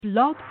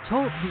Blog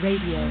Talk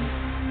Radio.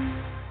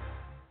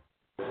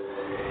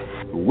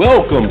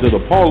 Welcome to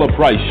the Paula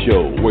Price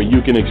Show, where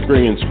you can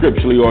experience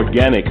scripturally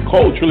organic,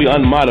 culturally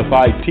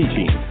unmodified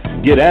teaching,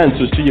 get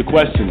answers to your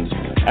questions,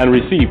 and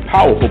receive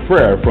powerful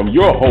prayer from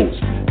your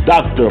host,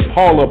 Dr.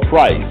 Paula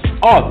Price,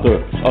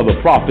 author of the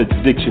Prophet's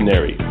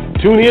Dictionary.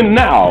 Tune in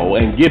now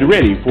and get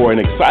ready for an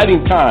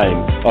exciting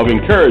time of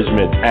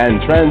encouragement and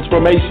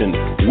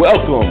transformation.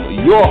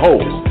 Welcome your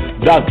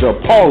host,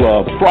 Dr.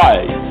 Paula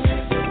Price.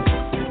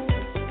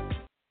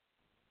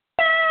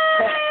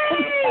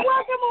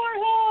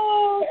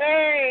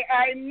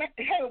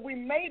 We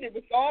made it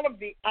with all of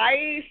the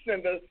ice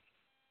and the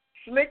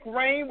slick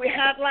rain we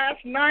had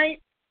last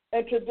night,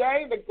 and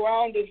today the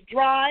ground is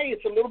dry.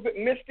 It's a little bit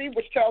misty,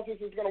 which tells us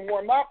it's going to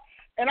warm up,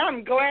 and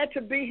I'm glad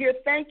to be here.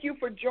 Thank you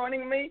for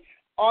joining me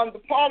on the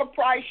Paula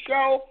Price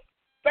Show,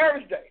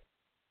 Thursday,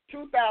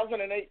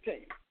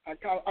 2018,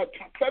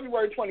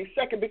 February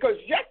 22nd, because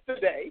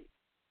yesterday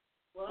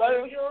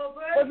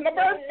was my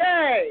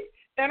birthday,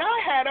 and I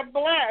had a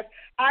blast.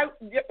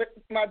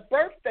 My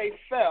birthday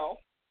fell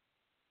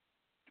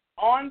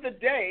on the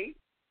day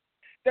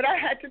that I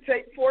had to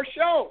take 4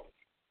 shows.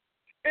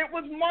 It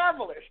was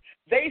marvelous.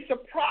 They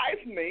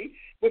surprised me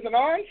with an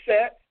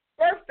on-set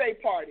birthday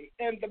party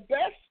and the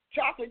best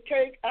chocolate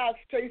cake I've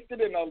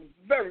tasted in a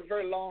very,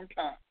 very long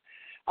time.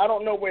 I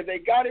don't know where they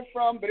got it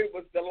from, but it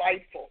was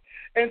delightful.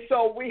 And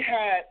so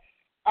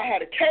I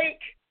had a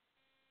cake.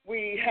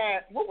 We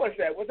had, what was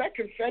that? Was that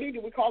confetti?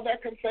 Did we call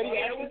that confetti? Oh,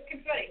 yeah, it was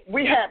confetti.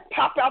 We had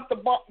pop out the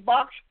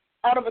box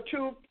out of a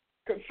tube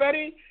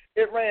confetti.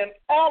 It ran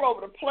all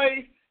over the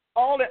place.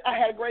 I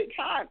had a great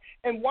time.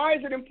 And why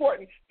is it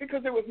important?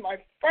 Because it was my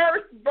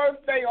first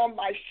birthday on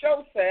my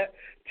show set,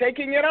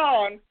 taking it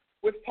on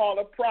with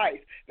Paula Price.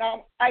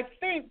 Now, I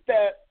think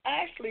that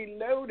Ashley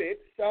loaded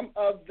some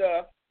of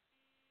the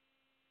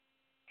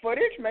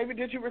footage. Maybe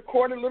did you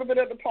record a little bit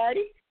at the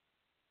party?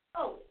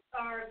 Oh,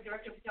 our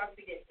director of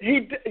photography did. He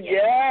did,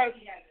 yes.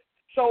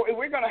 So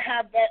we're going to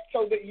have that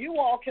so that you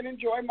all can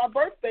enjoy my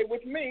birthday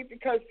with me,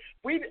 because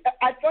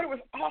I thought it was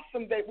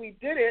awesome that we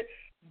did it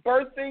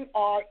birthing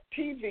our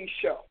TV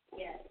show.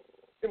 Yes.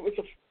 It was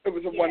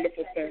a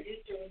wonderful thing. The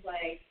producer was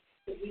like,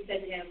 we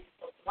said to him,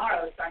 well,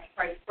 tomorrow is Dr.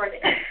 Price's birthday.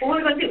 Well,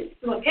 what are we going to do?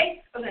 We're going to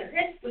cake? We're going to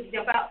this? We can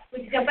jump out. We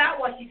can jump out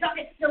while she's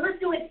talking. No, let's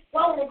do it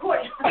while we're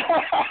recording.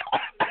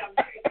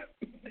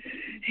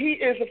 He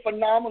is a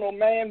phenomenal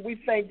man. We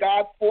thank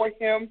God for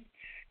him.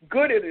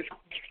 Good at his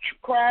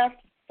craft.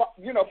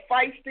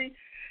 Feisty.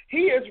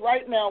 He is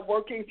right now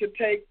working to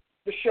take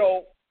the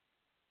show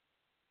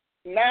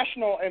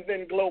national and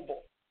then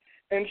global.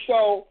 And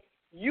so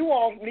you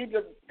all need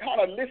to kind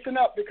of listen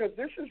up, because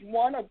this is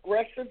one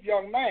aggressive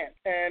young man,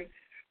 and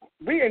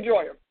we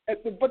enjoy him.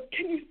 But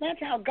can you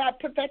imagine how God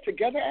put that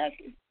together,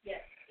 Ashley?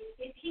 Yes.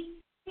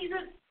 He's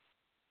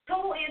a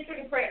total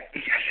answer to prayer.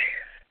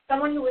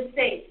 Someone who is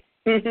saved,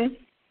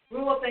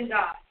 grew up in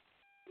God,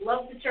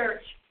 loves the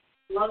church,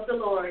 loves the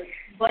Lord,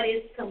 but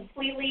is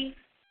completely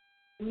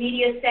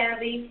media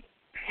savvy,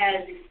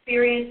 has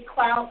experienced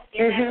clout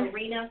in that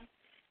arena,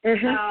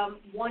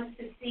 wants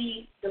to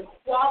see the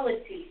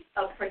quality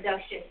of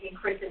production in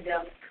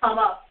Christendom come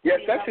up.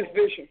 Yes, that's his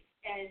vision.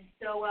 And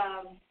so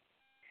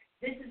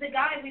this is the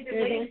guy we've been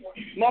waiting for.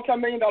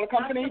 Multi-million-dollar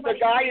company. The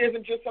guy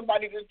isn't just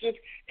somebody that just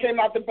came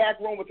out the back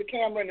room with a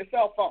camera and a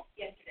cell phone.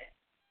 Yesterday.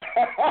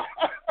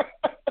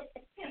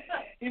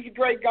 He's a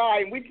great guy,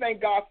 and we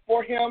thank God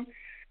for him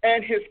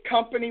and his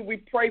company. We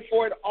pray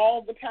for it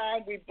all the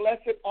time. We bless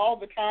it all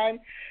the time,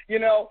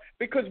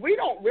 because we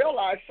don't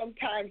realize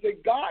sometimes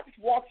that God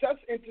walks us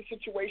into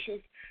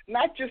situations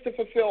not just to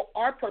fulfill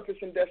our purpose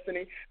and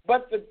destiny,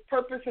 but the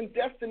purpose and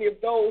destiny of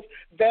those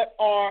that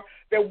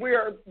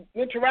we're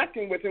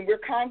interacting with and we're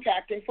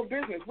contacting for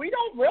business. We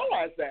don't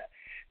realize that.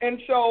 And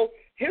so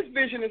his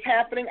vision is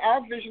happening,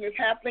 our vision is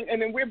happening,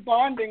 and then we're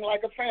bonding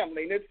like a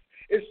family. And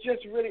it's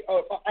just really,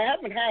 I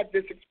haven't had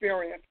this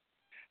experience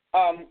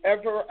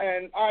ever,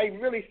 and I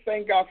really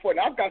thank God for it.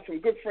 I've got some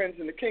good friends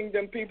in the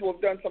kingdom. People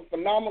have done some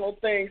phenomenal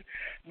things,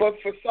 but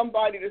for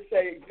somebody to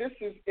say, this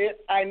is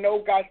it, I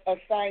know God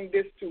assigned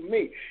this to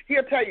me.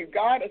 He'll tell you,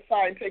 God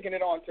assigned taking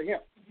it on to him,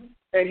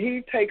 and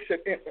he takes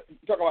it,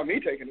 talk about me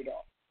taking it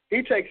on.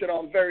 He takes it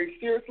on very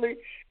seriously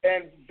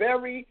and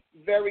very,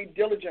 very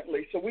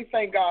diligently. So we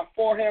thank God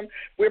for him.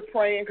 We're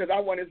praying, because I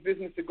want his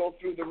business to go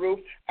through the roof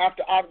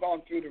after I've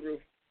gone through the roof.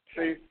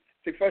 See,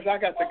 first I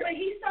got to go. But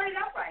he started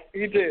out right.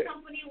 He did. His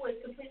company was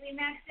completely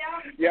maxed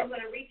out. He's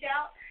going to reach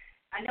out.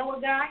 I know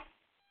a guy.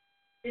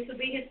 This will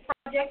be his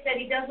project that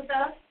he does with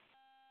us.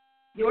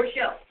 Your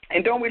show.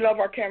 And don't we love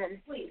our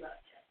cameraman? We love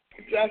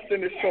Justin.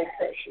 Justin is so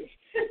precious.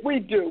 We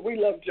do. We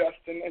love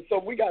Justin. And so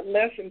we got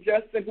Les and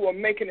Justin who are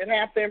making it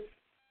happen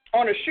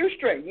on a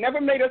shoestring.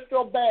 Never made us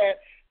feel bad,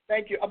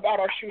 thank you, about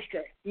our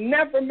shoestring.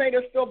 Never made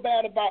us feel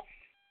bad about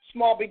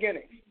small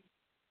beginnings.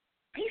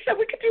 He said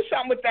we could do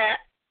something with that.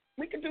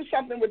 We can do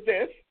something with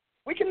this.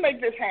 We can make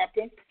this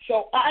happen.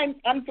 So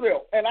I'm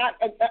thrilled, and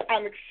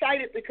I'm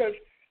excited because,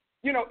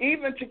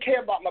 even to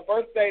care about my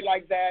birthday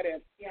like that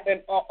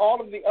and all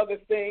of the other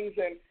things,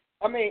 and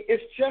I mean,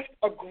 it's just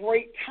a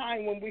great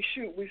time when we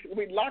shoot.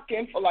 We lock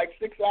in for like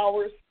 6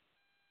 hours.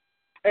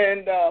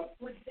 And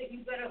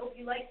you better hope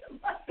you like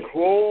somebody.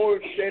 Oh,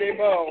 shitty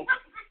bo.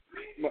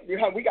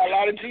 We got a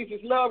lot of Jesus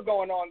love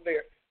going on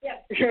there. Yeah.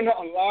 You know,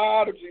 a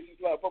lot of Jesus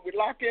love. But we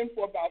lock in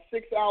for about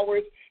 6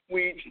 hours.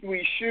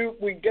 We shoot.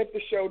 We get the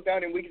show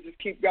done, and we can just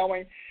keep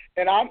going.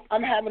 And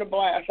I'm having a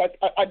blast.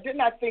 I did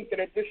not think that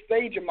at this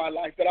stage of my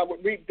life that I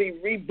would be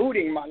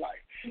rebooting my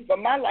life. But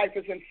my life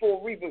is in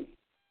full reboot.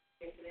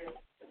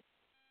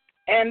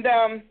 And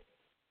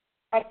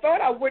I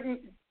thought I wouldn't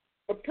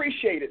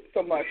appreciate it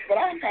so much, but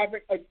I'm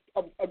having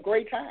a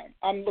great time.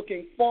 I'm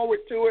looking forward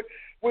to it.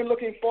 We're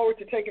looking forward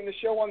to taking the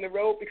show on the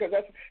road because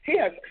he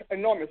has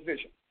enormous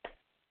vision.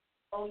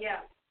 Oh, yeah.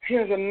 He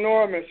has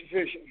enormous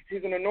vision.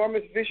 He's an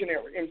enormous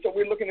visionary. And so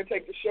we're looking to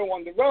take the show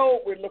on the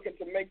road. We're looking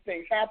to make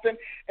things happen.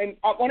 And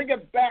I want to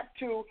get back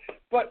to,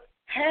 but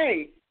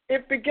hey,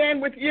 it began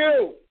with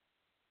you.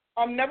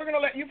 I'm never going to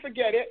let you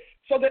forget it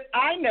so that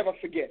I never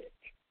forget it.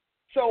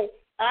 So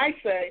I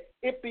say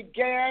it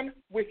began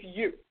with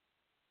you.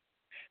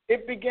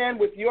 It began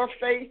with your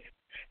faith.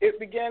 It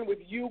began with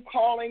you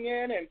calling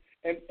in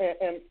and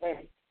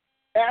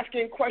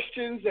asking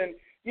questions. And,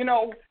 you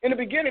know, in the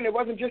beginning, it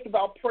wasn't just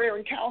about prayer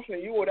and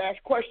counseling. You would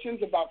ask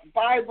questions about the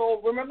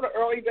Bible. Remember the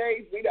early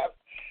days? We'd have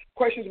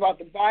questions about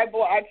the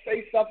Bible. I'd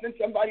say something.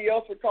 Somebody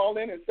else would call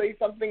in and say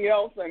something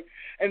else.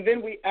 And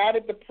then we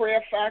added the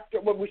prayer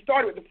factor. Well, we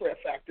started with the prayer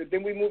factor.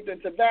 Then we moved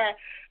into that.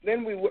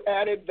 Then we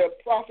added the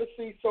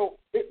prophecy. So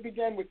it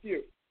began with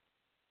you.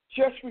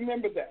 Just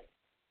remember that.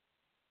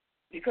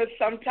 Because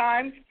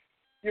sometimes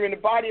you're in the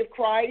body of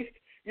Christ,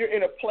 you're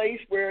in a place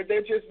where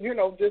they're just, you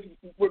know,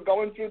 we're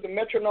going through the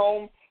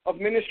metronome of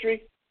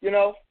ministry, you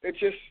know, it's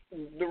just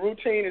the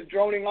routine is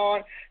droning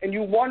on, and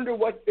you wonder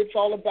what it's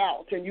all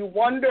about, and you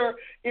wonder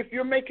if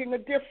you're making a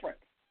difference.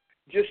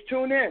 Just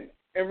tune in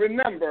and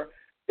remember,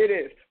 it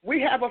is. We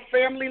have a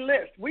family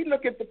list. We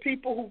look at the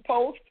people who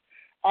post.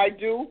 I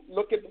do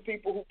look at the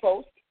people who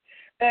post,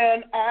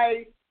 and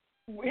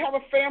we have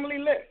a family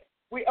list.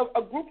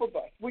 A group of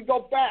us. We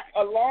go back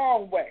a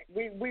long way.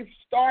 We've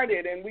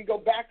started and we go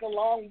back a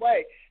long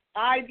way.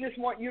 I just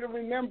want you to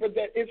remember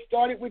that it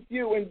started with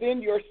you, and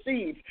then your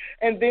seeds,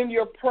 and then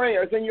your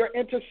prayers, and your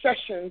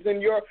intercessions,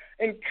 and your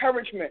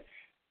encouragement.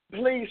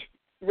 Please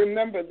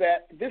remember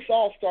that this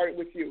all started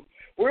with you.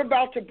 We're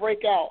about to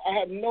break out. I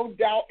have no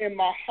doubt in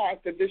my heart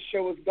that this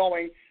show is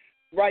going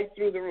right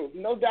through the roof.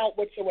 No doubt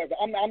whatsoever.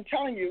 I'm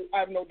telling you, I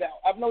have no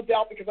doubt. I have no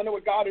doubt because I know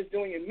what God is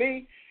doing in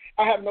me.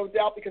 I have no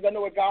doubt because I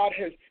know what God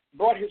has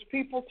brought his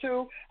people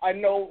to. Have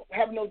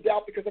no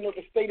doubt because I know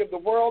the state of the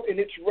world and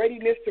its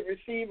readiness to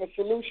receive a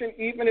solution,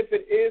 even if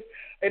it is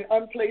an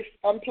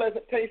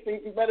unpleasant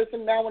tasting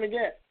medicine now and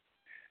again.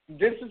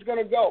 This is going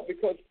to go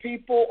because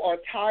people are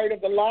tired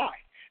of the lie.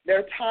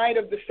 They're tired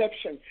of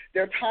deception.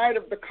 They're tired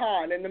of the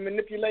con and the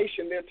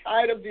manipulation. They're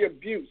tired of the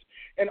abuse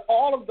and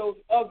all of those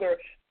other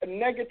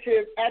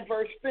negative,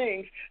 adverse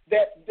things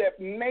that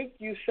make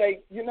you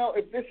say, you know,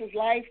 if this is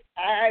life,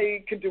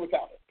 I could do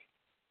without it.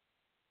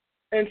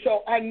 And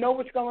so I know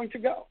it's going to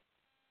go.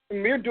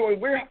 And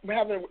we're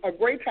having a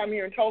great time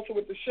here in Tulsa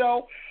with the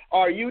show.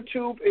 Our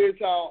YouTube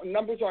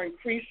numbers are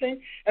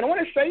increasing. And I want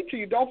to say to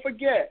you, don't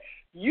forget,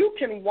 you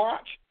can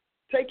watch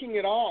Taking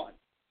It On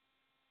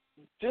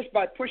just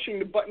by pushing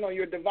the button on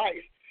your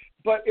device.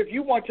 But if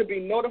you want to be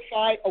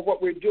notified of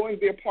what we're doing,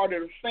 be a part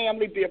of the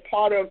family, be a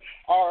part of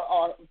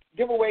our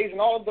giveaways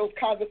and all of those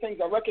kinds of things,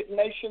 our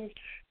recognitions,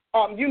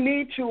 you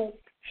need to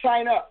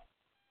sign up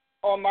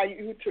on my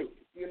YouTube.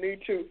 You need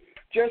to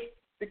just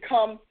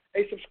become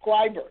a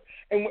subscriber.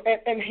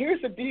 And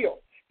here's the deal.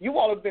 You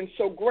all have been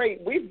so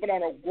great. We've been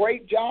on a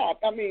great job.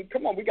 I mean,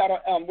 come on,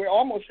 we're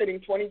almost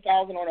hitting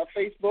 20,000 on our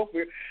Facebook.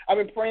 I've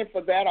been praying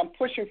for that. I'm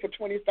pushing for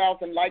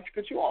 20,000 likes.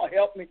 Could you all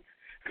help me?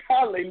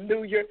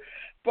 Hallelujah.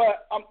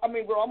 But,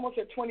 we're almost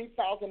at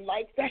 20,000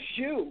 likes. That's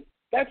you.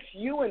 That's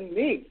you and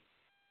me.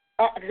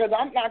 Because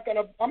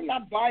I'm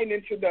not buying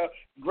into the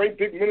great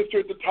big minister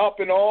at the top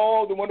and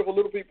all the wonderful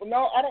little people.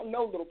 No, I don't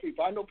know little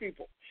people. I know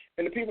people,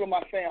 and the people of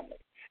my family.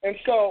 And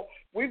so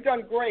we've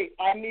done great.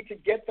 I need to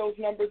get those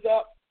numbers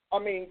up.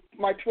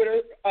 My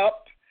Twitter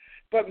up.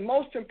 But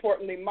most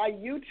importantly, my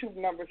YouTube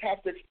numbers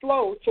have to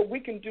explode so we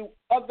can do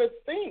other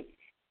things.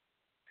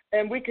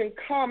 And we can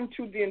come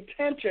to the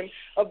intention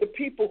of the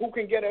people who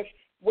can get us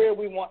where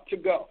we want to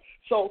go.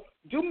 So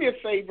do me a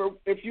favor.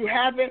 If you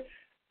haven't,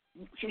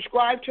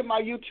 subscribe to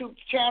my YouTube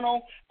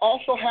channel.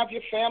 Also have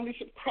your family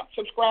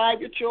subscribe,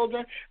 your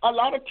children. A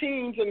lot of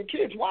teens and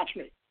kids watch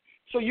me.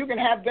 So you can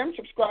have them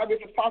subscribe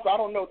if it's possible. I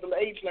don't know the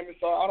age limit,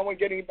 so I don't want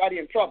to get anybody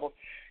in trouble,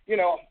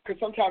 because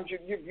sometimes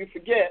you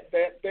forget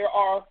that there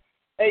are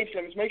age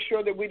limits. Make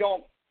sure that we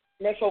don't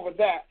mess over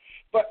that.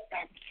 But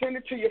send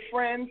it to your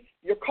friends,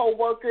 your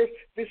coworkers.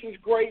 This is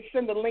great.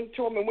 Send a link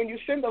to them. And when you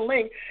send a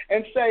link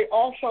and say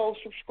also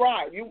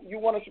subscribe, you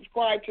want to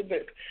subscribe to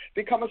this,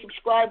 become a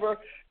subscriber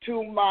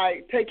to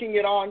my Taking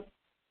It On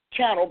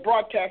channel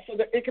broadcast so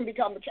that it can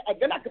become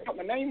then I can put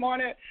my name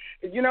on it,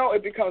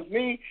 it becomes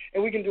me,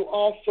 and we can do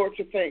all sorts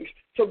of things.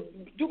 So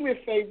do me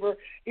a favor,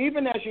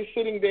 even as you're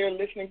sitting there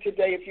listening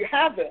today, if you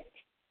haven't,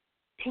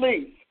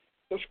 please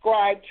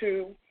subscribe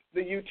to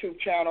the YouTube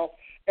channel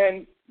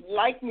and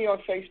like me on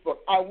Facebook.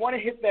 I want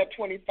to hit that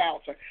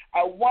 20,000.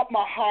 I want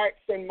my hearts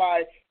and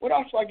what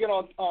else do I get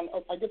on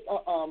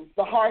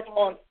the hearts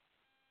on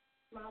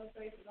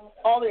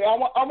all the,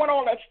 I want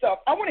all that stuff.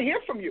 I want to hear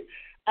from you.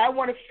 I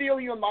want to feel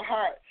you in my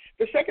heart.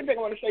 The second thing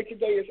I want to say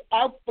today is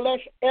I bless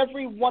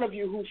every one of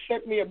you who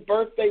sent me a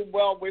birthday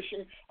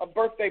well-wishing, a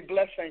birthday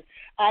blessing.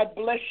 I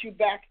bless you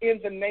back in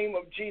the name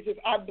of Jesus.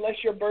 I bless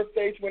your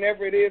birthdays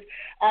whenever it is.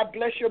 I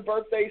bless your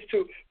birthdays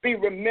to be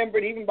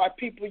remembered even by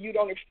people you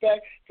don't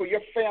expect, for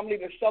your family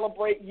to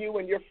celebrate you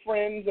and your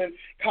friends and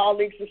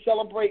colleagues to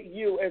celebrate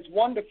you as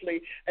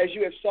wonderfully as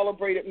you have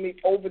celebrated me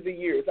over the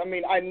years. I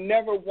mean, I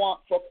never want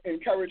for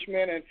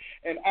encouragement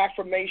and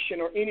affirmation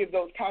or any of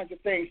those kinds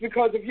of things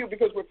because of you,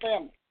 because we're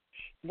family.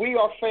 We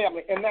are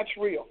family, and that's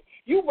real.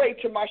 You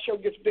wait till my show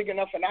gets big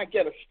enough and I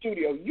get a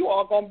studio. You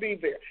all going to be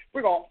there.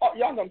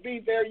 Y'all going to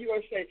be there. You're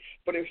going to say,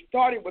 but it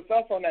started with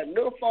us on that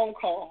little phone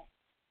call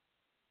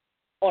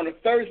on a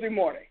Thursday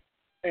morning.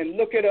 And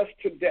look at us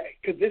today,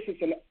 because this is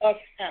an us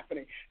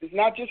happening. It's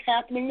not just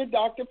happening to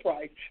Dr.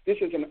 Price. This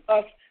is an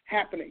us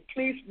happening.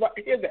 Please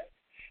hear that.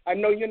 I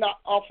know you're not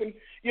often,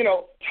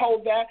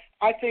 told that.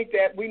 I think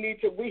that we need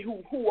to, we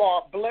who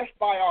are blessed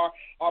by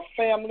our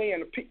family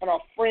and our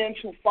friends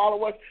who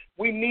follow us,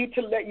 we need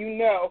to let you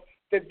know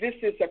that this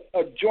is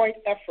a joint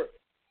effort.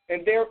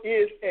 And there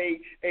is a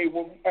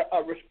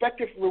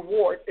respective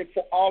reward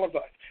for all of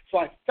us. So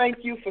I thank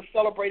you for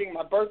celebrating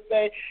my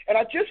birthday. And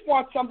I just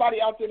want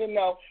somebody out there to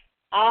know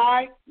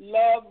I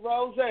love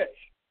roses.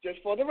 Just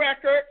for the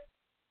record,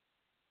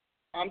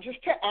 I'm just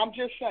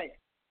saying.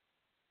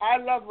 I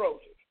love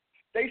roses.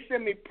 They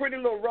send me pretty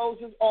little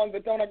roses on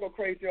the, don't I go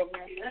crazy over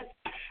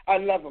there? I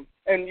love them.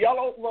 And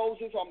yellow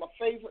roses are my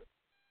favorite,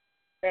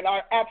 and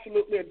I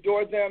absolutely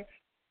adore them.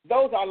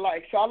 Those I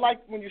like. So I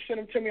like when you send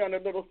them to me on a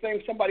little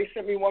thing. Somebody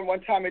sent me one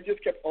time. It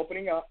just kept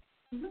opening up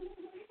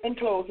and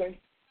closing,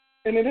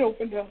 and it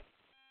opened up.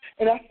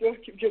 And I still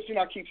keep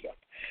stuff.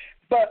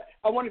 But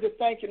I wanted to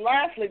thank you.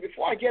 Lastly,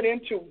 before I get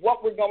into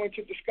what we're going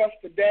to discuss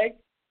today,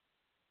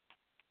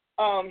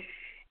 I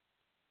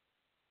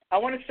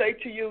want to say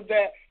to you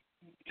that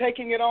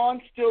taking it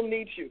on still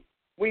needs you.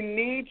 We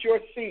need your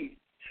seed.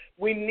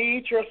 We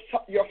need your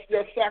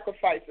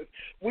sacrifices.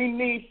 We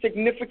need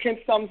significant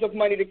sums of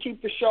money to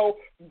keep the show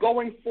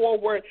going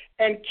forward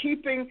and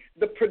keeping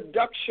the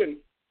production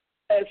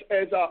as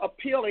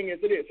appealing as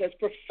it is, as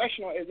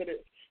professional as it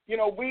is.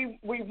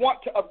 We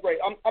want to upgrade.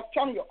 I'm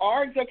telling you,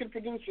 our executive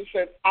producer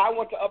said, I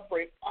want to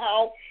upgrade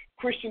how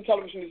Christian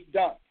television is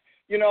done.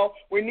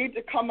 We need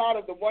to come out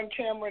of the one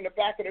camera in the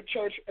back of the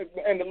church,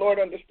 and the Lord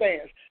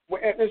understands.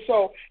 And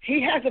so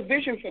he has a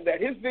vision for that.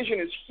 His vision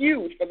is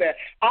huge for that.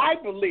 I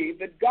believe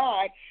that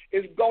God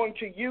is going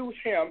to use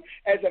him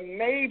as a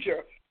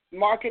major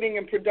marketing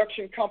and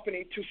production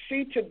company to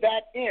see to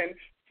that end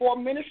for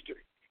ministry.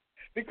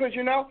 Because,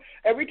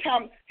 every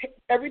time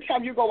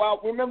you go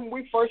out, remember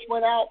when we first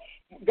went out,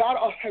 God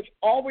has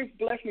always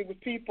blessed me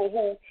with people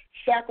who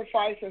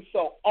sacrifice and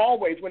so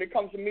always when it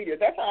comes to media.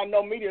 That's how I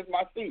know media is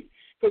my seed.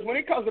 Because when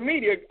it comes to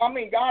media,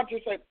 God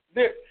just said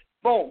this,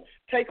 boom,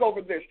 take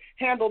over this,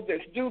 handle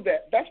this, do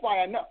that. That's why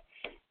I know.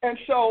 And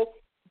so,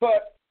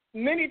 but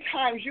many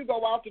times you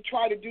go out to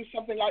try to do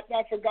something like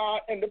that for God,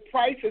 and the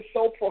price is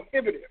so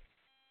prohibitive.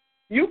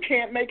 You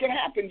can't make it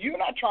happen. You're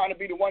not trying to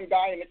be the one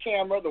guy in the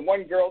camera, the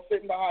one girl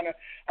sitting behind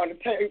on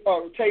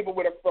the table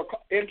with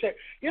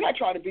you're not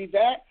trying to be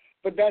that,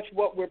 but that's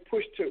what we're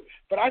pushed to.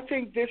 But I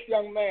think this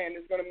young man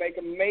is going to make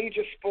a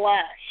major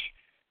splash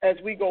as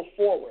we go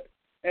forward.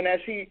 And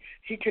as he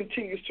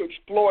continues to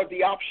explore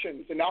the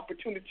options and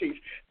opportunities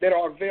that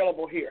are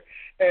available here.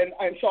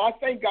 And so I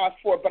thank God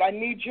for it, but I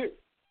need you.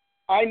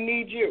 I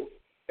need you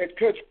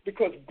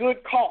because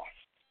good cost.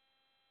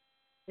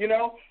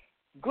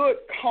 Good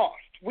cost.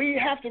 We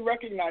have to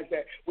recognize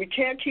that. We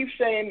can't keep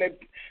saying that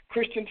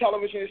Christian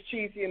television is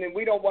cheesy and then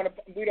we don't want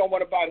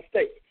to buy the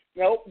steak.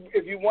 No,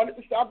 if you want it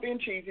to stop being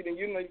cheesy, then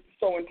you need to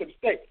sow into the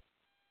steak.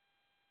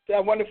 See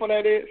how wonderful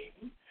that is?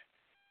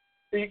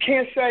 You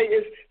can't say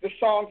it's the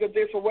songs of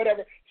this or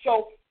whatever.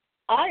 So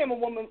I am a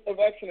woman of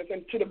excellence,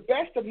 and to the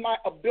best of my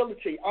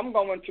ability, I'm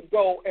going to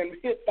go and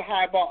hit the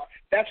high bar.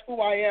 That's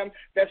who I am.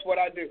 That's what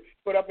I do.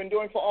 What I've been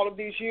doing for all of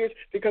these years,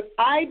 because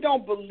I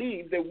don't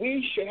believe that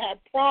we should have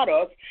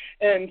products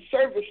and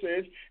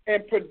services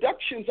and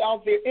productions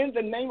out there in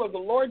the name of the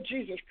Lord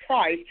Jesus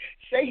Christ,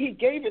 say he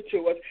gave it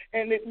to us,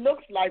 and it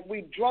looks like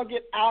we drug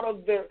it out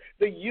of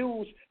the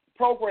used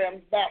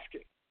program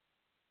basket.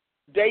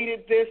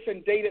 Dated this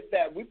and dated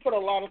that. We put a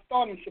lot of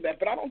thought into that,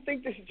 but I don't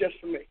think this is just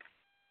for me.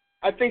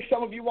 I think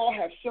some of you all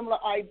have similar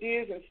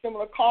ideas and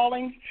similar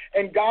callings,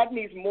 and God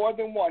needs more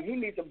than one. He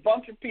needs a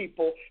bunch of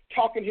people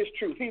talking his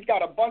truth. He's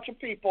got a bunch of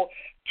people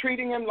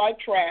treating him like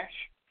trash.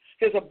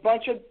 There's a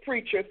bunch of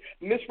preachers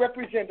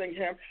misrepresenting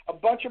him, a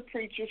bunch of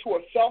preachers who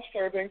are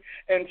self-serving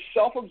and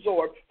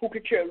self-absorbed who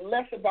could care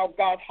less about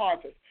God's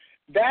harvest.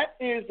 That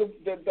is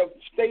the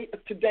state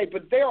of today.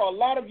 But there are a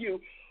lot of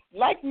you,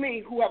 like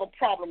me, who have a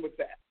problem with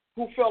that,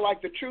 who feel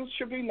like the truth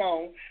should be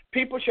known.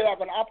 People should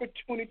have an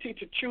opportunity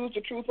to choose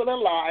the truth or the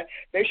lie.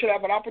 They should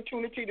have an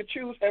opportunity to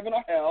choose heaven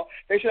or hell.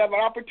 They should have an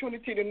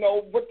opportunity to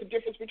know what the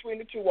difference between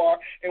the two are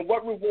and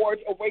what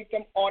rewards await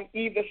them on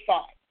either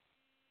side.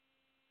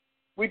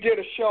 We did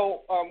a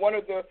show, one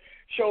of the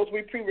shows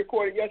we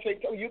pre-recorded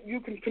yesterday.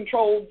 You can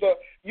control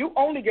you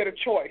only get a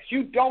choice.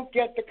 You don't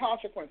get the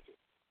consequences.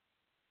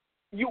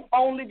 You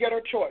only get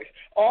a choice.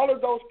 All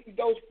of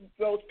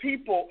those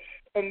people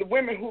and the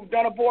women who've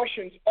done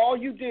abortions, all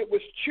you did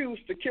was choose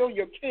to kill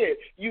your kid.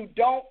 You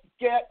don't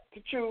get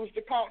to choose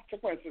the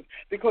consequences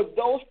because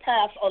those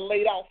paths are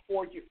laid out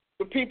for you.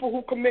 The people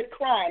who commit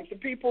crimes, the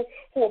people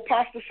who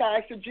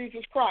apostatize to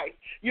Jesus Christ,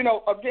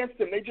 against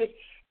them,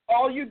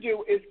 all you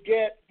do is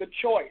get the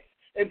choice.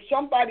 And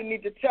somebody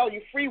needs to tell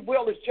you free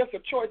will is just a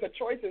choice. A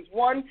choice is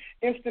one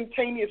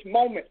instantaneous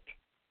moment.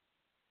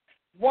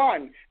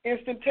 One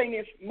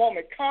instantaneous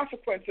moment.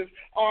 Consequences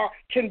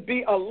can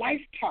be a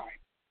lifetime.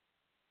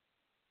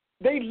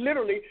 They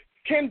literally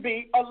can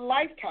be a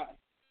lifetime.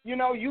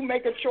 You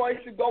make a choice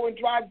to go and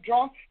drive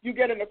drunk, you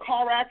get in a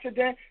car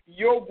accident,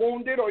 you're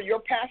wounded or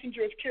your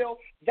passenger is killed.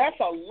 That's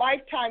a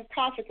lifetime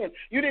consequence.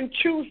 You didn't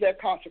choose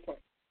that consequence,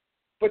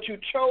 but you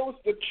chose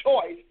the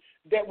choice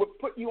that would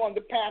put you on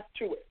the path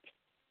to it.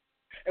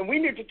 And we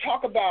need to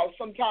talk about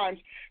sometimes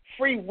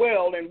free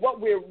will and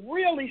what we're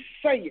really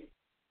saying.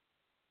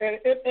 And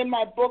in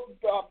my book,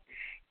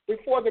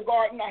 Before the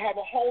Garden, I have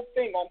a whole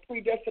thing on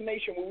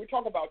predestination where we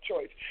talk about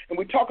choice and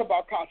we talk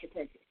about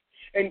consequences.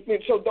 And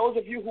so those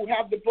of you who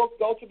have the book,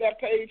 go to that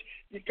page.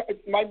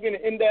 It might be in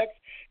the index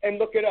and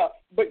look it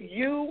up. But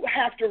you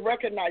have to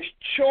recognize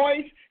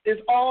choice is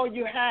all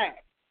you have.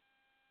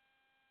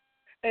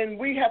 And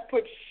we have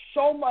put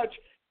so much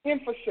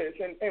emphasis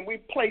and we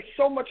place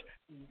so much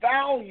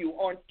value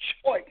on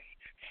choice.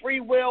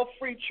 Free will,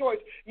 free choice.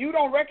 You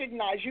don't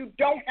recognize you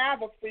don't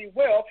have a free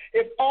will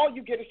if all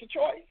you get is a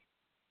choice.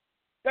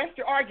 That's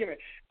the argument.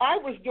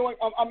 I'm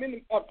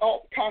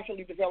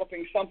constantly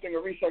developing something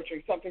or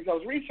researching something. So I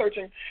was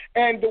researching,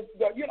 and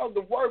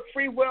the word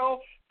free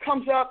will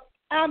comes up,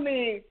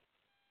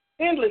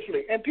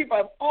 endlessly. And people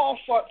have all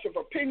sorts of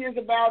opinions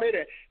about it.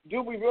 And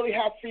do we really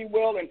have free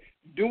will? And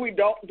do we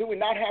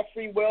not have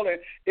free will? And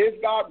is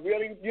God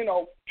really,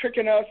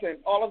 tricking us and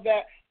all of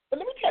that? But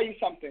let me tell you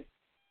something.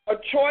 A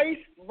choice,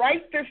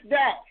 write this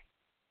down,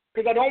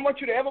 because I don't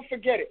want you to ever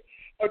forget it.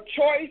 A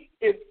choice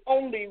is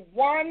only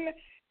one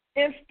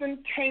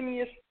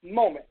instantaneous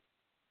moment.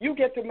 You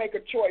get to make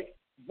a choice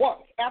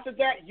once. After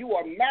that, you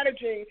are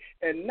managing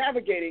and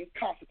navigating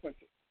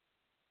consequences.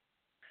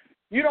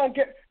 You don't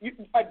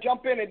I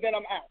jump in and then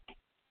I'm out.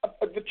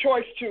 The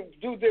choice to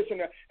do this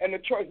and the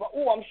choice,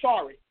 I'm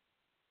sorry.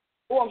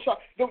 I'm sorry.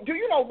 Do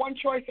you know one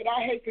choice that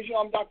I hate? Because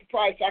I'm Dr.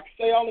 Price. I can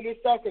say all of this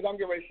stuff because I'm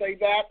getting ready to say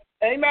that.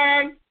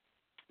 Amen.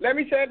 Let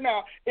me say it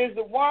now. Is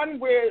the one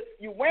where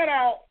you went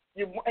out,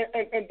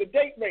 and the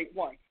date rape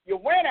one. You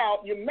went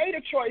out, you made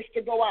a choice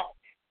to go out.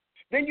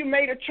 Then you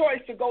made a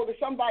choice to go to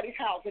somebody's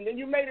house. And then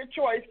you made a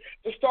choice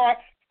to start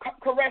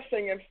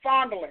caressing and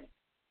fondling.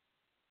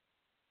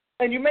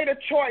 And you made a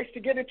choice to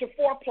get into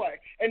foreplay.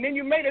 And then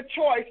you made a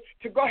choice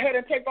to go ahead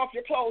and take off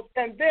your clothes.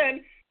 And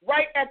then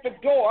right at the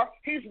door,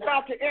 he's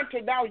about to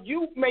enter. Now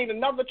you made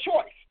another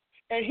choice.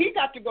 And he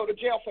got to go to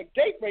jail for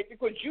date rape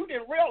because you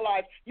didn't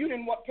realize you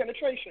didn't want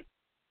penetration.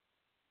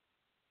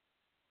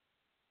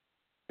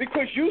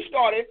 Because you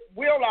started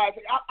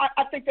realizing,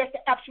 I think that's the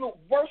absolute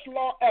worst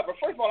law ever.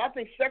 First of all, I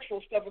think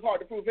sexual stuff is hard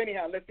to prove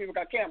anyhow unless people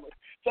got cameras.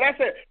 So that's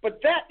it. But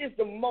that is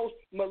the most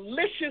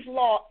malicious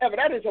law ever.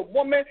 That is a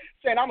woman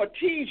saying, I'm going to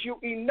tease you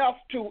enough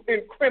to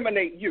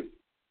incriminate you.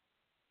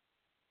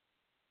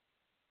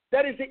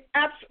 That is the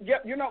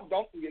absolute,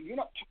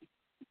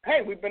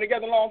 hey, we've been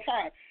together a long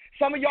time.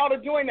 Some of y'all are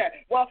doing that.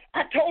 Well,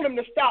 I told him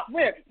to stop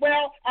when?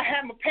 Well, I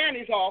had my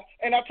panties off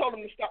and I told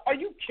him to stop. Are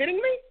you kidding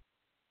me?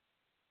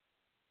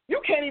 You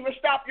can't even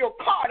stop your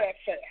car that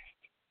fast.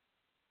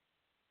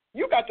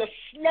 You got to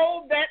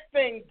slow that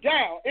thing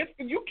down.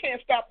 You can't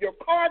stop your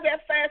car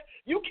that fast.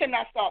 You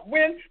cannot stop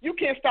wind. You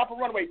can't stop a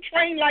runaway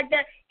train like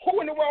that.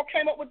 Who in the world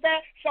came up with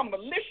that? Some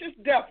malicious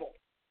devil.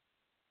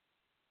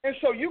 And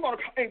so you're going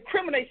to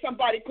incriminate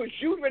somebody because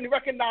you didn't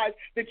recognize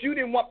that you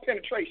didn't want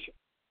penetration.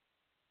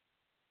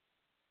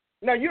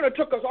 Now, you done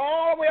took us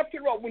all the way up to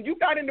the road. When you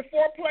got into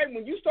foreplay,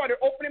 when you started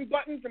opening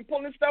buttons and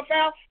pulling stuff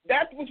out,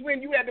 that was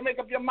when you had to make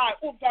up your mind,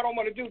 oops, I don't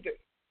want to do this.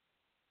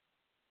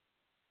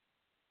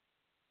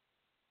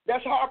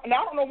 That's hard. And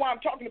I don't know why I'm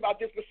talking about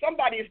this, but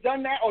somebody has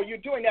done that or you're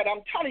doing that.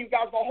 I'm telling you,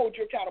 God's going to hold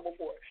you accountable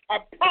for it. I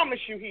promise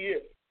you he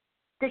is.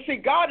 Because, see,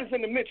 God is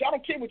in the midst. I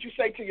don't care what you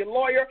say to your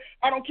lawyer.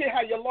 I don't care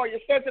how your lawyer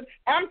says it.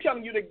 I'm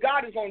telling you that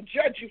God is going to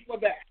judge you for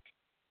that.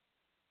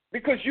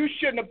 Because you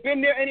shouldn't have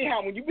been there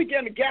anyhow. When you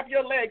begin to gap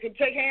your legs and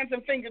take hands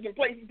and fingers in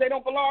places they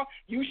don't belong,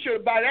 you should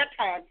have, by that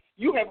time,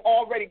 you have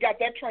already got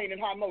that train in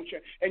high motion,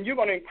 and you're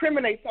going to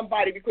incriminate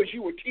somebody because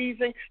you were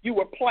teasing, you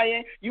were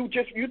playing, you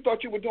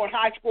thought you were doing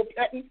high school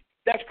petting.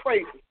 That's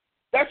crazy.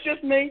 That's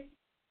just me.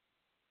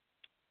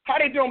 How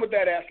they doing with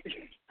that,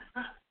 Ashley?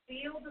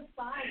 Feel the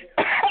fire.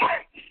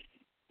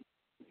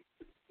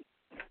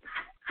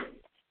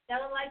 Tell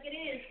it like it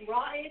is,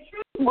 raw and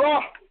true.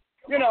 Raw.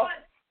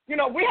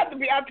 We have to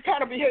be. I have to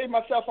kind of behave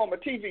myself on my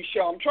TV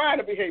show. I'm trying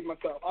to behave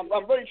myself. I'm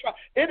really trying.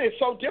 It is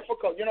so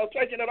difficult,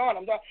 taking it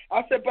on.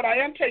 I said, but I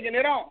am taking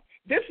it on.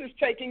 This is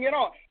taking it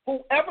on.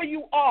 Whoever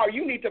you are,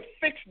 you need to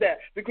fix that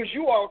because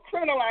you are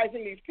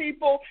criminalizing these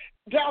people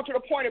down to the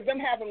point of them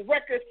having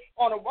records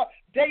on a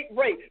date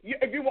rape.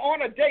 If you were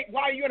on a date,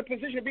 why are you in a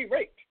position to be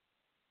raped?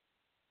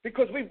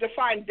 Because we've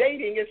defined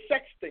dating as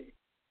sexting.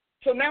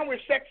 So now we're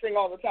sexting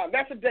all the time.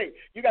 That's a date.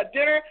 You got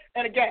dinner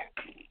and a gap.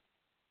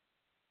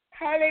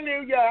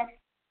 Hallelujah.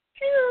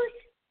 Cheers.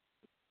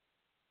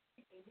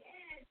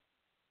 Amen.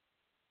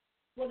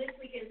 Well, this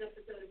weekend's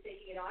episode of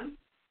Taking It On,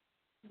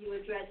 you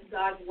addressed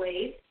God's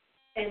ways,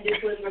 and this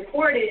was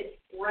recorded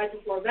right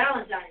before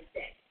Valentine's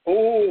Day.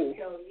 Oh.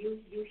 So you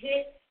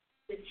hit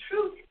the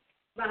truth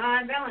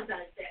behind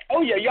Valentine's Day.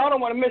 Oh, yeah. Y'all don't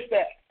want to miss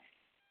that.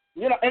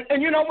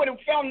 And you know what? It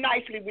fell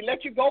nicely. We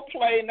let you go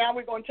play, and now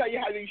we're going to tell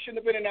you how you shouldn't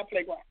have been in that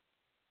playground.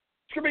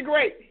 It's going to be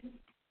great.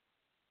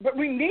 But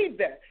we need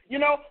that.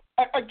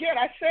 Again,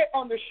 I said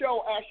on the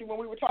show, actually, when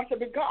we were talking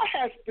about God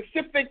has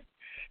specific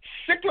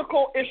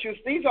cyclical issues.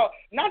 These are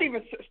not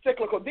even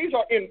cyclical. These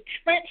are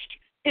entrenched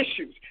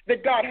issues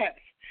that God has.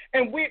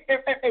 And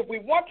if we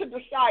want to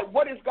decide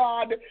what is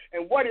God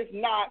and what is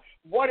not,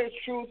 what is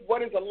truth,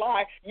 what is a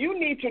lie, you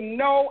need to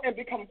know and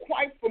become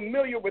quite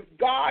familiar with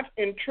God's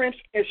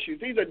entrenched issues.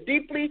 These are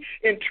deeply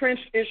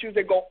entrenched issues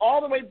that go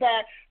all the way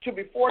back to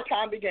before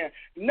time began.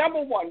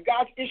 Number one,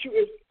 God's issue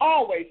is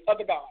always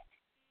other gods.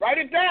 Write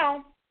it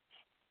down.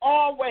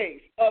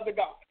 Always other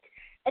gods.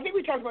 I think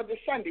we talked about this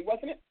Sunday,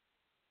 wasn't it?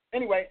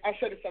 Anyway, I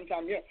said it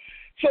sometime, yeah.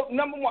 So,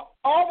 number one,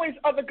 always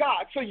other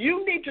gods. So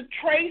you need to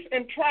trace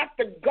and track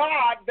the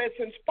God that's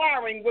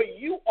inspiring what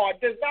you are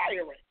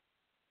desiring.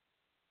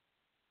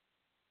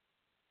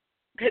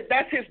 Okay,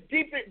 that's his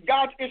deepest,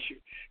 God's issue.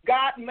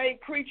 God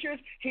made creatures.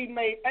 He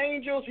made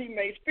angels. He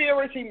made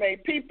spirits. He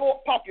made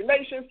people,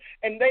 populations,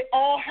 and they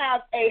all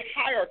have a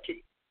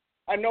hierarchy.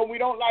 I know we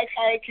don't like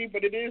hierarchy,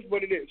 but it is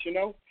what it is,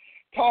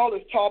 Tall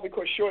is tall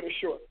because short is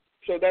short.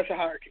 So that's a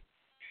hierarchy.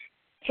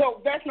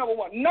 So that's number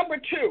one. Number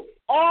two,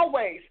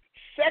 always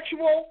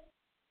sexual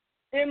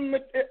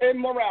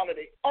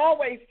immorality.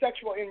 Always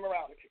sexual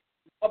immorality.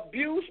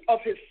 Abuse of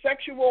his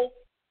sexual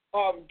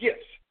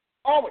gifts.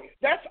 Always.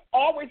 That's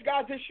always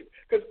God's issue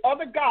because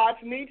other gods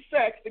need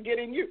sex to get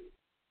in you.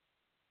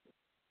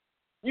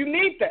 You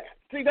need that.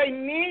 See, they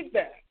need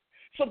that.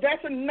 So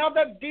that's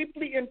another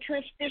deeply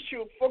entrenched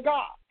issue for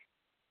God.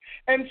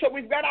 And so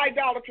we've got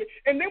idolatry.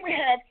 And then we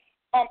have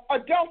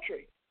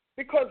adultery,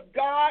 because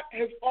God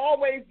has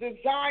always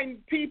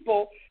designed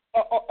people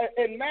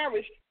in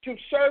marriage to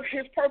serve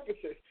his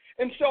purposes.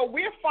 And so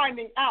we're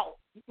finding out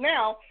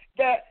now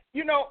that,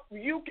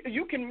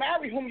 you can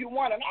marry whom you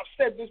want. And I've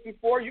said this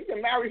before, you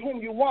can marry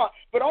whom you want,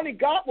 but only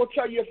God will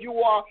tell you if you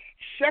are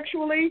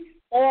sexually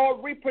or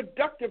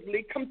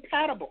reproductively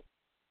compatible.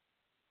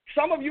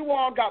 Some of you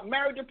all got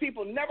married to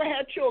people, never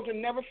had children,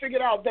 never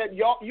figured out that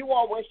you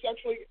all were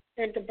sexually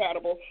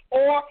incompatible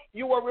or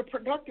you were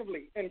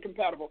reproductively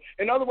incompatible.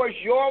 In other words,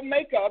 your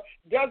makeup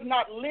does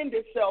not lend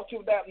itself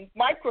to that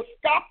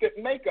microscopic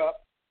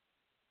makeup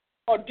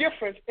or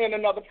difference in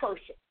another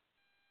person.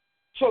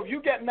 So if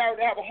you get married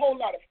and have a whole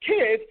lot of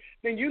kids,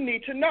 then you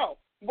need to know.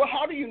 Well,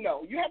 how do you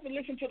know? You have to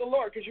listen to the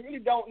Lord because you really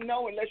don't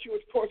know unless you, of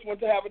course, want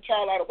to have a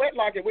child out of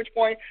wedlock, at which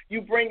point you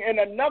bring in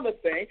another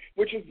thing,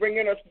 which is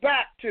bringing us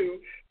back to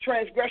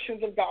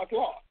transgressions of God's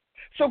law.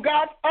 So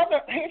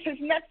here's his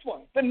next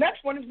one. The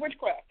next one is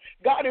witchcraft.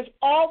 God is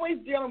always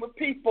dealing with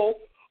people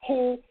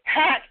who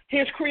hack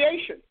his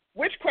creation.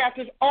 Witchcraft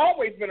has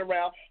always been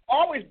around,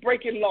 always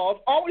breaking laws,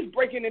 always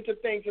breaking into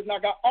things that's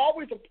not God,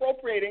 always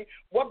appropriating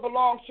what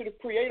belongs to the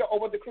Creator or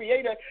what the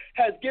Creator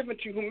has given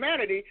to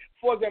humanity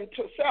for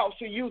themselves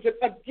to use it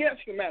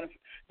against humanity.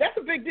 That's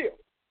a big deal.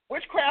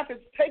 Witchcraft is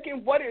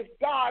taking what is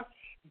God's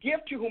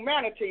gift to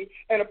humanity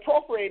and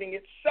appropriating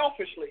it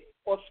selfishly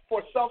or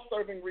for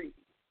self-serving reasons.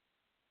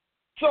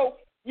 So,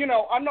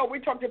 I know we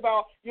talked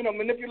about,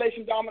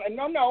 manipulation, dominance.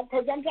 No,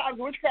 because sometimes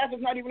witchcraft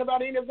is not even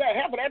about any of that.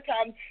 Half of that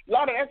time, a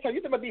lot of that time,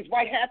 you think about these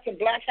white hats and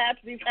black hats,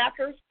 these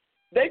hackers,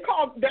 they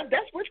call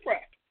that's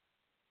witchcraft.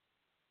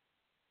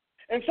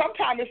 And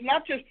sometimes it's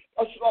not just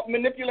a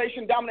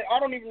manipulation, dominance. I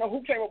don't even know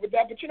who came up with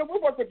that, but, we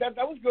worked with that.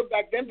 That was good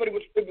back then, but it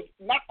was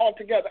not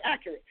altogether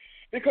accurate.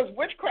 Because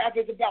witchcraft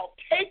is about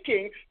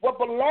taking what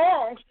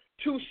belongs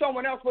to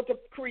someone else, what the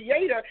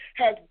Creator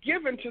has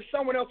given to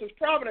someone else's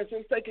providence,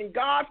 and taking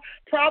God's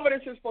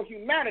providences for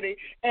humanity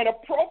and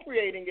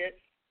appropriating it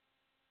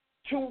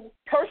to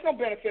personal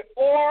benefit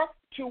or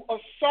to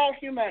assault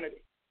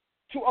humanity,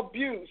 to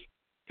abuse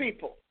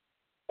people,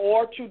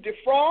 or to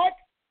defraud,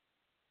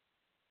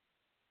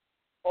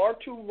 or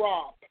to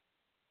rob,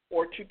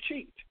 or to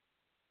cheat.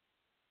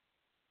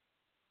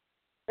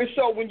 And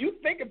so when you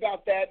think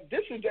about that,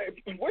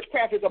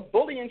 witchcraft is a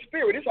bullying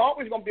spirit. It's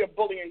always going to be a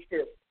bullying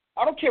spirit.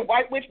 I don't care,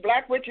 white witch,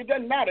 black witch, it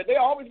doesn't matter. They're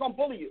always going to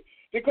bully you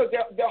because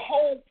their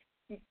whole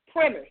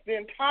premise, the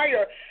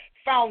entire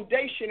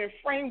foundation and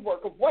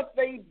framework of what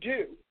they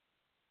do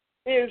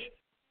is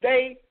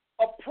they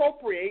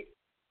appropriate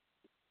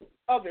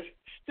others,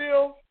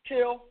 steal,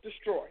 kill,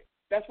 destroy.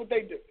 That's what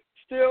they do.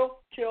 Steal,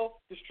 kill,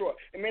 destroy.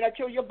 It may not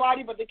kill your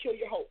body, but they kill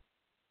your hope.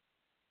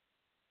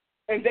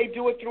 And they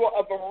do it through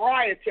a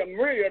variety, a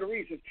myriad of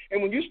reasons.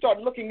 And when you start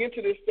looking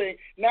into this thing,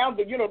 now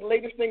the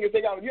latest thing is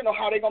they got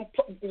how they're going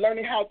to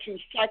learning how to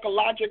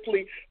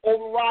psychologically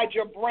override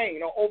your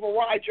brain or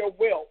override your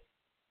will,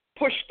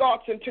 push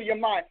thoughts into your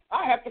mind.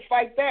 I have to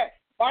fight that.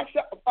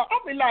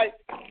 I'll be like,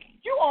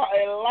 you are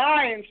a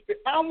lying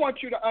spirit. I want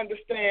you to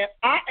understand,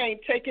 I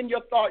ain't taking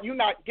your thought. You're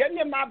not getting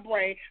in my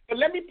brain, but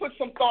let me put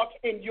some thoughts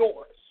in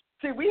yours.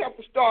 See, we have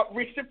to start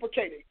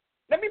reciprocating.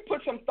 Let me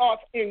put some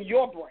thoughts in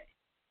your brain.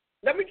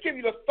 Let me give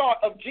you the thought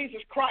of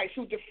Jesus Christ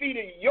who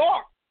defeated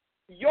your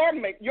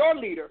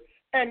leader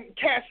and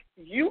cast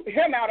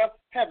him out of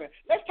heaven.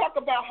 Let's talk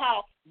about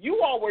how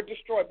you all were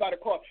destroyed by the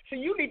cross. So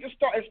you need to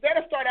instead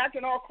of start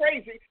acting all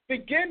crazy,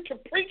 begin to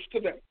preach to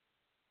them.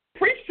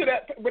 Preach to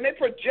that when they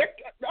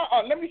project.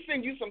 Let me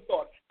send you some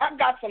thoughts. I've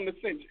got some to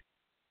send you.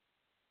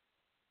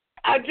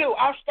 I do.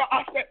 I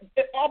spent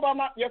it all by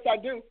my. Yes, I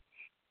do.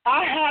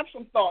 I have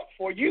some thoughts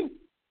for you.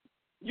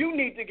 You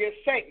need to get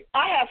saved.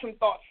 I have some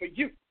thoughts for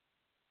you.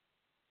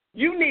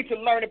 You need to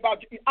learn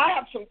about. I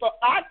have some thoughts.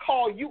 I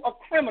call you a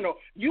criminal.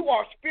 You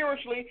are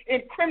spiritually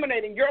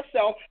incriminating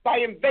yourself by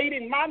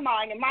invading my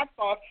mind and my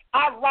thoughts.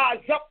 I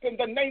rise up in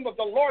the name of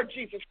the Lord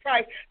Jesus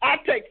Christ. I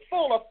take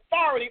full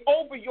authority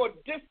over your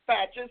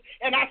dispatches,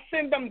 and I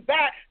send them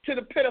back to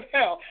the pit of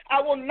hell.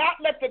 I will not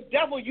let the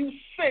devil you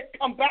sent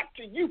come back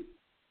to you.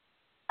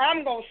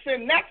 I'm going to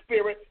send that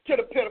spirit to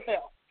the pit of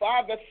hell. So I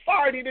have the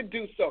authority to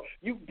do so.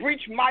 You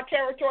breach my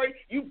territory,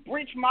 you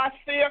breach my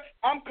sphere,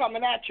 I'm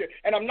coming at you.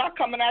 And I'm not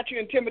coming at you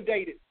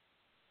intimidated.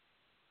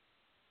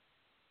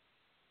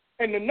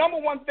 And the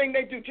number one thing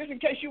they do, just in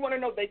case you want to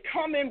know, they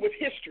come in with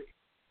history.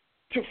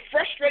 To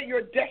frustrate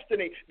your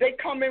destiny, they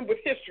come in with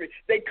history.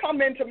 They come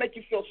in to make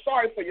you feel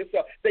sorry for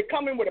yourself. They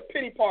come in with a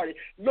pity party.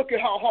 Look at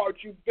how hard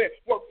you've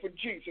worked for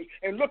Jesus,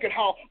 and look at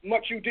how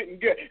much you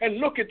didn't get, and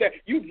look at that.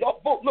 You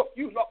love,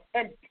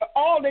 and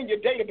all in your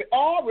database,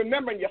 all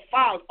remembering your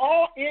files,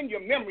 all in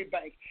your memory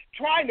bank,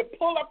 trying to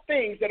pull up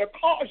things that will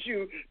cause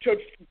you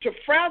to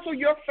frazzle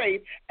your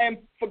faith and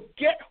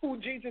forget who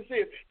Jesus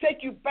is. Take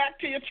you back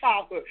to your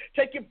childhood.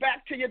 Take you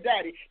back to your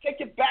daddy. Take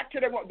you back to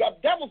the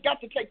devil's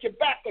got to take you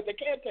back, but they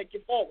can't take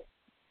you forward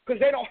because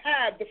they don't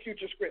have the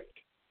future script.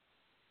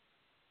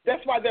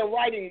 That's why they're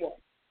writing one,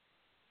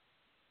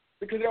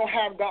 because they don't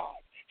have God.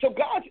 So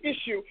God's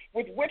issue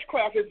with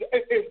witchcraft is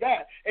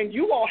that, and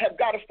you all have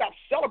got to stop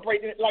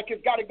celebrating it like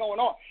it's got it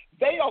going on.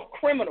 They are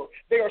criminals.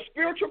 They are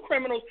spiritual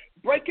criminals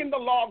breaking the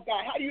law of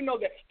God. How do you know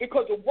that?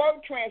 Because the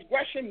word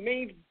transgression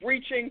means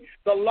breaching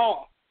the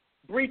law,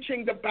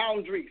 breaching the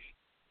boundaries.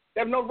 They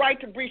have no right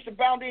to breach the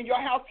boundary in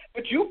your house,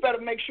 but you better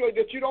make sure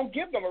that you don't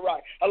give them a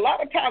right. A lot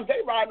of times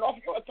they riding off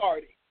your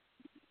authority.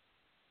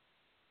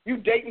 You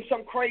dating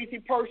some crazy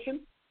person,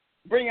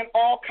 bringing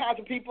all kinds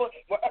of people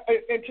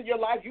into your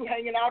life. You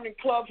hanging out in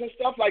clubs and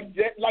stuff like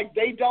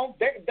they don't.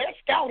 They're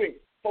scouting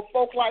for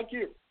folk like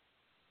you.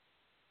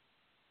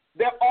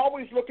 They're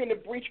always looking to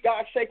breach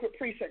God's sacred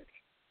precincts.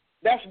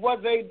 That's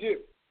what they do.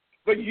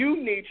 But you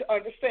need to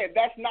understand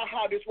that's not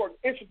how this works.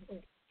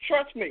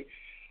 Trust me.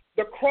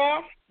 The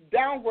cross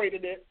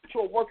downgraded it to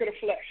a work of the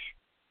flesh.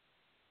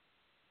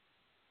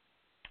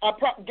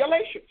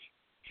 Galatians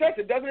says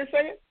it, doesn't it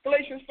say it?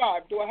 Galatians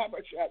 5. Do I have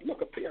a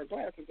look? A pair of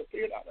glasses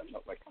appeared out of the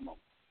like, come on.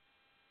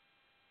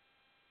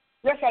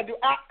 Yes, I do.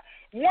 I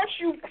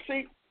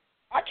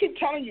keep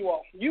telling you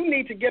all, you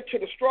need to get to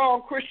the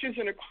strong Christians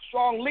and the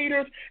strong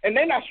leaders, and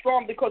they're not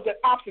strong because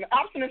they're obstinate.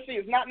 Obstinacy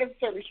is not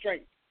necessarily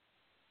strength.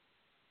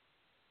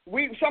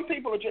 Some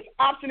people are just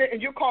obstinate,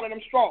 and you're calling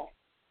them strong.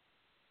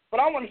 But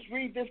I want to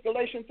read this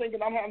Galatians thing,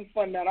 and I'm having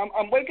fun now.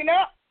 I'm waking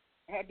up.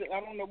 I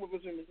don't know what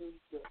was in this.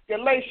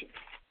 Galatians.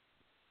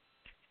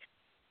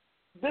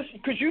 This,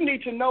 because you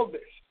need to know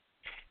this.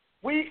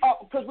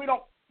 Because we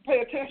don't pay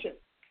attention.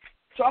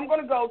 So I'm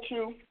going to go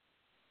to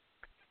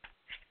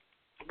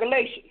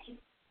Galatians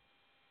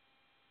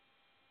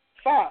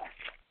 5.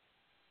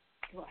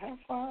 Do I have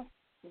 5?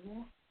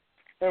 Mm-hmm.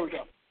 There we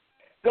go.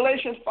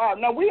 Galatians 5.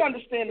 Now, we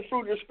understand the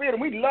fruit of the Spirit,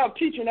 and we love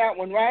teaching that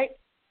one, right?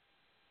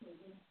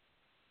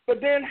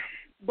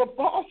 But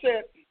Paul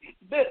said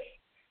this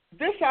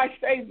I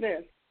say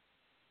then,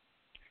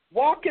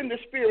 walk in the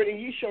Spirit, and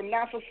ye shall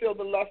not fulfill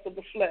the lust of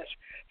the flesh.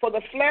 For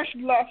the flesh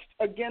lusts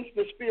against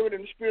the Spirit,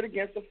 and the Spirit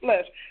against the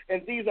flesh,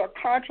 and these are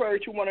contrary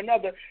to one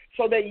another,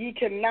 so that ye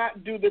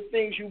cannot do the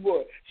things you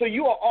would. So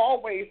you are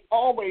always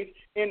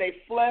in a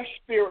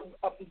flesh-spirit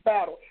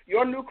battle.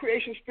 Your new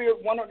creation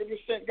spirit,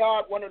 100%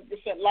 God,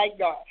 100% like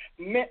God,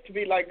 meant to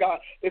be like God.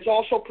 It's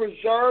also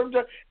preserved,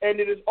 and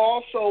it is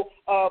also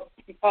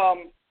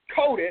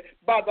coded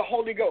by the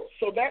Holy Ghost.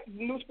 So that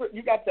new spirit,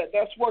 you got that.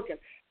 That's working.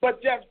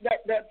 But just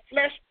that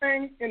flesh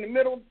thing in the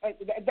middle,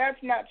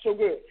 that's not so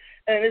good.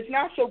 And it's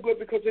not so good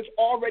because it's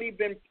already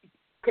been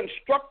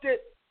constructed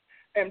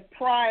and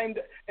primed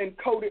and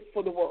coded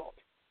for the world.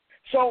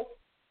 So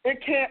it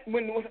can't,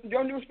 when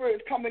your new spirit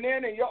is coming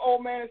in and your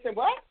old man is saying,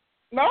 what?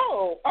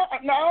 No,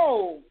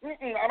 no,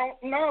 I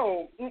don't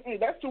know.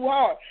 That's too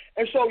hard.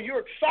 And so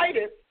you're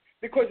excited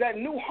because that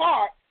new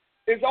heart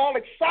is all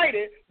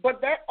excited,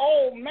 but that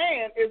old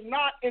man is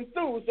not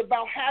enthused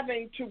about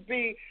having to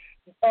be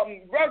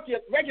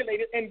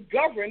regulated and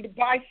governed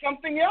by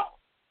something else.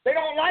 They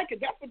don't like it.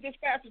 That's what this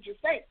passage is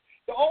saying.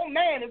 The old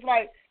man is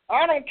like,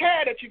 I don't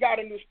care that you got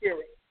a new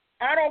spirit.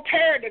 I don't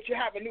care that you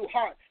have a new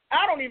heart.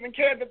 I don't even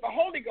care that the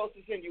Holy Ghost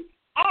is in you.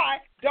 I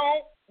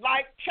don't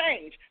like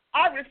change.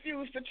 I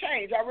refuse to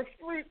change. I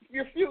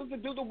refuse to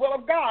do the will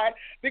of God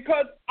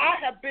because I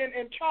have been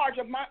in charge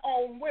of my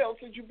own will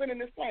since you've been in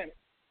this planet.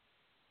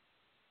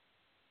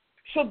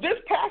 So this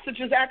passage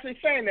is actually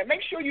saying that.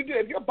 Make sure you do.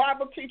 If you're a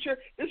Bible teacher,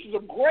 this is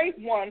a great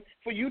one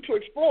for you to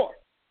explore.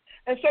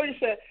 And so you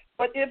said,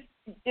 but if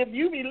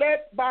you be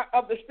led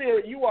of the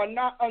Spirit, you are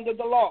not under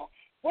the law.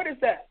 What is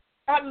that?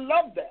 I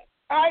love that.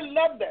 I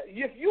love that.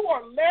 If you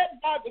are led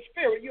by the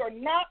Spirit, you are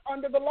not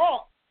under the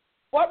law.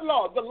 What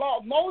law? The law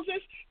of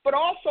Moses, but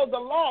also the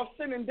law of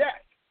sin and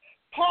death.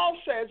 Paul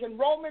says in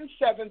Romans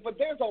 7, but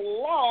there's a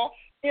law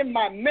in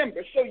my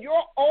members. So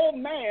your old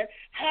man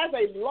has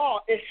a law.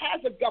 It has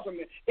a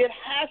government. It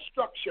has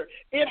structure.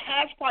 It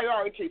has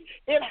priorities.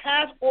 It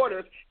has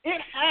orders.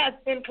 It has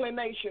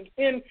inclinations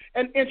and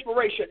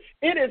inspiration.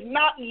 It is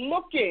not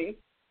looking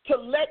to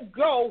let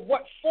go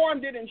what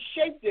formed it and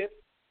shaped it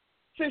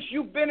since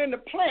you've been in the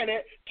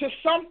planet to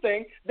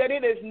something that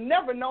it has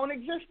never known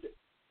existed.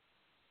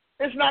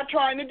 It's not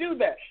trying to do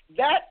that.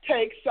 That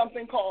takes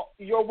something called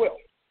your will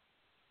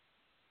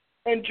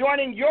and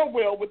joining your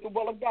will with the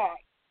will of God.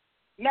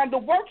 Now, the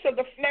works of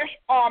the flesh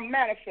are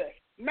manifest.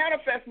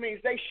 Manifest means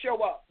they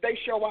show up. They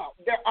show out.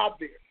 They're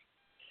obvious.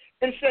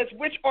 It says,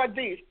 which are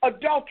these?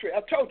 Adultery.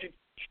 I told you.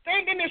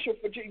 Standing issue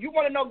for you. You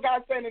want to know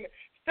God's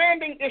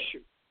standing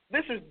issue.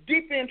 This is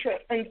deep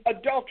interest in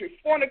adultery,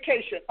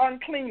 fornication,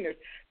 uncleanness,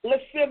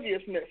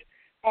 lasciviousness,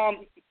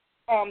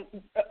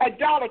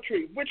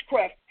 idolatry,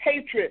 witchcraft,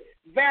 hatred,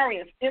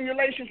 variance,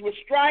 emulations with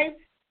strife,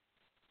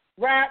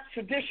 wrath,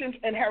 seditions,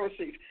 and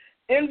heresies,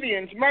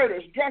 envyings,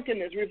 murders,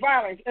 drunkenness,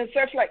 revilings, and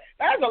such like.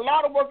 That's a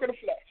lot of work of the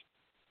flesh.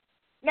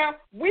 Now,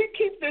 we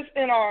keep this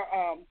in our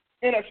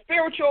in a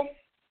spiritual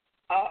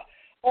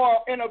or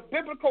in a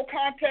biblical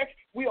context.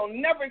 We'll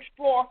never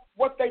explore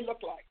what they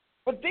look like.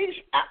 But these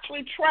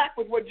actually track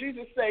with what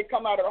Jesus said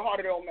come out of the heart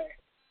of the old man.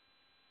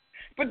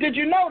 But did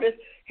you notice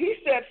he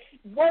said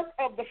work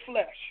of the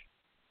flesh?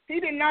 He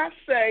did not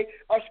say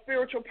a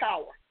spiritual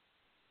power.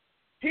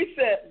 He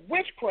said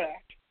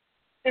witchcraft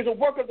is a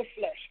work of the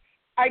flesh.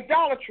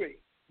 Idolatry,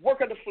 work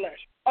of the flesh.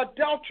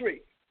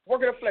 Adultery,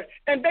 work of the flesh.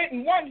 And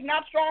one's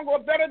not stronger or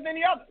better than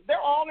the other. They're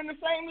all in the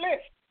same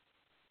list.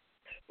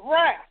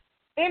 Wrath,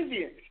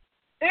 envyings.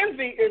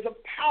 Envy is a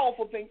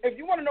powerful thing. If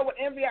you want to know what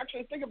envy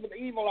actually, think of it, the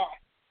evil eye.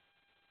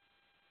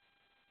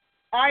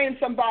 Eyeing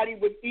somebody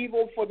with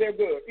evil for their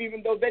good,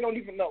 even though they don't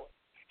even know it.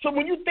 So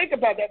when you think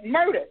about that,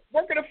 murder,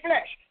 work of the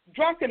flesh,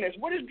 drunkenness.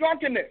 What is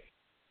drunkenness?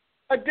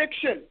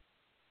 Addiction.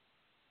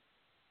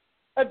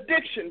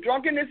 Addiction.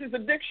 Drunkenness is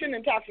addiction,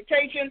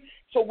 intoxication.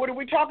 So what are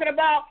we talking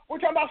about? We're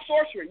talking about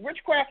sorcery.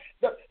 Witchcraft,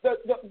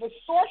 the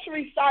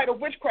sorcery side of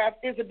witchcraft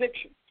is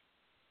addiction.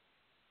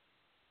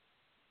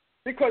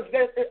 Because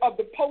of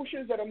the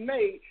potions that are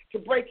made to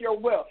break your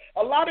will.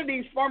 A lot of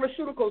these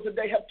pharmaceuticals that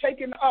they have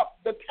taken up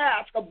the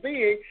task of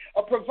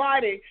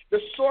providing the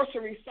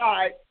sorcery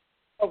side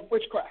of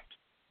witchcraft.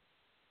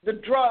 The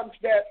drugs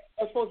that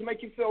are supposed to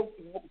make you feel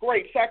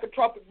great,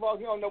 psychotropic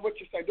drugs, you don't know what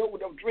you say, they're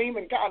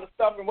dreaming kind of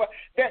stuff. And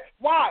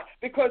why?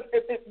 Because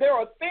if there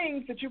are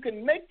things that you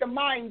can make the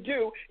mind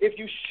do if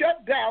you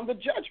shut down the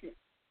judgment.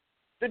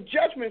 The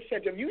judgment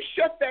center, if you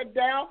shut that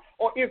down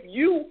or if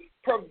you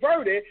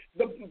pervert it,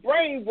 the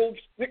brain will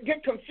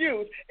get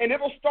confused and it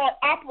will start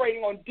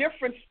operating on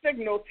different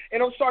signals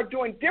and it'll start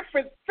doing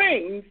different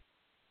things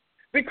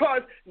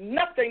because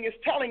nothing is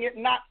telling it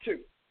not to.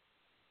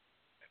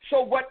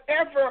 So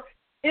whatever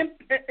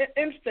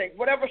instinct,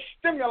 whatever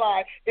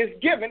stimuli is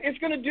given, it's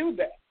going to do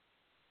that.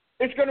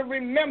 It's going to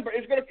remember.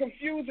 It's going to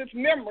confuse its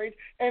memories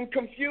and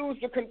confuse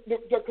the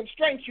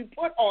constraints you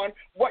put on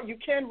what you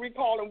can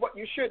recall and what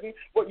you shouldn't,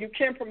 what you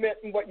can permit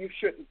and what you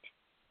shouldn't.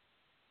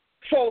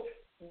 So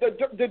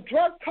the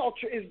drug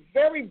culture is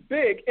very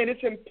big, and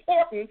it's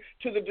important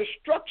to the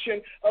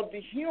destruction of the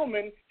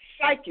human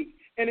psyche.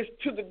 And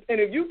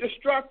if you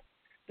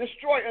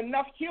destroy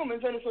enough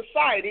humans in a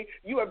society,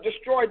 you have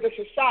destroyed the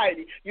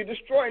society. You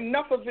destroy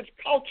enough of its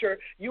culture,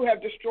 you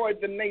have destroyed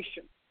the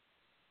nation.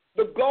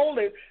 The goal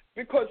is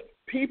because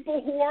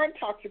people who are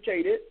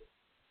intoxicated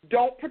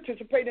don't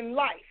participate in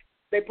life.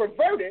 They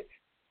pervert it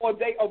or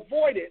they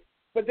avoid it,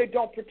 but they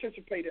don't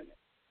participate in it.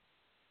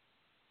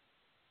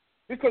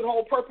 Because the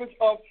whole purpose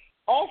of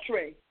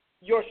altering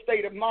your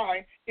state of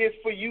mind is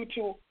for you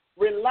to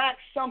relax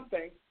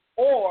something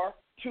or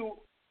to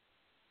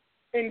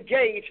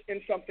engage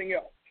in something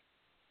else.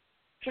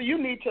 So you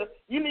need to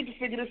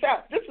figure this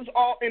out. This is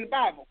all in the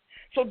Bible.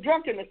 So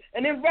drunkenness,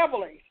 and then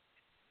revelings.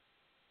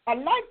 I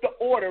like the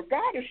order.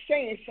 God is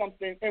saying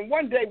something, and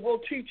one day we'll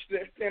teach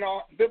this in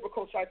our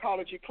biblical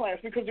psychology class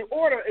because the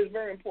order is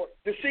very important.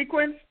 The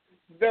sequence,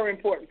 very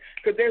important,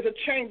 because there's a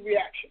chain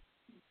reaction.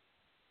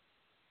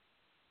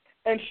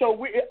 And so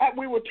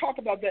we will talk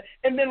about that.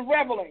 And then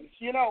revelings.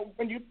 You know,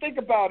 when you think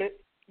about it,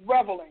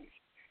 revelings.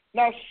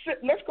 Now,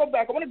 let's go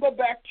back. I want to go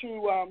back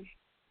to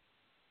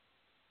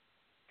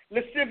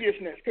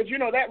lasciviousness, because, you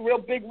know, that real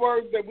big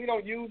word that we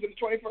don't use in the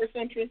 21st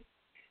century.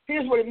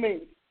 Here's what it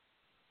means.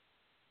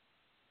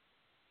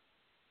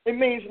 It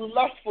means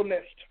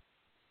lustfulness,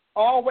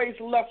 always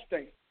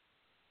lusting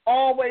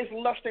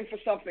for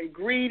something,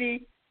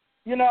 greedy,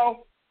 you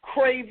know,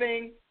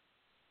 craving,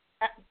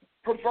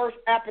 perverse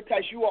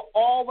appetites. You will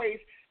always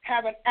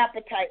have an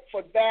appetite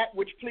for that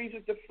which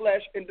pleases the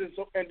flesh and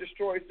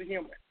destroys the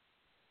human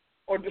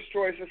or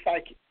destroys the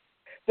psyche.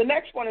 The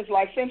next one is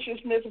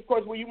licentiousness, of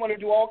course, where you want to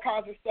do all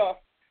kinds of stuff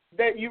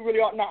that you really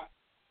ought not.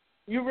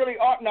 You really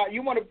ought not.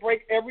 You want to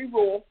break every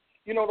rule.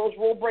 You know, those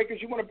rule breakers,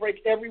 you want to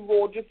break every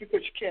rule just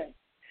because you can.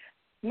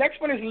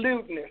 Next one is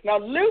lewdness. Now,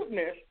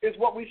 lewdness is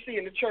what we see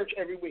in the church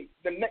every week.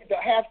 The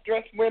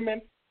half-dressed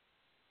women,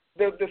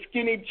 the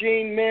skinny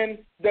jean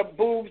men, the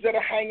boobs that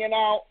are hanging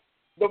out,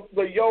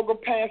 the yoga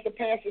pants, the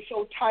pants are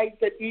so tight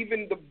that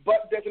even the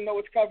butt doesn't know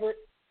it's covered.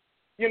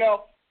 You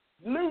know,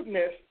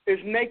 lewdness is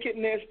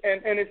nakedness,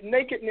 and it's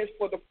nakedness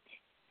for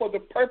the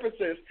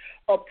purposes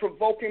of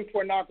provoking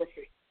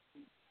pornography.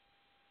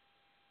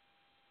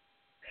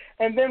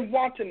 And then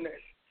wantonness.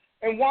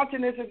 And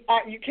wantonness is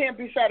you can't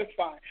be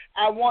satisfied.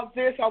 I want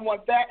this, I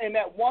want that, and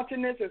that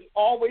wantonness is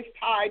always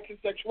tied to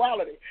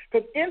sexuality.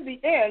 Because in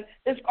the end,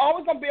 it's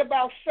always going to be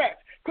about sex.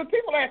 Because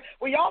people ask,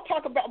 well, y'all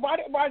talk about, why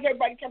is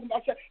everybody talking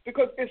about sex?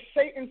 Because it's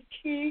Satan's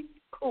key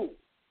coup.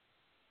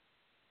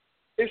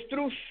 It's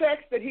through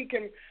sex that he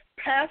can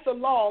pass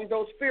along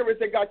those spirits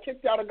that got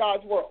kicked out of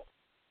God's world.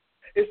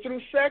 It's through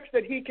sex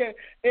that he can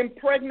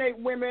impregnate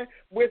women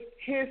with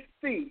his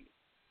seed,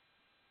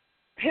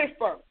 his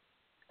sperm.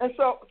 And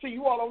so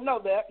you all don't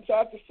know that, so I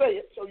have to say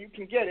it so you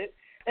can get it.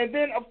 And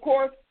then, of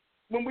course,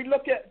 when we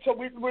look at, so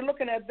we're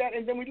looking at that,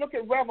 and then we look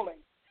at reveling.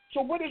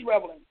 So what is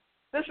reveling?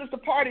 This is the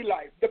party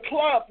life. The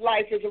club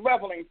life is a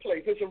reveling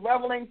place. It's a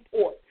reveling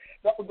port.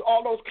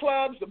 All those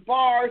clubs, the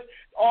bars,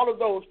 all of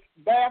those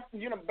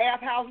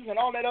bathhouses and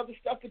all that other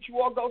stuff that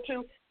you all go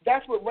to,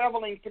 that's what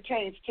reveling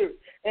pertains to.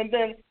 And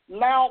then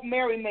loud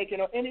merrymaking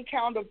or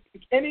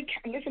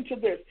listen to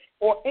this,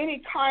 or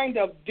any kind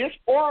of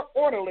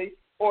disorderly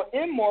or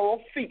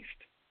immoral feast.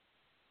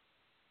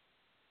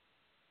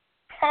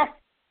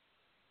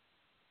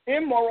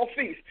 Immoral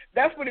feast.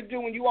 That's what it do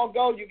when you all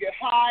go. You get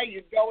high,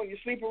 you go and you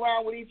sleep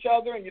around with each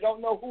other, and you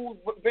don't know who's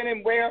been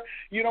in where.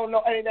 You don't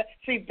know any of that.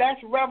 See, that's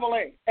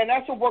reveling, and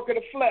that's a work of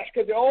the flesh,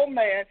 because the old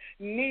man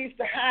needs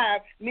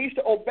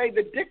to obey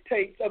the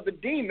dictates of the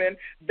demon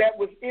that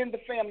was in the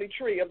family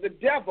tree, of the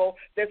devil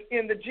that's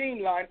in the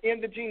gene line,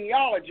 in the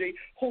genealogy,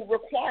 who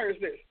requires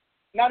this.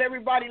 Not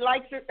everybody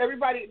likes it.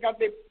 Everybody got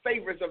their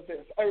favorites of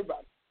this.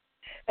 Everybody.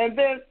 And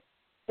then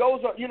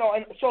those are,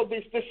 and so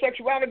the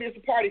sexuality is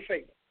the party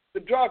favor. The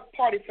drug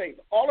party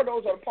favor. All of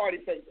those are party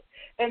favor.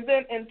 And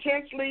then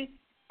intense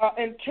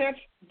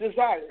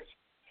desires.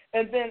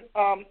 And then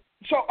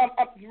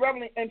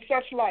reveling and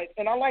such like.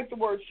 And I like the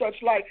word such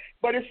like,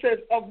 but it says,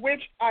 of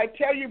which I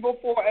tell you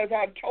before, as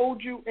I've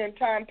told you in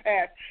time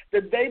past,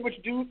 that they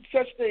which do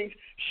such things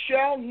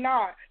shall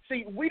not.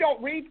 See, we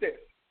don't read this.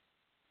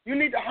 You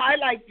need to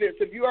highlight this.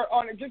 If you are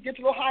on it, just get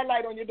your little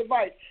highlight on your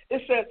device.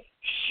 It says,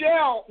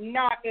 shall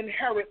not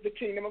inherit the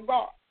kingdom of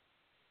God.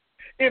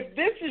 If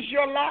this is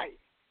your life,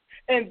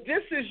 and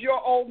this is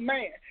your old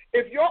man,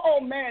 if your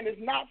old man is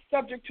not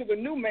subject to the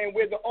new man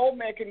where the old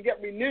man can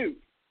get renewed,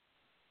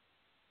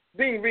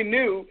 being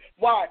renewed,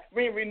 why?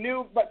 Being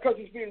renewed because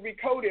it's being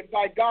recoded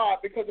by God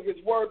because of his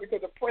word,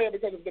 because of prayer,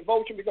 because of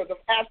devotion, because of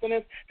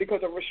abstinence,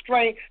 because of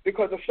restraint,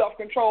 because of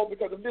self-control,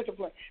 because of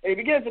discipline. And he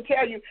begins to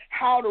tell you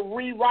how to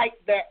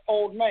rewrite that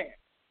old man.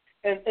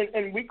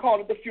 And we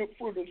call it the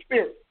fruit of the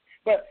Spirit.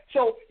 But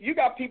so you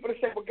got people that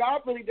say, well,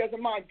 God really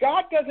doesn't mind.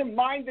 God doesn't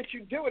mind that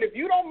you do it. If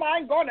you don't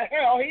mind going to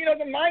hell, he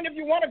doesn't mind if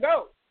you want to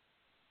go.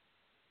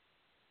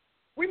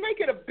 We make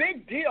it a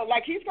big deal,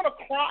 like he's going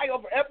to cry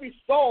over every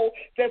soul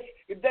that's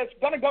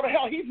going to go to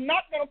hell. He's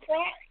not going to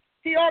cry.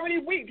 He already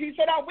wept. He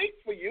said, I weep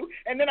for you.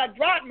 And then I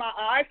dried my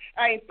eyes.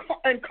 I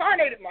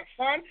incarnated my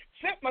son,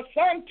 sent my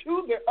son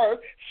to the earth,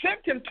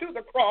 sent him to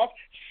the cross,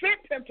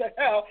 sent him to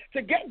hell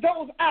to get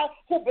those out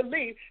who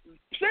believe,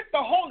 sent the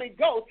Holy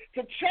Ghost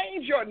to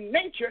change your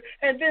nature,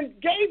 and then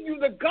gave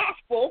you the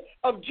gospel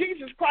of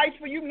Jesus Christ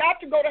for you not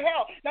to go to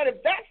hell. Now,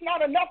 if that's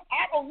not enough,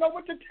 I don't know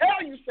what to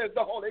tell you, says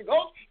the Holy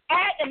Ghost.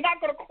 I am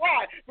not going to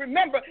cry.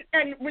 Remember,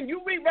 and when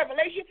you read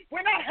Revelation,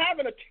 we're not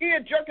having a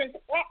tear-jerking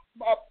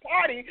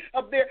party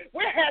up there.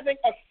 We're having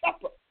a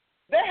supper.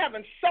 They're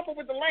having supper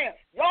with the Lamb.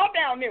 Y'all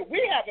down there,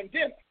 we having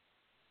dinner.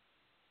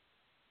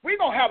 We're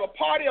going to have a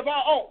party of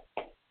our own.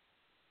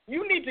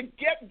 You need to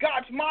get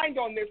God's mind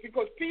on this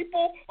because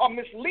people are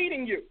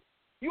misleading you.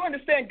 You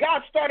understand,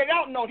 God started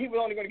out knowing he was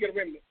only going to get a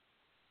remnant.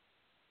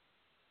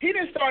 He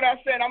didn't start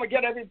out saying, I'm going to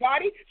get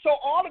everybody. So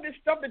all of this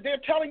stuff that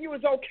they're telling you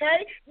is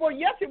okay. Well,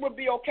 yes, it would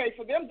be okay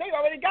for them. They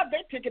already got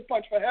their ticket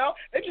punched for hell.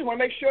 They just want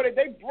to make sure that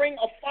they bring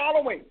a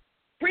following.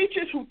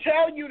 Preachers who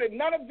tell you that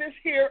none of this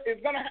here is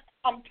going to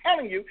I'm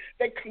telling you,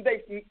 they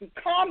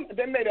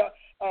made a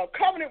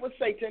covenant with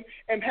Satan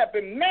and have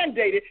been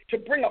mandated to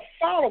bring a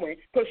following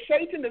because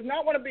Satan does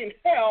not want to be in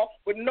hell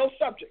with no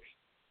subjects.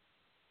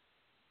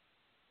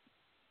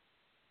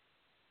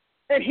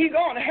 And he's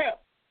going to hell.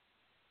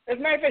 As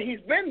a matter of fact,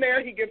 he's been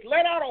there. He gets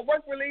let out on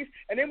work release,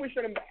 and then we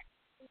send him back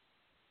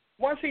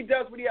once he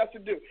does what he has to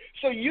do.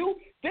 So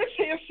this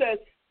here says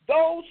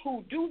those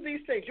who do these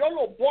things, your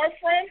little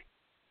boyfriend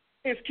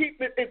is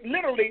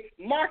literally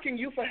marking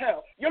you for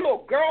hell. Your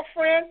little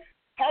girlfriend,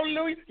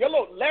 hallelujah, your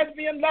little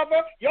lesbian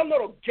lover, your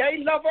little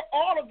gay lover,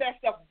 all of that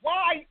stuff.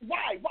 Why?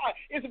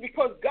 Is it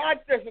because God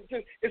doesn't,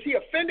 is he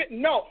offended?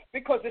 No,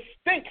 because it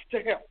stinks to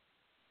him.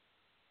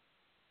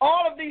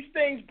 All of these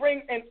things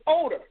bring an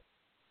odor.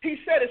 He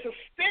said, it's a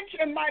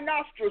stench in my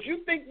nostrils.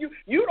 You think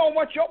you don't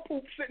want your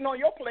poop sitting on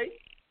your plate.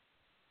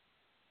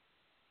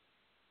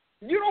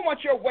 You don't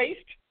want your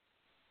waste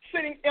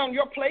sitting on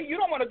your plate. You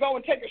don't want to go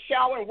and take a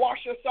shower and wash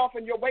yourself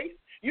in your waste.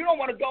 You don't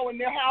want to go in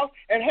their house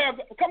and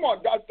have, come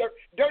on,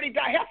 dirty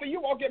diapers. Half of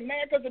you won't get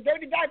mad because the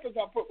dirty diapers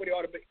aren't put where they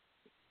ought to be.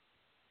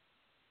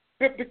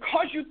 But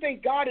because you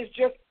think God is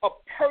just a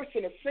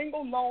person, a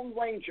single lone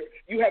ranger,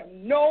 you have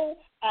no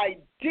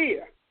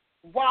idea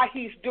why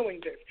he's doing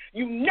this.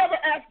 You never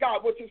asked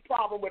God what's his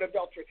problem with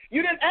adultery.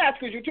 You didn't ask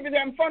because you're too busy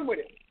having fun with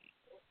it.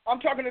 I'm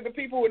talking to the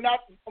people who are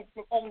not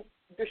on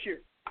this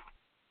year.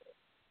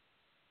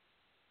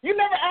 You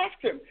never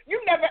asked him.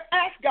 You never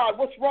asked God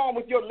what's wrong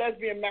with your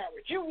lesbian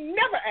marriage. You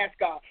never asked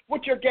God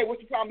what you're gay, what's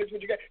the problem is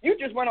with your gay. You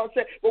just went on and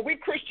said, well, we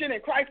Christian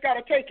and Christ got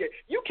to take it.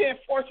 You can't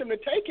force him to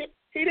take it.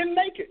 He didn't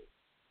make it.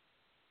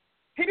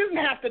 He doesn't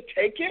have to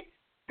take it.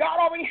 God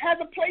already has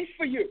a place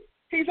for you.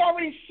 He's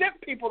already sent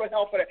people to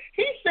hell for that.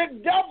 He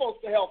sent devils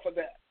to hell for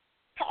that.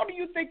 How do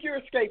you think you're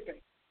escaping?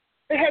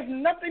 It has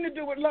nothing to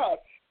do with love.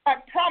 I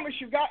promise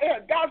you,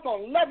 God's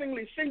going to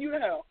lovingly send you to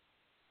hell.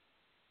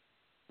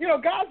 You know,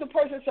 God's the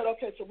person that said,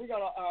 okay, so we're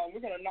gonna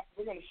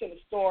send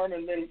a storm,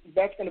 and then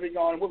that's going to be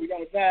gone, and we'll be gone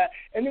with that,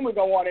 and then we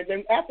go on, and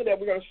then after that,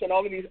 we're going to send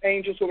all of these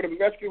angels who are going to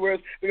be rescuers.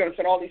 We're going to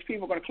send all these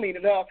people, going to clean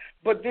it up,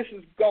 but this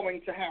is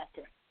going to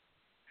happen.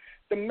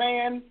 The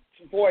man's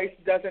voice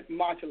doesn't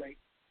modulate.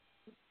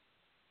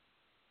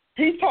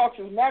 He talks,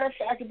 as a matter of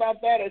fact,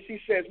 about that as he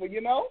says, well,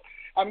 you know,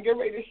 I'm getting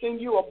ready to send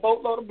you a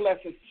boatload of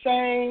blessings.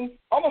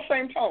 Almost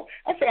same tone.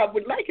 I said, I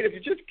would like it if you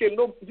just get a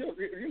little,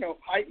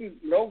 heightened,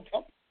 low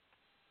tone.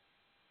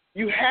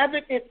 You have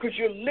it because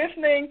you're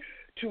listening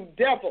to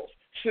devils,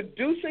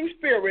 seducing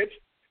spirits,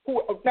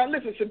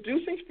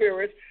 seducing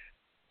spirits,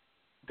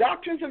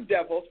 doctrines of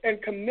devils,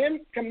 and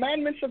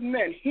commandments of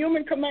men,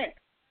 human commands.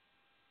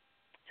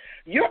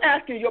 You're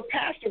asking your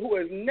pastor who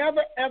has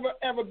never, ever,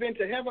 ever been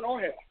to heaven or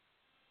hell,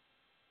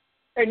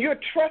 and you're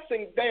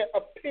trusting their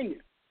opinion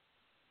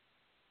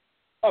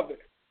of it.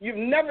 You've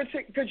never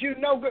seen, because you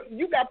know,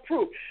 you got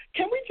proof.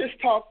 Can we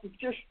just talk,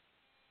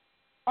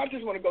 I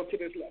just want to go to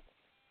this level.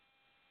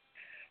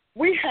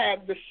 We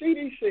have the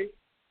CDC,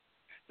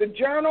 the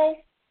Journal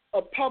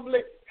of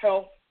Public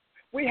Health,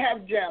 we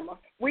have JAMA,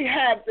 we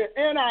have the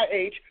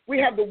NIH, we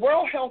have the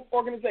World Health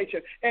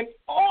Organization, and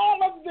all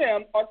of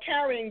them are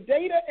carrying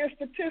data and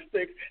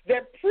statistics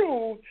that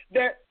prove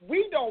that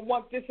we don't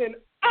want this in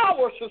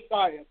our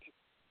society.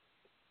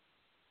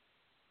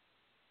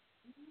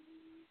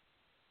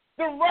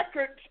 The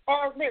records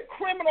are there,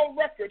 criminal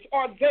records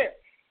are there.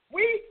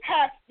 We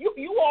have,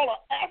 you all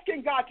are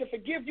asking God to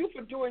forgive you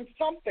for doing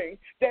something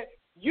that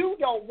you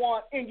don't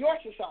want in your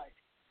society.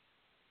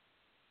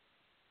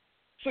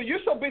 So you're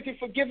so busy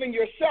forgiving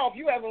yourself,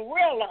 you haven't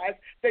realized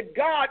that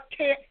God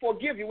can't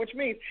forgive you, which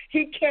means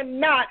he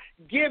cannot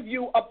give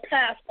you a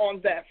pass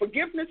on that.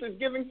 Forgiveness is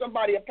giving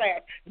somebody a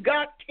pass.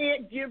 God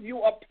can't give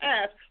you a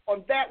pass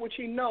on that which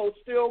he knows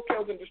still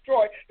kills and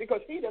destroys because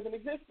he doesn't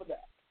exist for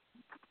that.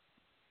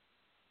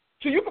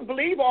 So you can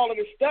believe all of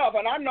this stuff,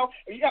 and I know,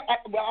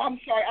 I'm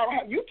sorry, I don't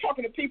have, you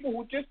talking to people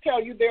who just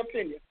tell you their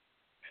opinion.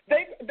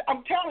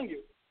 I'm telling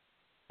you,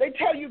 they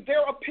tell you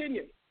their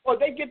opinion. Or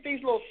they get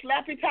these little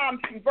slappy time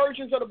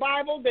versions of the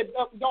Bible that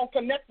don't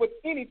connect with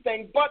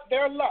anything but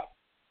their lust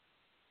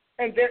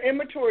and their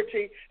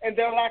immaturity and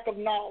their lack of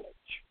knowledge.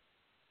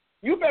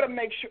 You better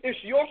make sure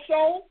it's your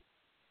soul.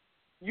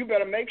 You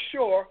better make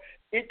sure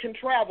it can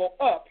travel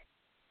up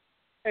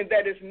and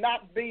that it's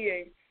not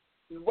being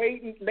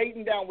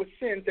laden down with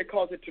sins that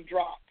cause it to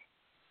drop.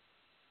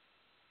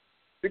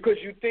 Because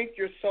you think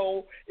your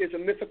soul is a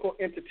mythical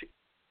entity.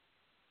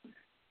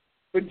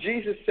 But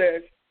Jesus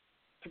says,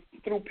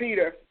 through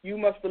Peter, you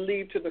must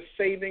believe to the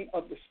saving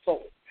of the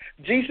soul.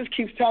 Jesus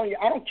keeps telling you,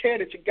 I don't care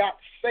that you got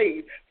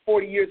saved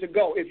 40 years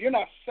ago. If you're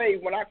not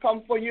saved when I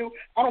come for you,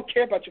 I don't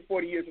care about your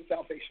 40 years of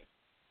salvation.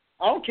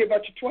 I don't care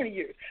about your 20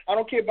 years. I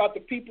don't care about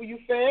the people you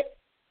fed.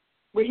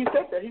 Well, he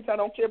said that. He said, I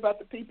don't care about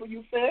the people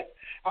you fed.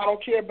 I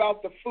don't care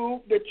about the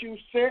food that you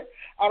sent.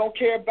 I don't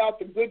care about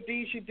the good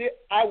deeds you did.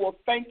 I will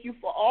thank you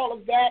for all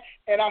of that.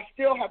 And I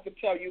still have to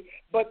tell you,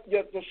 but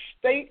the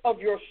state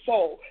of your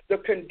soul, the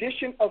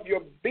condition of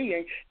your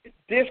being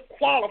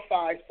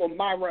disqualifies for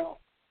my realm.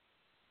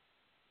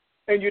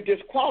 And you're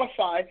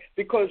disqualified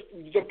because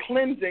the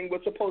cleansing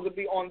was supposed to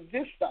be on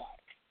this side,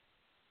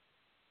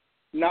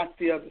 not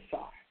the other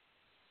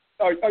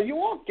side. Are you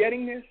all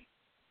getting this?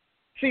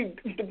 See,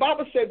 the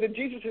Bible says that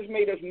Jesus has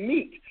made us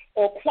meet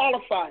or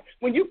qualified.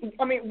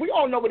 We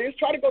all know what it is.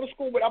 Try to go to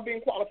school without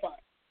being qualified.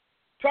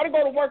 Try to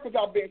go to work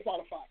without being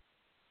qualified.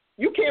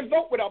 You can't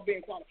vote without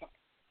being qualified.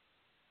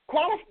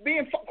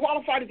 Being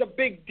qualified is a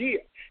big deal.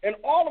 And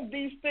all of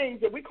these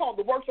things that we call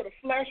the works of the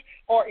flesh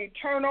are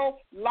eternal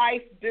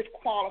life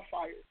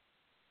disqualifiers.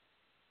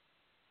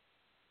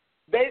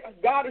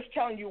 God is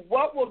telling you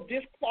what will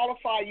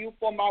disqualify you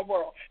for my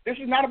world. This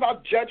is not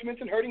about judgments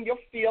and hurting your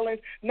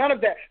feelings, none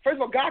of that. First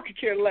of all, God could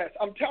care less.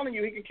 I'm telling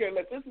you, he can care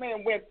less. This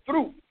man went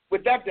through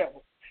with that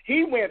devil.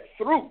 He went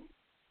through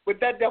with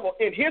that devil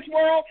in his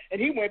world,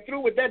 and he went through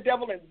with that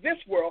devil in this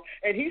world,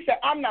 and he said,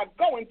 I'm not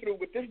going through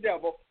with this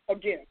devil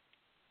again.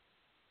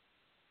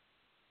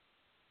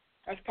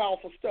 That's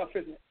powerful stuff,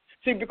 isn't it?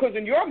 See, because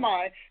in your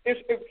mind,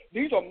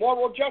 these are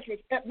moral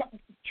judgments.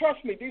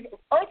 Trust me,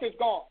 earth is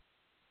gone.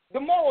 The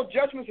moral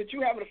judgments that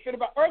you have in a fit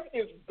about earth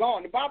is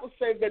gone. The Bible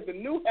says that the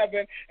new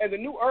heaven and the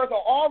new earth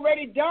are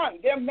already done.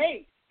 They're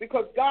made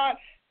because God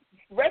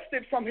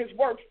rested from his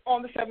works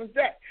on the seventh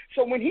day.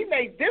 So when he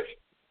made this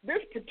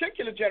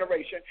particular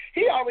generation,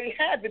 he already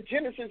had the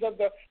genesis of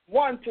the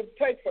one to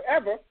take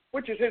forever,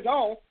 which is his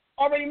own,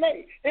 already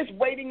made. It's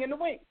waiting in the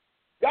wings.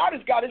 God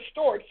has got it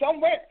stored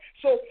somewhere.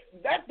 So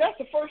that's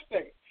the first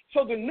thing.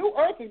 So the new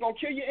earth is going to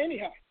kill you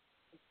anyhow.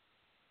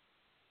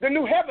 The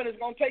new heaven is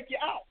going to take you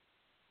out,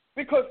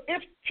 because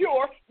it's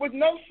pure with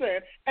no sin,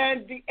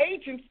 and the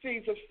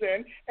agencies of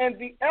sin and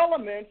the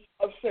elements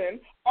of sin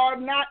are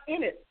not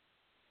in it.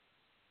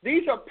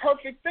 These are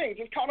perfect things.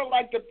 It's kind of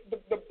like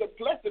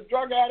the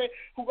drug addict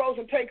who goes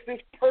and takes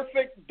this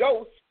perfect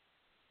dose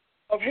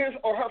of his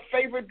or her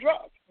favorite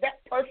drug.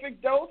 That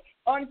perfect dose,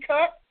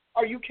 uncut,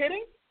 are you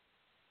kidding?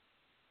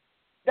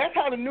 That's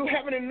how the new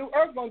heaven and new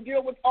earth are going to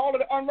deal with all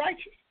of the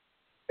unrighteous.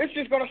 It's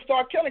just going to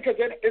start killing, because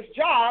its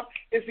job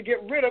is to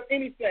get rid of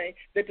anything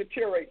that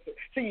deteriorates it.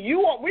 See,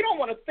 we don't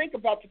want to think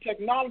about the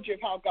technology of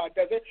how God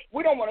does it.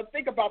 We don't want to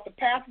think about the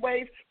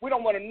pathways. We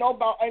don't want to know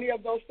about any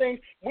of those things.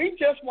 We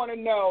just want to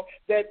know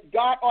that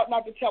God ought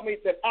not to tell me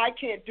that I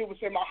can't do what's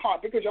in my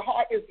heart, because your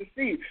heart is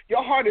deceived.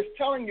 Your heart is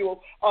telling you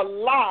a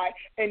lie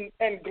and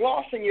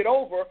glossing it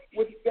over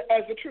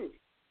as the truth.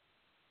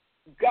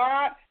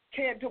 God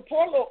can't do.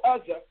 Poor little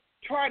Uzzah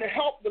trying to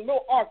help the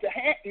little ark, the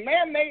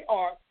man-made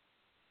ark.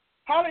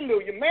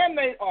 Hallelujah,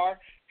 man-made ark,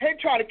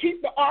 trying to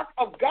keep the ark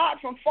of God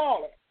from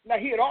falling. Now,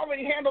 he had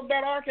already handled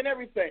that ark and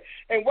everything.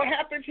 And what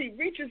happens? He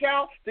reaches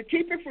out to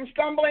keep it from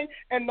stumbling,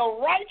 and the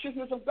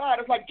righteousness of God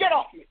is like, get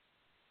off me.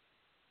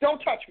 Don't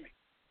touch me.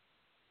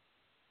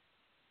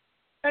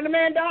 And the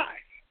man dies.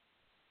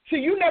 See,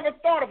 you never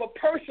thought of a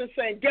person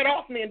saying, get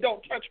off me and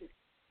don't touch me.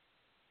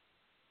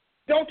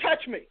 Don't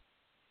touch me.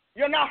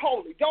 You're not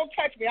holy. Don't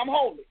touch me. I'm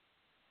holy.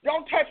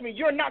 Don't touch me.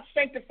 You're not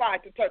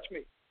sanctified to touch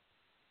me.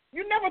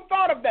 You never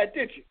thought of that,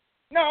 did you?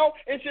 No,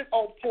 it's just,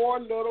 poor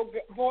little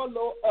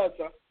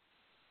Uzzah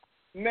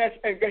mess,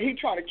 and he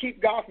trying to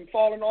keep God from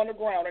falling on the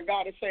ground, and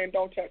God is saying,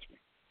 don't touch me.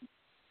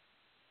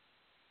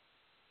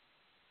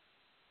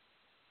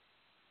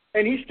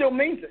 And he still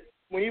means it.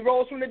 When he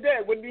rose from the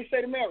dead, what did he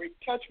say to Mary?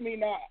 Touch me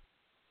not.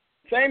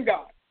 Same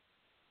God.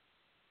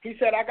 He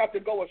said, I got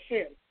to go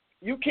ascend.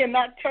 You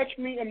cannot touch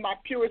me in my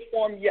purest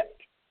form yet.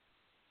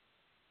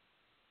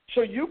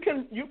 So you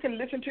can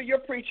listen to your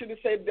preacher to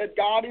say that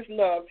God is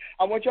love.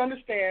 I want you to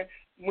understand,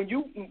 when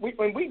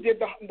we did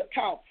the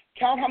count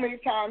how many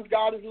times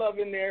God is love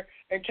in there,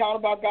 and count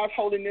about God's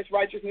holiness,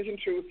 righteousness, and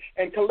truth,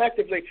 and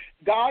collectively,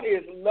 God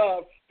is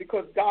love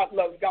because God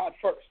loves God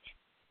first.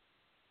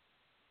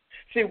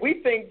 See,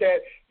 we think that,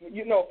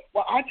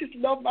 I just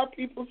love my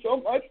people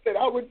so much that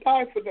I would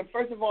die for them.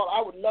 First of all, I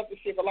would love to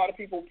see if a lot of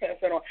people would pass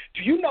that on.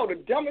 Do you know the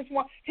dumbest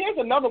one? Here's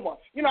another one.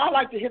 I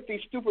like to hit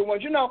these stupid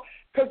ones,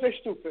 because they're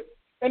stupid.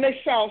 And they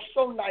sound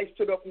so nice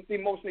to the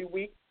emotionally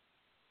weak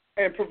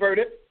and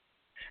perverted.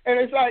 And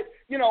it's like,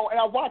 and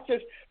I watch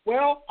this,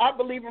 I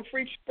believe in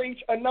free speech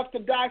enough to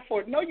die for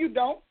it. No, you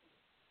don't.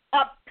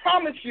 I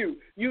promise you,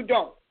 you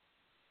don't.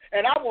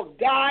 And I will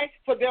die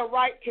for their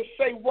right to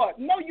say what?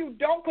 No, you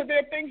don't, because there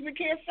are things we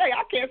can't say.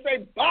 I can't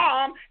say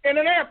bomb in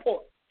an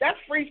airport. That's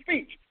free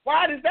speech.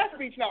 Why is that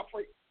speech not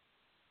free?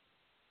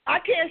 I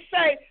can't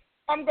say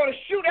I'm going to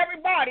shoot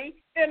everybody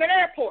in an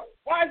airport.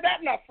 Why is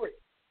that not free?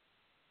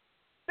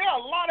 There are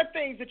a lot of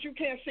things that you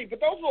can't see, but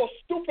those little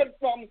stupid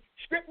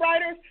script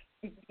writers,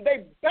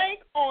 they bank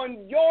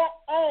on your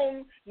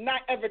own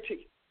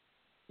naivety.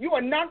 You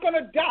are not going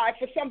to die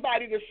for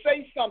somebody to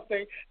say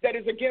something that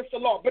is against the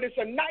law, but it's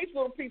a nice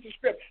little piece of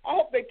script. I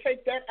hope they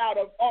take that out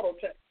of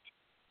autotext.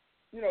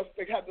 They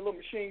have the little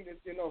machine that,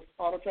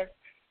 autotext.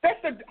 That's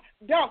the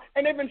down.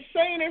 And they've been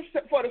saying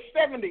it for the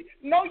 70s.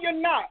 No, you're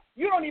not.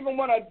 You don't even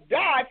want to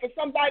die for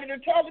somebody to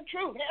tell the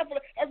truth.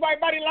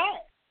 Everybody lying.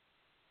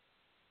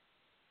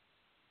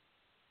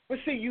 But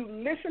see, you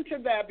listen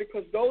to that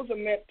because those are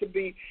meant to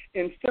be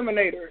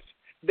inseminators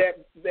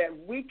that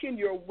weaken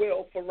your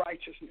will for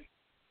righteousness.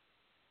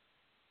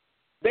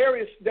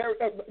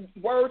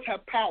 Words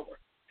have power.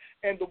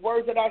 And the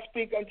words that I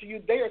speak unto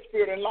you, they are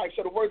spirit and life.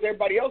 So the words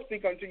everybody else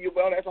speak unto you,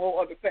 well, that's a whole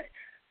other thing.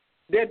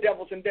 They're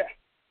devils and death.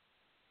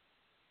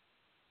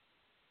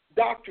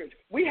 Doctrines.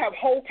 We have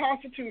whole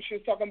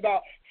constitutions talking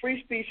about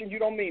free speech, and you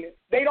don't mean it.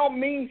 They don't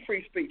mean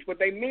free speech. What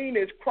they mean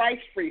is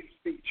Christ free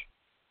speech.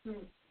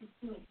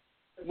 Mm-hmm.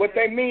 What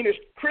they mean is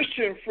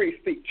Christian free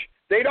speech.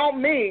 They don't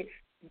mean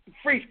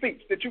free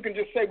speech, that you can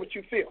just say what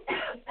you feel.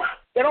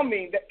 They don't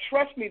mean that.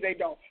 Trust me, they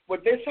don't.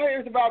 What this here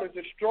is about is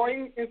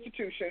destroying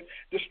institutions,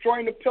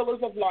 destroying the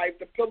pillars of life,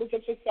 the pillars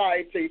of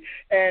society,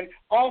 and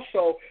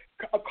also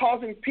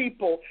causing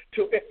people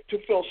to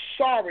feel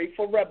sorry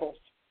for rebels.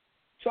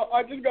 So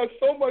I just got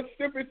so much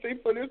sympathy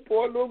for this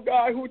poor little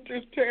guy who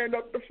just tearing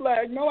up the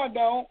flag. No, I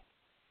don't.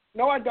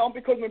 No, I don't,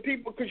 because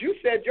you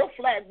said your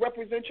flag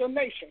represents your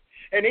nation.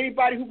 And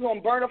anybody who's going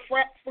to burn a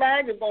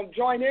flag is going to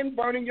join in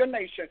burning your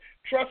nation.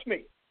 Trust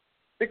me,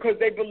 because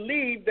they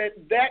believe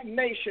that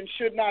nation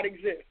should not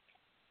exist.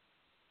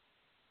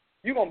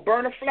 You're going to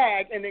burn a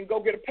flag and then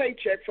go get a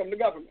paycheck from the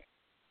government.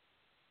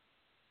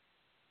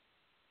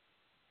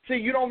 See,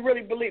 you don't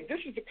really believe.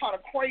 This is the kind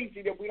of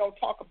crazy that we don't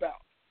talk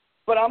about.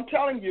 But I'm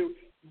telling you,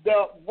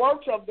 the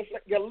works of the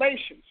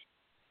Galatians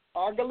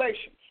are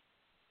Galatians.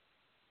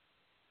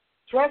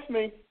 Trust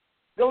me,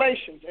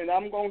 Galatians, and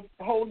I'm going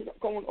over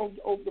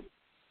the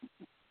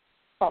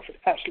prophet,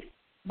 actually.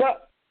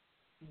 But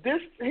this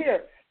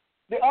here,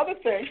 the other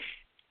thing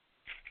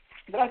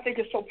that I think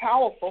is so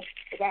powerful,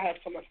 because I have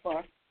so much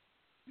fun,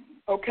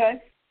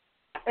 okay?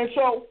 And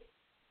so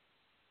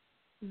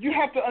you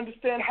have to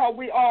understand how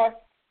we are,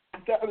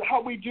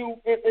 how we do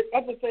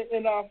other things,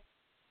 and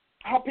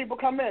how people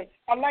come in.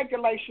 I like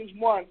Galatians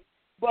 1,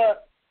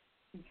 but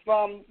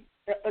from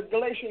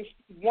Galatians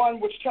 1,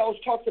 which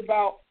talks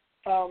about,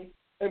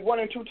 and 1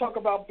 and 2 talk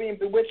about being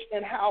bewitched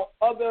and how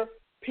other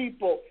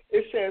people,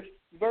 it says,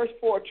 verse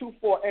 4,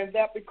 2:4, and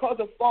that because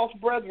of false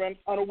brethren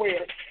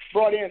unaware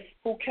brought in,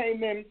 who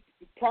came in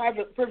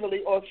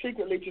privately or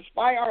secretly to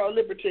spy out our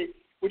liberty,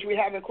 which we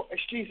have in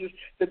Christ Jesus,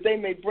 that they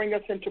may bring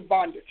us into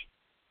bondage.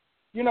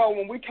 You know,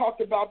 when we talked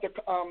about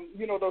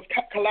those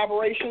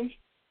collaborations,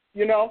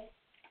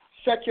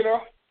 secular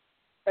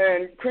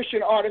and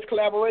Christian artist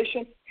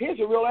collaboration, here's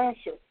a real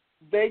answer.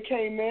 They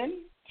came in,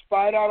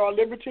 spied out our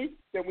liberty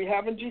that we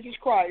have in Jesus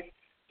Christ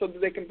so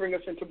that they can bring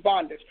us into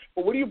bondage.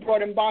 But what are you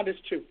brought in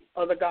bondage to?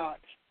 Other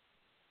gods.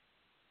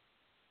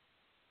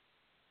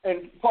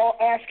 And Paul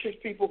asked his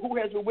people, who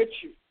has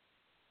bewitched you?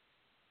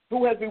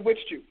 Who has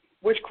bewitched you?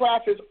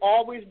 Witchcraft is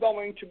always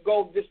going to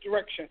go this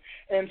direction.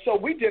 And so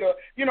we did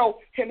in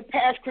the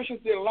past,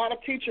 Christians did a lot of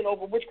teaching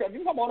over witchcraft. You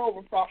can come on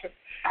over, Prophet.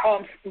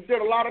 We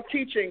did a lot of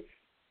teaching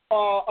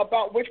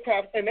about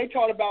witchcraft, and they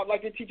taught about,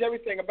 like they teach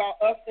everything about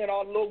us and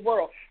our little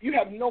world. You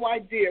have no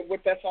idea what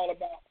that's all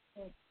about.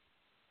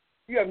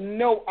 You have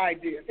no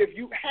idea. If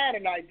you had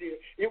an idea,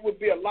 it would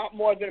be a lot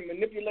more than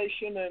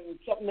manipulation and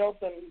something else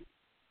and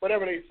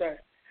whatever they say.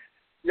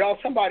 Y'all,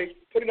 somebody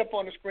put it up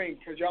on the screen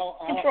because y'all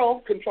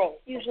control.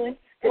 Usually.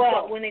 Control.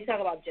 Well, when they talk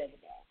about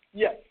Jezebel.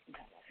 Yes.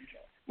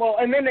 Well,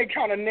 and then they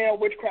kind of nail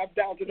witchcraft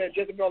down to that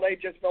Jezebel A,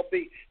 Jezebel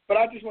B. But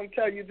I just want to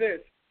tell you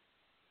this.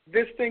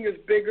 This thing is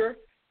bigger,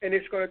 and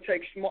it's going to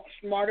take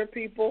smarter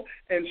people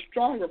and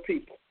stronger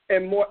people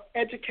and more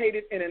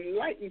educated and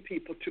enlightened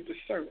people to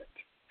discern it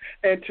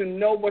and to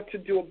know what to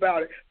do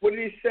about it. What did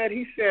he say?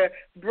 He said,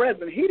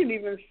 brethren. He didn't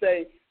even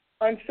say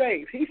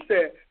unsaved. He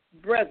said,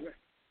 brethren.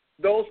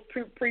 Those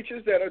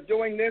preachers that are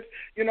doing this,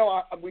 we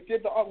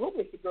did what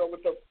was the girl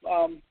with the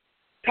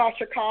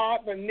Tasha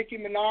Cobb and Nicki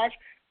Minaj?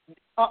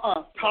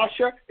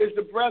 Tasha is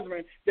the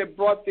brethren that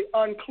brought the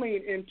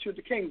unclean into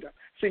the kingdom.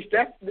 See,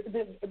 that's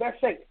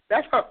it.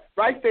 That's her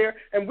right there,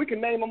 and we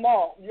can name them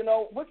all.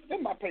 What's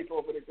in my paper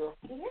over there, girl?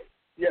 Mm-hmm.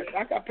 Yes,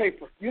 I got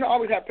paper. I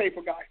always have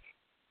paper, guys.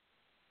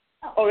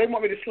 Oh, they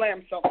want me to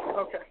slam something.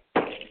 Okay.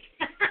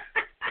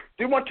 Do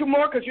you want two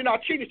more? Because I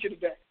cheated you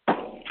today.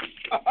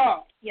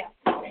 Yeah.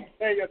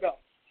 There you go.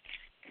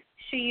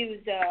 She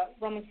used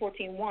Romans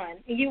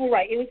 14:1. You were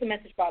right. It was the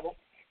Message Bible.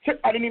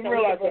 I didn't even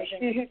realize that.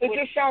 Version, it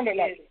just sounded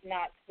like it.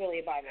 Not really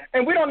a Bible.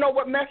 And we don't know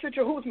what message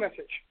or whose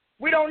message.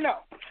 We don't know.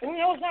 We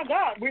know it's not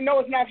God. We know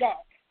it's not God.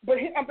 But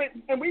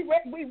we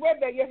read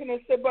that yesterday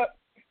and said, but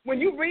when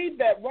you read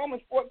that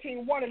Romans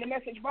 14:1 in the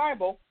Message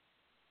Bible,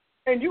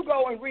 and you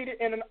go and read it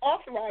in an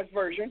authorized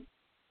version,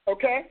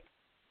 okay,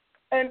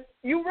 and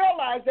you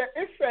realize that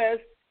it says,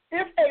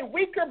 if a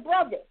weaker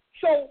brother.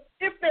 So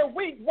if they're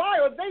weak, why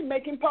are they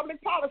making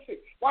public policy?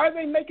 Why are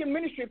they making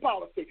ministry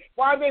policy?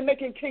 Why are they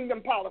making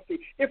kingdom policy?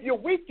 If you're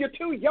weak, you're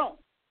too young.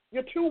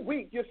 You're too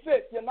weak. You're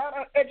sick. You're not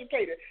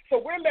educated. So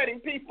we're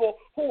letting people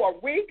who are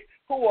weak,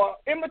 who are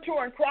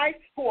immature in Christ,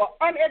 who are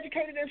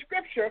uneducated in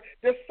Scripture,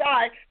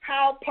 decide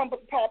how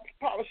public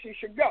policy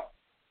should go.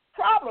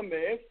 Problem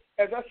is,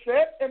 as I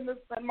said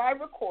in my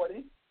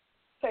recording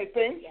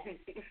taping,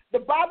 the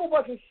Bible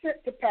wasn't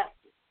sent to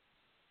pastors.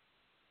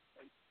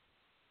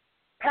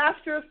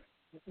 Pastors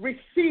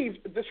received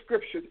the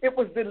Scriptures. It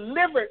was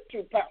delivered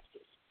to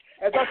pastors.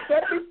 As I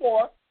said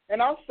before,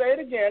 and I'll say it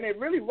again, it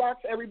really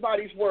rocks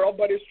everybody's world,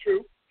 but it's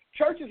true.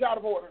 Church is out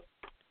of order.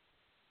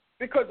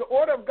 Because the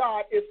order of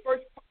God is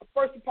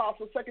first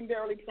apostles,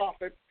 secondarily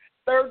prophets,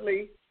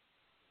 thirdly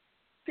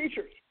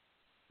teachers.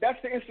 That's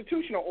the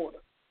institutional order.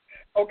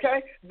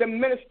 Okay? The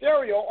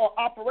ministerial or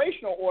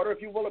operational order,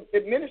 if you will,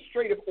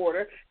 administrative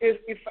order, is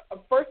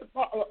first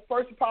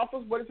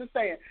apostles, what is it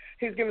saying?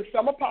 He's given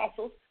some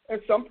apostles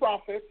and some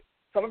prophets,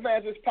 some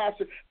evangelists,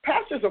 pastors.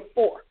 Pastors are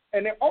 4,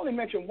 and they're only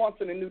mentioned once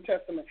in the New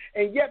Testament.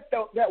 And yet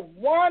that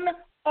one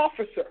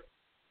officer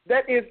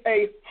that is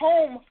a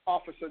home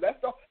officer, that's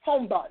the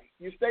homebody.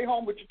 You stay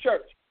home with your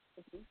church.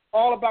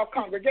 All about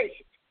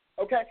congregations.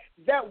 Okay?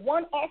 That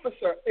one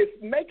officer is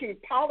making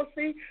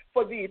policy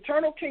for the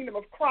eternal kingdom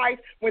of Christ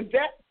when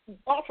that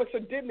officer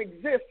didn't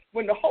exist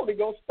when the Holy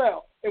Ghost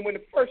fell and when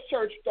the first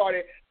church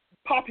started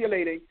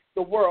populating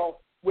the world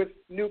with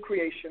new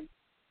creation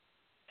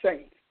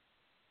saints.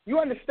 You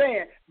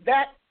understand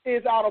that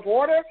is out of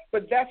order,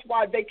 but that's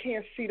why they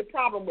can't see the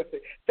problem with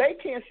it. They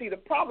can't see the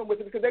problem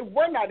with it because they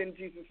were not in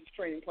Jesus'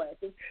 training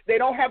classes. They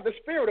don't have the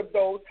spirit of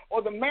those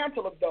or the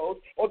mantle of those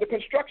or the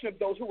construction of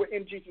those who were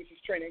in Jesus'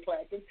 training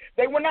classes.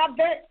 They were not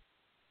there.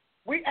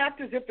 We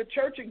act as if the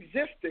church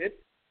existed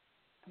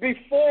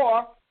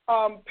before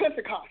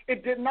Pentecost.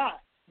 It did not.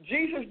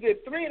 Jesus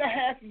did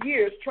 3.5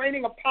 years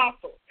training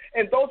apostles,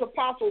 and those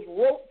apostles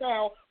wrote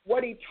down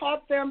what he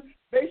taught them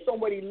based on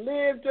what he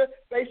lived,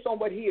 based on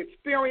what he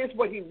experienced,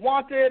 what he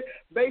wanted,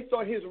 based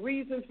on his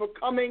reasons for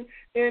coming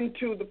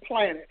into the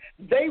planet.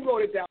 They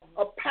wrote it down.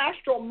 A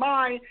pastoral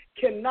mind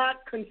cannot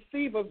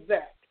conceive of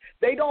that.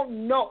 They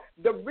don't know.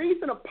 The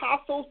reason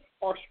apostles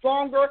are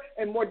stronger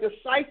and more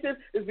decisive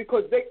is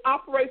because they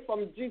operate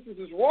from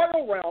Jesus'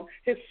 royal realm,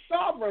 his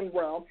sovereign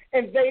realm,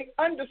 and they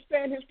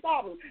understand his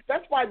problems.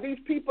 That's why these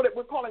people that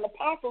we're calling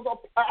apostles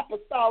are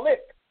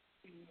apostolic.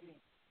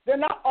 They're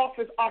not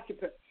office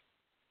occupants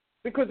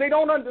because they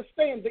don't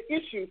understand the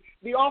issues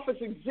the office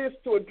exists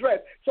to address.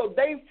 So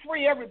they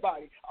free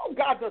everybody. Oh,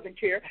 God doesn't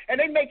care. And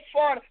they make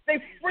fun. They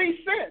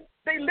free sin.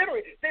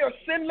 They are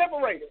sin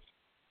liberators.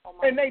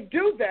 And they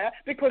do that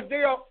because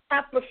they are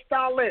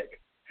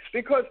apostolic.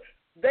 Because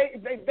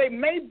they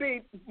may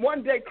be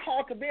one day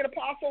called to be an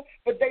apostle,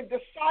 but they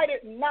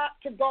decided not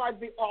to guard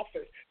the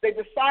office. They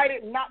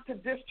decided not to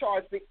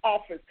discharge the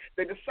office.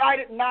 They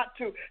decided not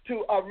to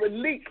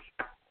release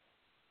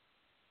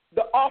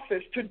the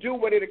office to do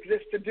what it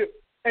exists to do.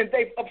 And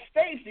they've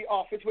upstaged the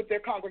office with their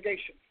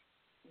congregation.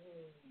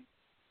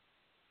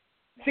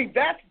 See,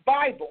 that's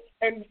Bible.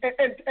 And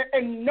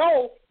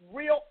no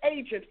real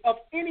agent of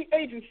any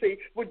agency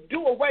would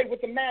do away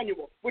with the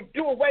manual, would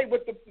do away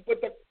with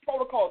the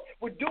protocols,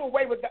 would do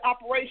away with the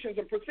operations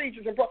and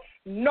procedures.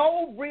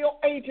 No real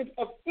agent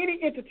of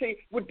any entity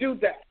would do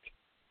that.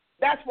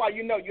 That's why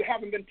you know you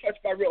haven't been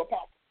touched by real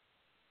apostles.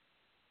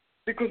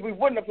 Because we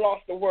wouldn't have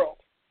lost the world.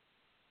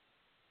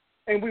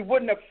 And we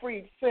wouldn't have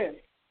freed sin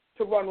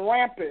to run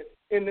rampant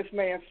in this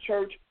man's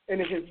church and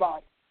in his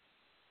body.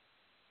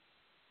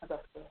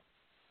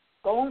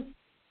 Go on.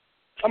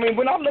 I mean,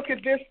 when I look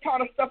at this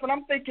kind of stuff and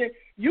I'm thinking,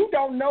 you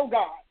don't know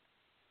God.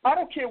 I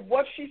don't care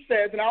what she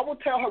says, and I will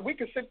tell her we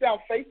can sit down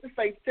face to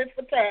face, tit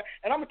for tat,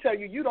 and I'm going to tell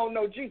you, you don't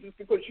know Jesus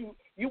because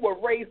you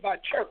were raised by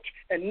church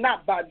and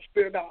not by the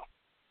Spirit of God.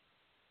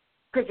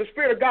 Because the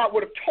Spirit of God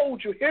would have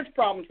told you his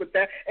problems with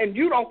that, and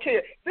you don't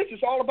care. This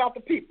is all about the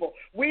people.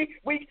 We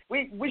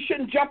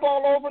shouldn't jump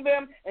all over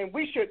them, and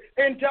we should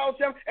indulge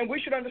them, and we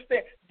should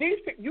understand. These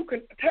people, you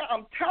can tell.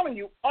 I'm telling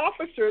you,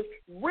 officers,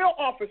 real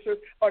officers,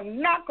 are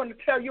not going to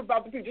tell you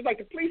about the people. Just like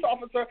the police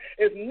officer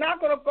is not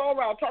going to go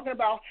around talking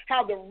about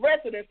how the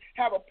residents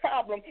have a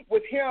problem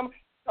with him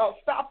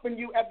stopping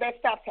you at that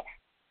stop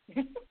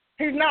sign.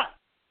 He's not.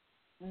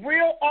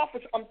 Real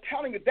office, I'm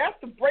telling you, that's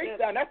the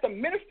breakdown. That's the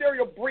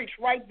ministerial breach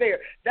right there.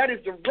 That is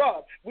the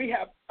rub. We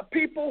have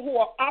people who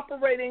are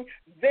operating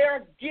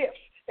their gifts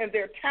and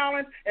their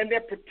talents and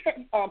their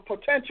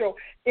potential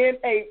in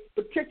a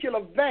particular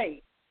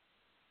vein,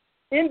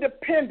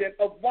 independent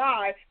of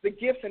why the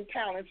gifts and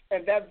talents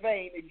and that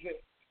vein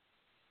exist.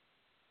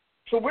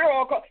 So we're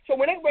all so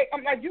when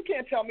I'm like, you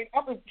can't tell me.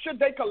 Should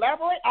they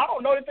collaborate? I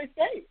don't know that they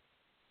say.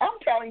 I'm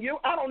telling you,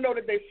 I don't know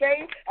that they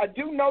say. I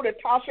do know that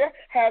Tasha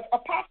has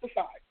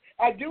apostatized.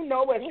 I do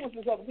know that. Who was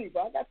this other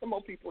people? I got some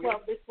more people here.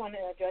 Well, this one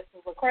addressed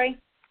to Lecrae.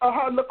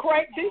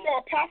 Lecrae, these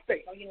are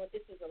apostates. Oh, you know,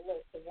 this is a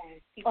list of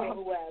people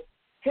who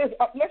have.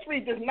 Let's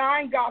read this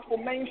 9 gospel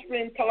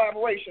mainstream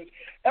collaborations.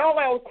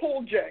 LL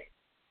Cool J,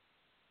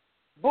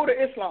 Buddha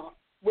Islam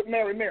with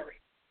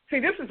Mary. See,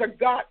 this is a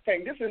God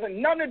thing. This has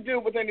nothing to do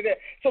with any of that.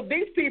 So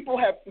these people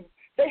have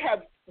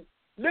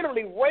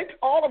literally raked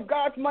all of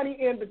God's money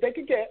in that they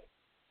could get.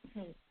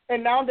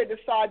 And now they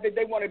decide that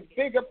they want a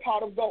bigger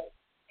pot of gold.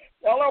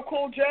 LL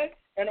Cool J,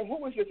 and who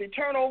was this?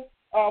 Eternal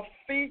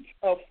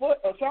Foot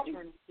or something?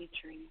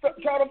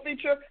 Eternal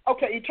feature.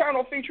 Okay,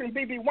 Eternal featuring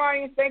B.B.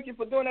 Wine. Thank you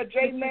for doing that,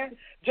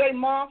 J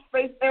Moss,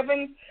 Faith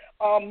Evans,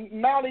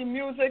 Mali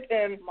Music,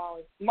 and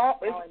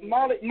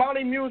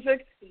Mali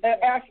Music,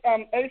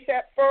 and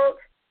ASAP Ferg.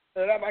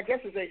 I guess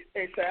it's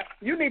ASAP.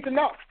 You need to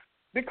know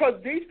because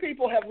these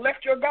people have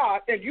left your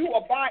God, and you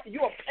are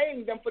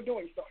paying them for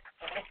doing so.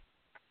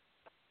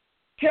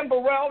 Tim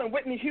Burrell and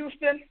Whitney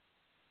Houston.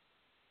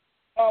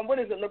 What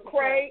is it?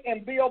 Lecrae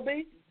and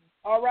B.O.B.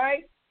 All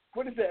right.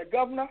 What is that?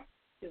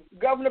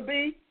 Governor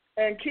B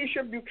and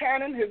Keisha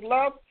Buchanan, his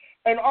love,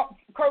 and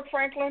Kirk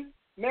Franklin,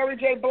 Mary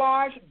J.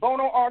 Blige,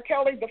 Bono R.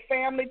 Kelly, The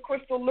Family,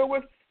 Crystal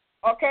Lewis,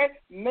 okay,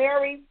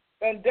 Mary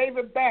and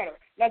David Banner.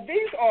 Now,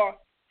 these are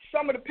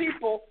some of the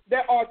people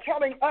that are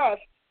telling us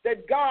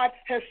that God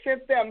has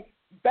sent them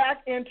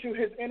back into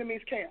his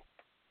enemy's camp.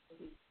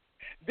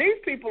 These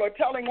people are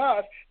telling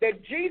us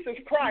that Jesus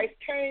Christ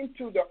came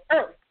to the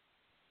earth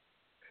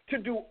to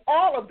do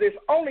all of this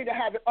only to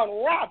have it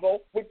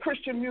unravel with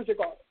Christian music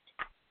artists.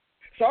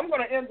 So I'm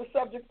going to end the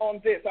subject on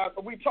this.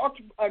 We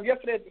talked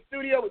yesterday at the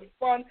studio. It was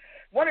fun.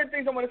 One of the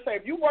things I want to say,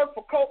 if you work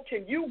for Coke,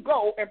 can you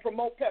go and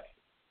promote Pepsi?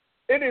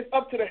 It is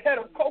up to the head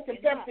of Coke and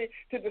Pepsi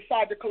to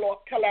decide to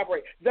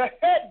collaborate. The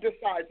head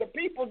decides. The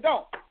people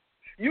don't.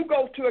 You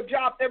go to a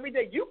job every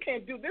day. You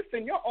can't do this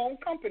in your own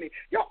company,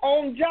 your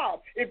own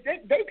job. If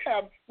they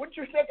have, what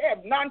you said, they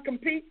have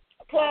non-compete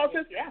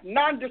clauses,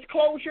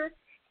 non-disclosure,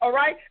 all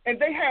right? And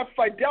they have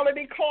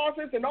fidelity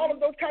clauses and all of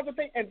those kinds of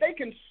things, and they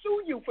can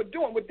sue you for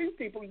doing what these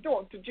people are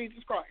doing to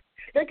Jesus Christ.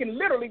 They can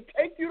literally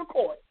take you to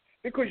court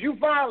because you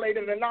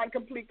violated a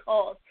non-complete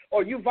clause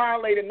or you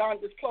violated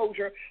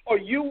non-disclosure or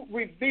you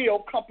reveal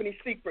company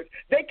secrets.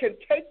 They can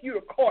take you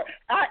to court.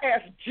 I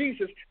asked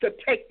Jesus to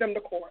take them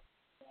to court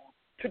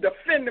to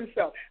defend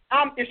themselves.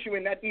 I'm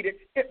issuing that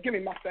edict. Give me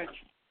my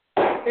sanction.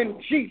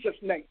 In Jesus'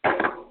 name.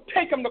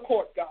 Take them to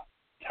court, God.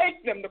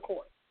 Take them to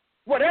court.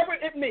 Whatever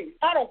it means.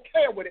 I don't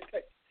care what it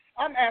takes.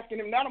 I'm asking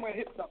him now. I'm going to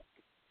hit something.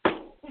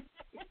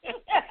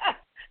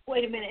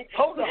 Wait a minute.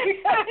 Hold on.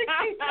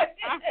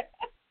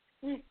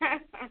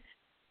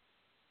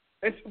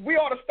 We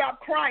ought to stop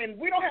crying.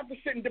 We don't have to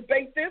sit and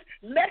debate this.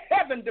 Let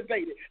heaven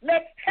debate it.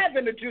 Let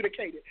heaven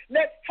adjudicate it.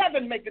 Let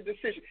heaven make the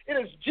decision. It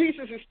is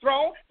Jesus'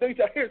 throne. These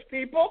are his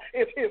people.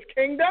 It's his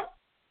kingdom.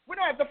 We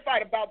don't have to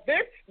fight about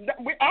this.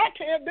 I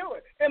can't do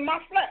it in my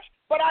flesh.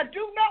 But I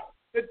do know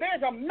that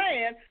there's a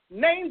man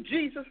named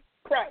Jesus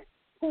Christ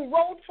who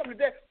rose from the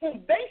dead,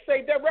 whom they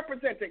say they're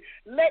representing.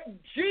 Let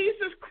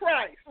Jesus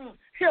Christ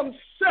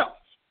himself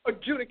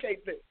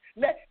adjudicate this.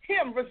 Let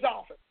him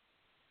resolve it.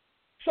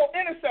 So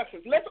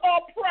intercessors, let's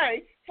all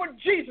pray for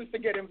Jesus to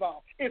get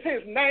involved. It's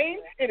his name.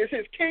 It is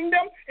his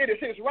kingdom. It is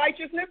his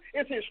righteousness.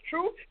 It's his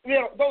truth.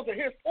 Those are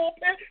his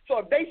pulpit. So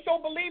if they so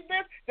believe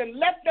this, then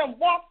let them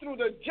walk through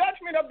the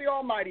judgment of the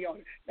Almighty on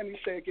it. Let me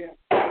say again.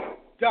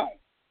 Done.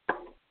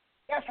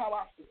 That's how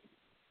I feel.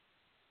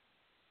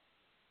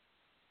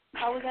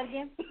 How was that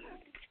again?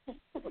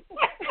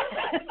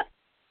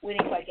 We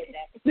didn't quite get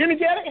that. Didn't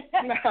get it?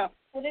 No.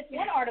 Well, this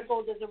one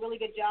article does a really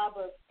good job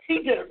of.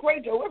 He did a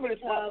great job.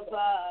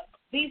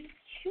 These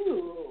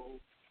two,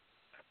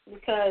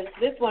 because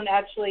this one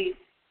actually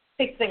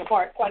picks things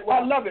apart quite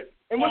well. I love it.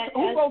 And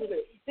who wrote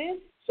this? This,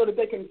 so that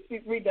they can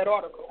read that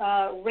article.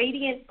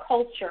 Radiant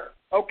Culture.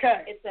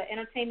 Okay. It's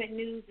entertainment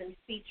news and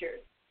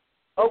features.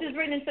 Okay. This is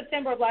written in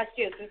September of last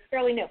year, so it's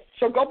fairly new.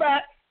 So go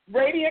back.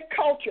 Radiant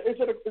Culture. Is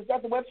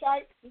that the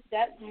website?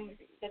 That's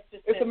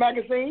just. It's a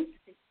magazine.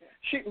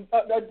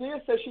 Adia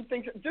says she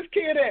thinks. Just key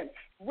it in.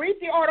 Read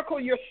the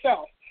article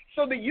yourself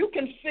so that you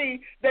can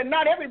see that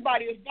not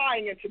everybody is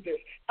buying into this.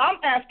 I'm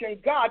asking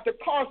God to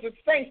cause the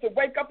saints to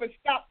wake up and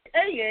stop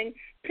paying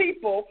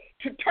people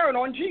to turn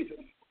on Jesus.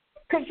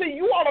 Because, see,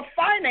 you all are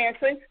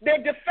financing their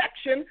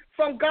defection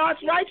from God's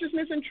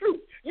righteousness and truth.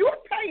 You are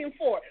paying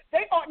for it.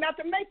 They ought not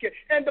to make it.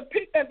 And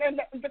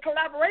the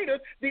collaborators,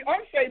 the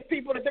unsaved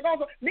people that they're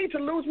also need to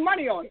lose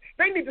money on it.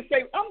 They need to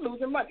say, I'm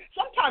losing money.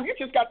 Sometimes you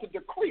just got to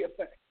decree a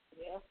thing.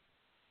 Yeah.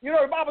 You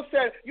know, the Bible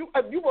says you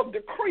will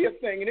decree a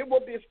thing and it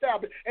will be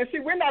established. And see,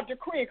 we're not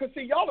decreeing because,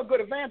 see, y'all are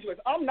good evangelists.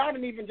 I'm not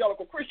an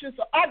evangelical Christian,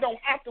 so I don't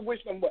have to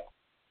wish them well.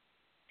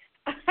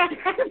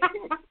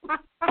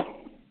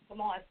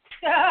 Come on.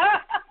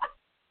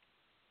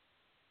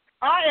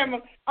 I'm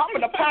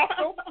an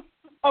apostle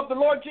of the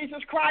Lord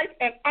Jesus Christ,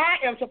 and I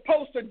am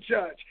supposed to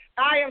judge.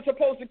 I am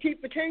supposed to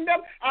keep the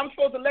kingdom. I'm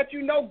supposed to let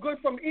you know good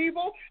from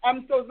evil.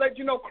 I'm supposed to let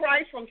you know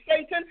Christ from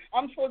Satan.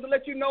 I'm supposed to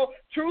let you know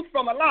truth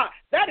from a lie.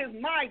 That is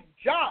my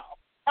job.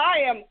 I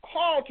am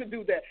called to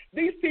do that.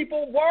 These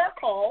people were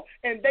called,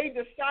 and they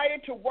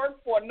decided to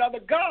work for another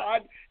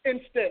God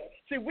instead.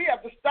 See, we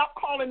have to stop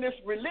calling this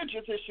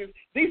religious issues.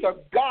 These are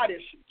God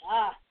issues.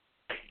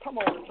 Come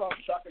on, talk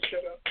so I can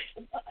shut up.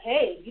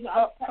 Hey, you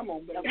know. Come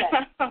on, baby.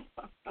 Okay.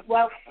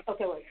 Well,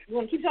 okay, wait. You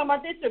want to keep talking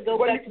about this or go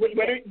back to what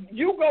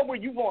you go where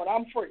you want.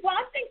 I'm free. Well,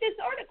 I think this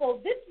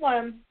article, this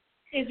one,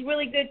 is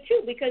really good,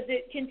 too, because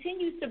it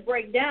continues to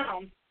break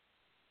down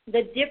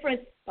the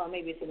difference, or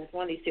maybe it's in this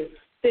one of these two,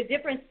 the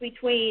difference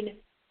between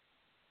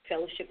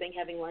fellowshipping,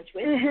 having lunch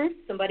with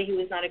somebody who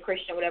is not a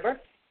Christian or whatever,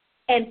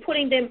 and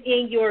putting them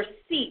in your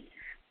seat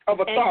of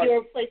authority and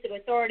your place of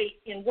authority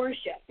in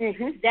worship,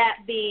 that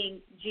being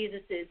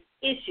Jesus'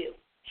 issue.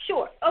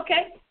 Sure,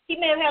 okay, he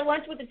may have had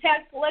lunch with the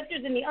tax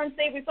collectors and the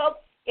unsavory folks,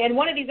 and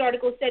one of these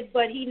articles said,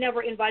 but he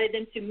never invited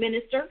them to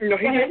minister. No,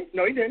 he didn't.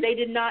 No, he didn't. They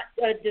did not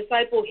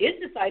disciple his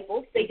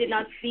disciples. They did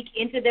not speak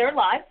into their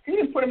lives. He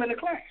didn't put them in the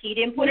class. He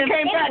didn't put them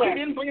anywhere. He came back, he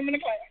didn't bring them in the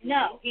class.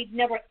 No, he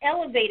never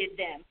elevated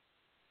them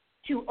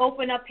to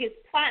open up his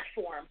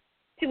platform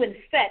to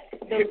infect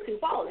those who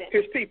followed him.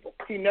 His people.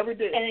 He never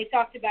did. And they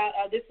talked about,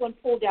 this one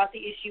pulled out the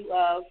issue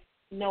of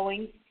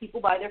knowing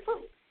people by their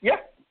fruit. Yeah.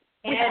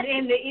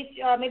 And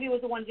the maybe it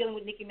was the one dealing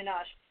with Nicki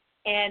Minaj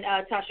and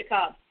Tasha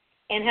Cobbs,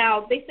 and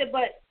how they said,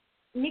 but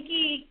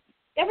Nicki,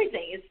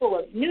 everything is full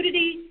of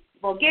nudity,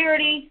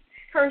 vulgarity,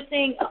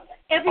 cursing,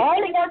 everything.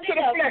 All the works of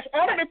the flesh,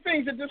 all of the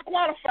things that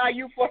disqualify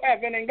you for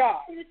heaven and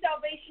God. His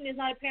salvation is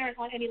not apparent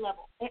on any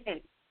level.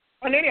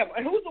 On any of them.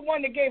 And who's the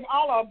one that gave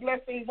Allah a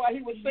blessing while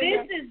he was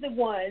singing? This is the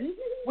one.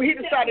 Well, he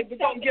decided to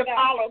go give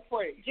Allah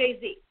praise.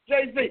 Jay-Z.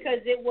 Jay-Z.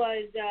 Because it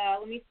was,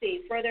 let me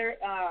see, further,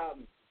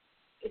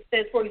 it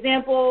says, for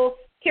example,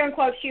 Karen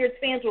Clark Sheard's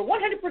fans were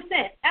 100%,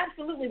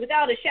 absolutely,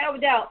 without a shadow of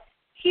a doubt,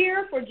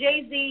 here for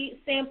Jay-Z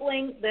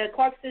sampling the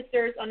Clark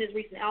sisters on his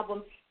recent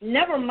album.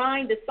 Never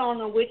mind the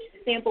song on which the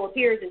sample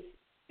appears is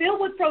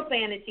filled with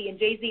profanity, and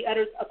Jay-Z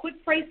utters a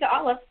quick praise to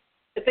Allah.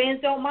 The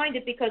fans don't mind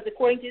it because,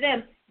 according to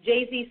them,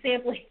 Jay-Z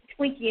sampling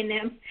Twinkie in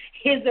them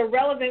is a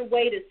relevant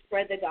way to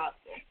spread the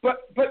gospel.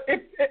 But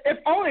if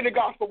only the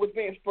gospel was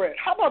being spread.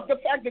 How about the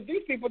fact that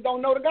these people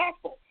don't know the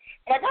gospel?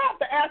 Like, I have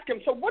to ask him,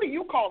 so what are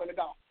you calling the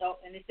gospel? So,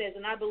 and it says,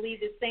 and I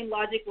believe this same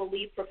logic will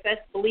lead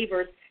professed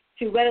believers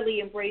to readily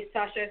embrace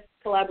Tasha's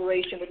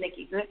collaboration with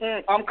Nicki.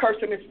 I'm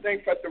cursing this thing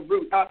from the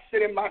root. I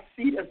sit in my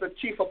seat as the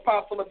chief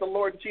apostle of the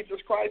Lord Jesus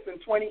Christ in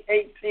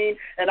 2018,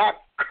 and I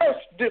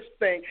curse this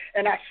thing,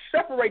 and I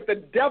separate the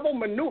devil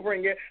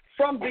maneuvering it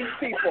from these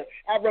people.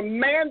 I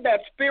remand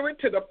that spirit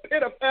to the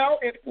pit of hell.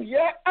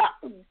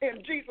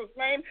 In Jesus'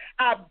 name,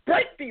 I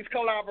break these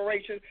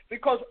collaborations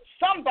because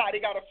somebody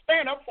got to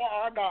stand up for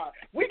our God.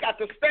 We got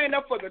to stand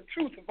up for the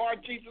truth of our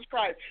Jesus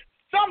Christ.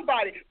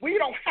 Somebody, we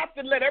don't have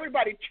to let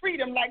everybody treat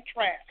him like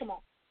trash. Come on.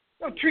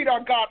 Don't treat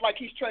our God like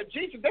he's trash.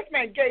 Jesus, this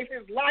man gave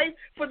his life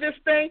for this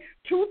thing,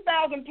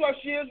 2,000 plus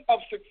years of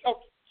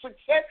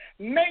success,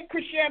 made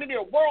Christianity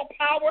a world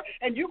power,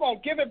 and you're going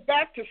to give it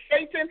back to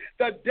Satan?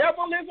 The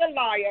devil is a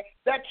liar.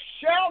 That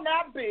shall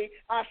not be.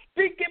 I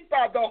speak it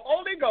by the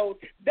Holy Ghost.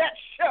 That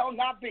shall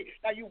not be.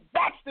 Now you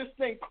watch this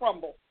thing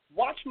crumble.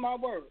 Watch my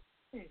word.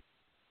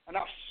 And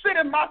I'll sit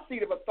in my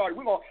seat of authority.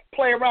 We're going to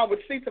play around with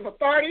seats of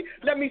authority.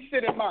 Let me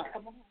sit in mine.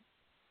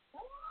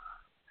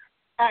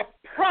 I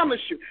promise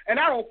you, and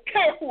I don't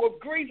care who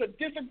agrees or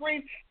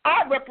disagrees,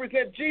 I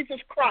represent Jesus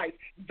Christ.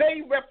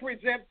 They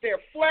represent their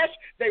flesh,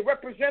 they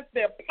represent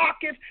their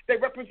pockets, they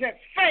represent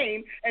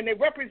fame, and they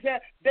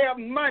represent their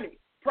money.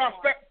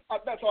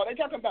 That's all they're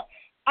talking about.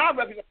 I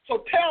represent.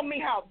 So tell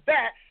me how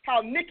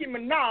Nicki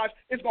Minaj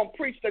is going to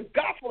preach the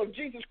gospel of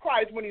Jesus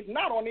Christ when he's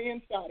not on the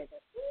inside of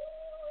it.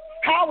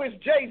 How is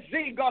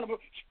Jay-Z going to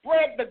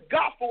spread the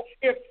gospel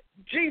if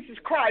Jesus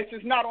Christ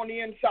is not on the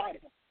inside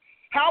of him?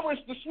 How is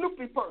the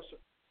Snoopy person?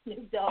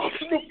 Snoop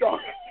Dogg.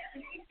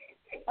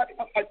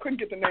 I couldn't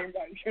get the name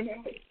right, you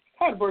know.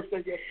 Happy birthday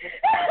yesterday.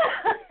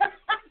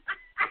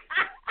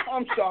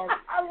 I'm sorry.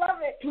 I love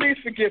it. Please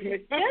forgive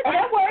me.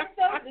 That works,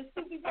 though. The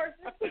Snoopy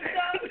person.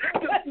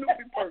 The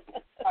Snoopy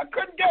person. I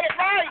couldn't get it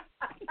right.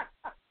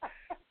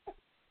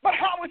 But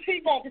how is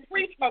he going to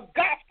preach a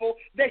gospel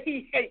that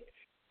he hates?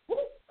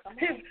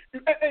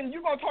 And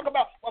you're going to talk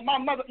about, well, my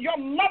mother. Your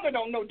mother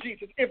don't know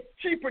Jesus. If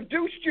she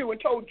produced you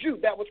and told you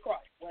that was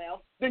Christ,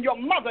 well, then your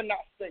mother not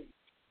saved.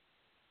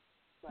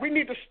 Right. We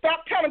need to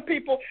stop telling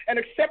people and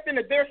accepting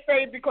that they're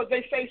saved because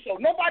they say so.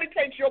 Nobody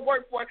takes your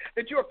word for it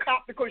that you're a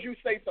cop because you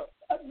say so.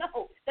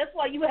 No, that's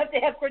why you have to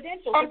have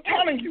credentials. I'm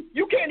telling you,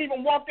 you can't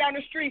even walk down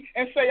the street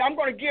and say, I'm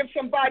going to give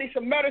somebody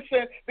some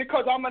medicine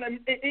because I'm an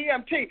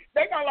EMT.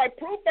 They're going to like,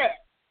 prove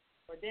that.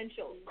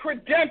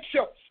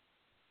 Credentials.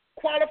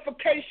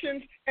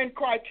 Qualifications and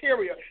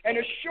criteria. And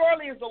as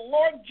surely as the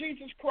Lord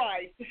Jesus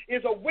Christ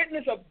is a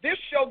witness of this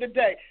show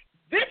today,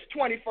 this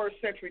 21st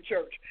century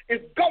church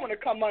is going to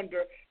come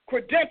under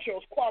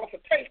credentials,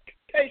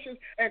 qualifications,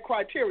 and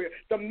criteria.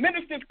 The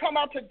ministers come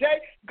out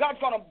today, God's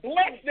going to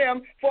bless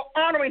them for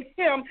honoring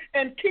him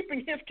and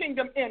keeping his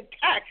kingdom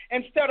intact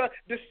instead of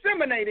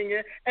disseminating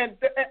it and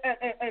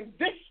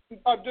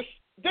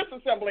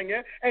disassembling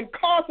it and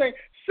causing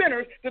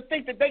sinners to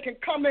think that they can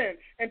come in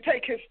and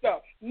take his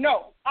stuff.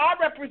 No, I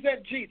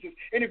represent Jesus.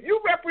 And if you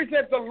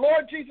represent the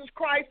Lord Jesus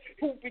Christ,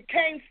 who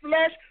became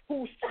flesh,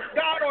 who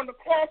died on the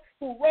cross,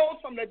 who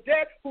rose from the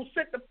dead, who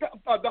sent the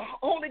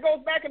Holy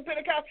Ghost back in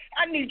Pentecost,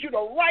 I need you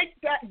to write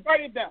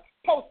it down,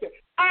 post it.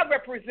 I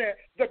represent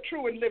the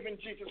true and living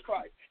Jesus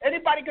Christ.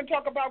 Anybody can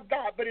talk about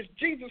God, but it's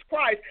Jesus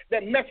Christ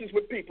that messes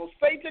with people.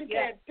 Satan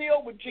can't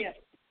deal with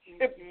Jesus.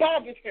 It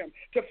bothers him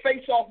to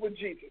face off with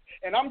Jesus.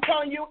 And I'm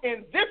telling you,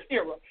 in this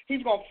era,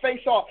 he's going to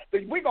face off.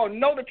 We're going to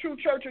know the true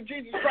church of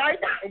Jesus Christ,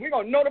 and we're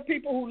going to know the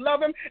people who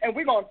love him, and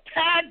we're going to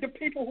tag the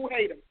people who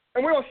hate him.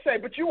 And we're going to say,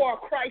 but you are a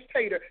Christ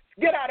hater.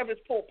 Get out of his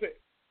pulpit.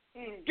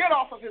 Get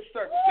off of his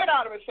service. Get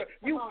out of his service.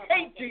 You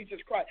hate Jesus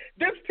Christ.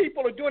 These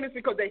people are doing this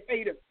because they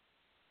hate him.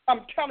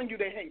 I'm telling you,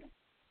 they hate him.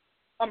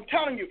 I'm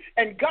telling you,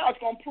 and God's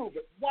going to prove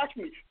it. Watch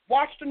me.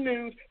 Watch the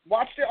news.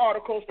 Watch the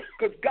articles,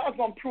 because God's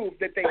going to prove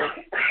that they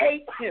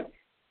hate him.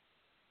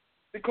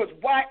 Because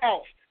why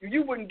else?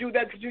 You wouldn't do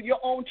that to your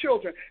own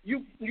children.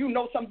 You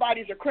know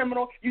somebody's a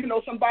criminal. You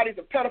know somebody's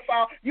a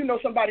pedophile. You know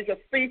somebody's a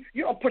thief.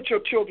 You don't put your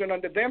children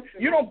under them.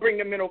 You don't bring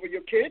them in over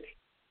your kids,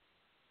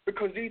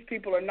 because these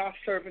people are not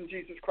serving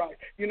Jesus Christ.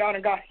 You know, I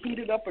got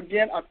heated up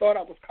again. I thought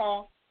I was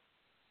calm.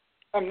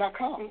 I'm not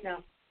calm. No.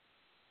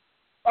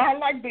 I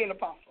like being an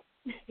apostle.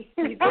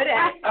 You're good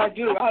at it. I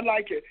do. I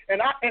like it.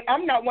 And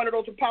I'm not one of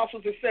those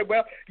apostles that say,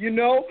 well, you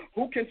know,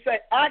 who can say?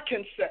 I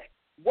can say.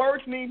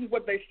 Words mean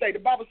what they say. The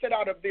Bible said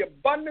out of the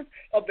abundance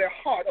of their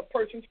heart, a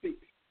person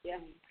speaks. Yeah.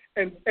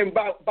 And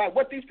by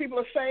what these people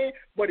are saying,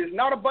 what is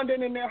not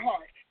abundant in their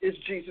heart is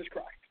Jesus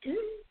Christ.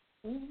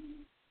 Mm-hmm.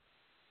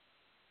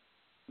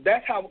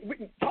 That's how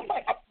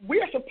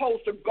we are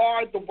supposed to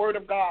guard the word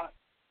of God.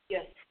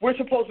 Yes. We're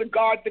supposed to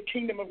guard the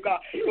kingdom of God.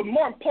 But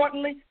more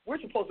importantly,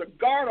 we're supposed to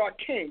guard our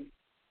king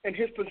and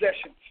his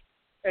possessions.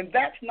 And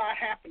that's not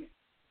happening.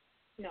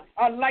 No.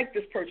 I like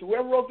this person.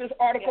 Whoever wrote this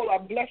article, I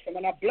bless them,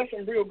 and I bless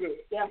them real good.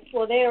 Yeah.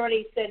 Well, they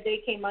already said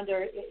they came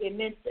under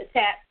immense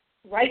attack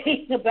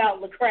writing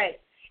about Lecrae.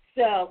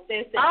 So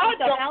there's stuff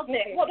out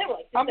there. Well, there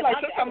was. I'm like,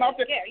 there's something out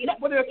there. No,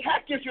 but the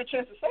attack gives you a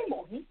chance to say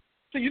more.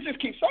 So you just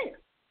keep saying.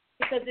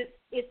 Because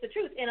it's the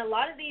truth. And a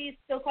lot of these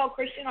so-called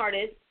Christian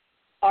artists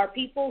are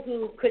people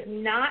who could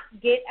not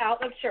get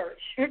out of church,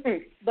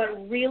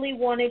 but really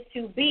wanted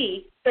to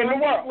be in the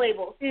world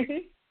labels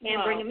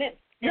and bring them in.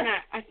 And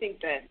I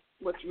think that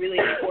what's really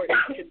important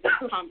to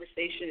this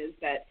conversation is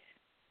that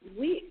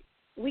we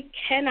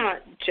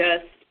cannot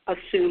just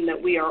assume that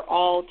we are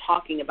all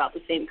talking about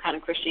the same kind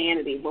of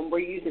Christianity when we're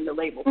using the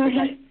label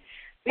Christian.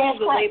 We use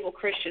the label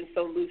Christian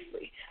so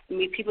loosely. I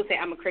mean, people say,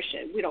 I'm a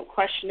Christian. We don't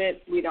question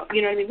it. We don't,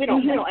 you know what I mean? We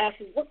don't ask,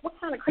 what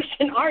kind of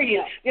Christian are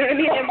you? You know what I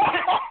mean? And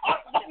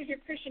what is your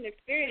Christian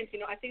experience? You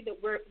know, I think that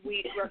we're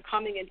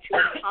coming into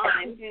a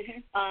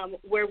time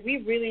where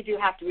we really do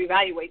have to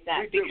evaluate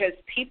that, because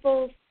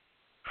people's,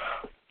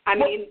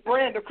 what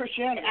brand of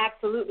Christianity?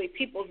 Absolutely.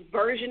 People's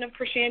version of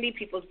Christianity,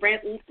 people's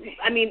brand.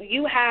 I mean,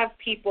 you have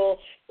people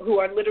who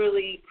are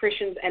literally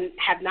Christians and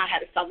have not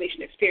had a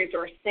salvation experience,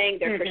 or are saying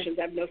they're Christians,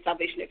 have no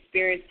salvation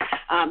experience,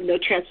 no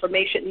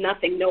transformation,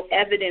 nothing, no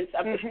evidence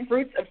of the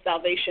fruits of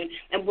salvation,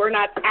 and we're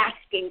not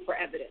asking for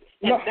evidence.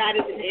 And that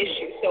is an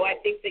issue. So I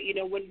think that, you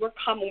know, when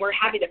we're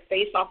having to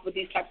face off with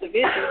these types of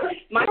issues,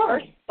 my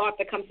first thought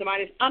that comes to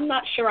mind is, I'm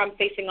not sure I'm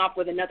facing off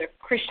with another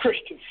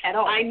Christian at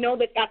all. I know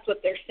that that's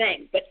what they're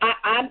saying, but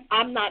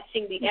I'm not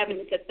seeing the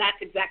evidence that that's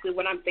exactly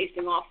what I'm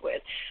facing off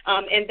with.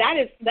 And that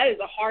is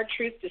a hard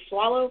truth to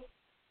swallow.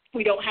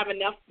 We don't have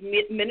enough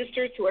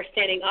ministers who are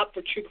standing up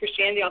for true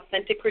Christianity,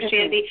 authentic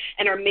Christianity,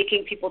 and are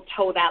making people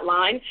toe that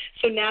line.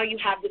 So now you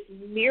have this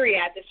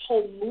myriad, this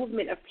whole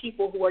movement of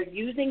people who are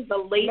using the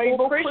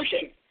label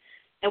Christian.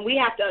 And we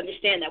have to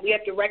understand that. We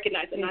have to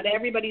recognize that not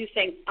everybody who's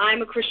saying,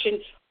 I'm a Christian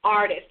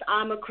artist,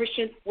 I'm a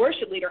Christian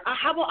worship leader,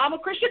 how about I'm a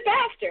Christian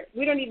pastor?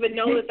 We don't even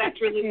know that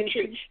that's really the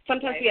truth.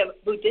 Sometimes we have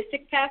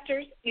Buddhistic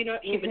pastors, you know,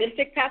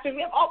 humanistic pastors.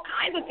 We have all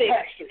kinds of things.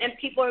 And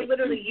people are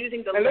literally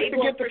using the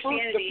label of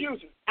Christianity. The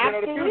fusion.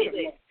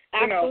 Absolutely.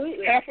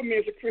 Absolutely. Half of me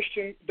is a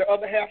Christian, the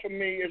other half of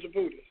me is a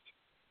Buddhist.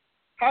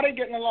 How are they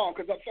getting along?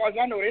 Because as far as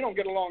I know, they don't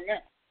get along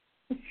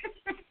now.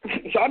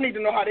 So I need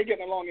to know how they're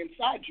getting along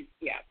inside you.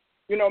 Yeah.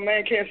 You know,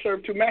 man can't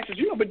serve two masters.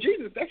 You know, but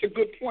Jesus, that's a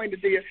good point,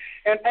 Adia.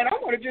 And I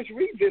want to just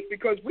read this,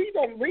 because we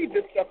don't read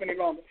this stuff any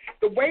longer.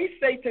 The way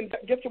Satan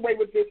gets away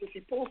with this is he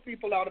pulls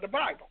people out of the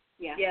Bible.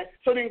 Yeah. Yes.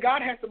 So then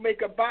God has to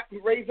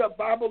raise up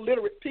Bible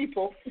literate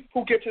people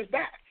who gets his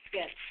back.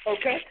 Yes.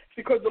 Okay?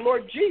 Because the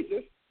Lord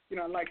Jesus, you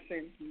know, I like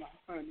saying my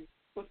honey.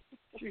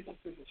 Jesus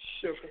is a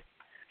sugar.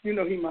 You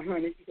know, he my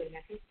honey.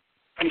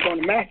 I'm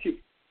going to Matthew.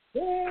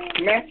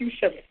 Matthew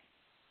 7.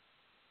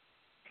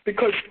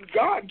 Because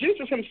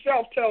Jesus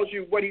himself tells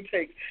you what he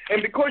takes.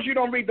 And because you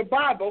don't read the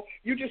Bible,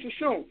 you just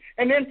assume.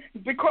 And then,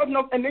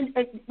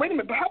 wait a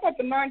minute, but how about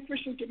the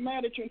non-Christians get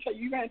mad at you and tell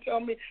you can't tell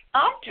me?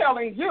 I'm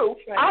telling you,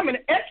 I'm an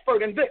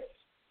expert in this.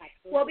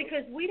 Well,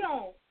 because we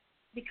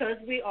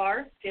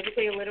are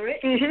physically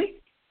illiterate,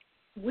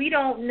 we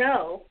don't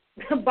know.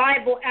 The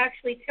Bible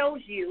actually tells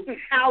you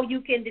how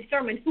you can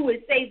determine who is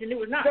saved and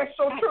who is not. That's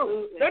so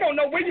true. They don't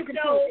know where you can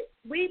prove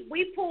it.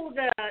 We pulled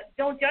the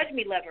Don't Judge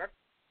Me lever,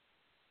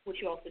 which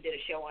you also did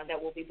a show on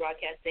that we'll be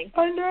broadcasting.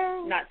 I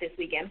know. Not this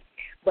weekend,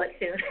 but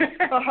soon.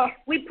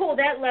 We pull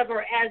that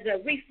lever as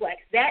a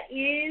reflex. That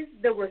is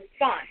the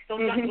response.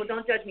 Don't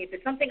judge me. If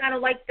it's something I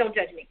don't like, don't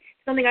judge me.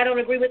 Something I don't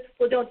agree with,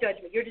 well, don't judge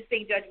me. You're just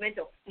being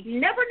judgmental.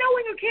 Never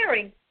knowing or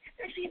caring,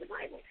 that's actually in the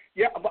Bible.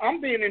 Yeah, but I'm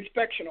being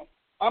inspectional.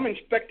 I'm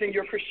inspecting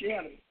your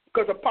Christianity.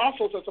 because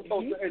apostles are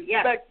supposed to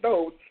inspect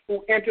those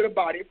who enter the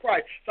body of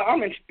Christ. So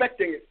I'm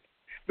inspecting it.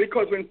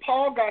 Because when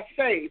Paul got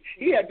saved,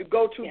 he had to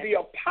go to the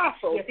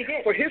apostles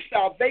for his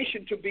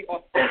salvation to be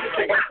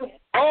authenticated.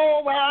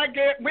 Oh, well,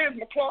 where's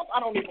my cloth?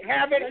 I don't even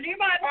have it.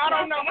 I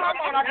don't know. Come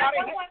on, I got it.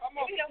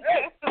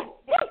 Come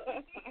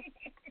on.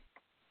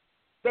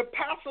 The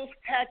apostles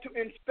had to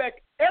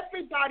inspect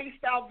everybody's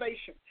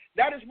salvation.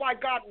 That is why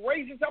God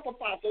raises up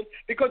apostles,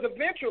 because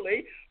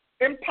eventually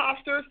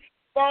imposters,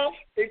 false,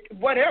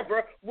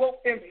 whatever,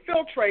 will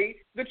infiltrate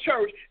the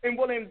church and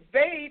will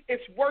invade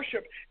its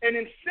worship and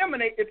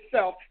inseminate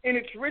itself in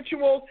its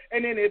rituals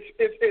and in its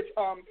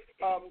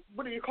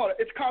what do you call it?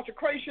 Its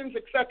consecrations,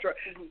 etc.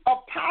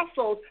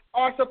 Apostles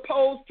are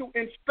supposed to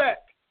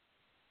inspect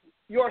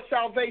your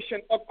salvation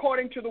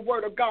according to the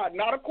word of God,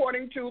 not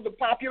according to the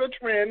popular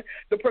trend,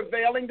 the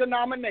prevailing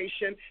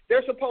denomination.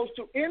 They're supposed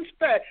to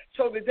inspect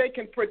so that they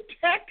can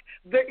protect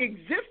the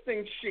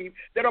existing sheep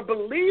that are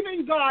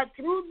believing God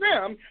through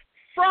them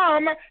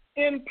from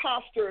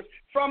imposters,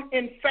 from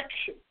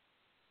infection.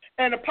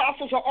 And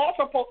apostles are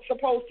also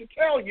supposed to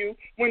tell you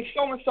when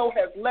so-and-so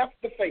has left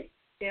the faith.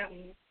 Yeah.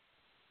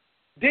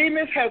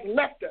 Demas has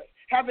left us,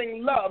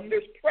 having loved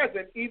this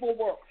present evil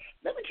world.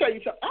 Let me tell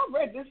you something. I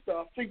read this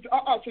stuff. So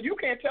you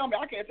can't tell me.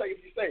 I can't tell you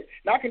if you say it.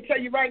 Now, I can tell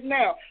you right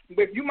now,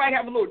 if you might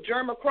have a little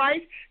germ of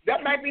Christ,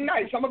 that might be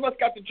nice. Some of us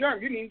got the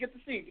germ. You didn't even get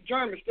the seed. The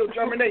germ is still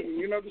germinating.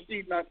 You know the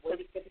seed not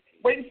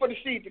waiting for the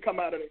seed to come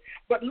out of it.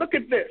 But look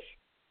at this.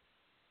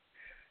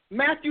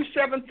 Matthew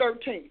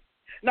 7:13.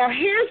 Now,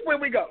 here's where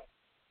we go.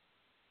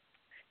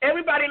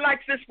 Everybody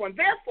likes this one.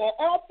 Therefore,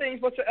 all things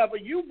whatsoever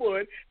you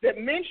would that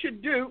men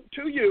should do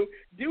to you,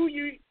 do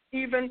you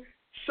even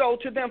so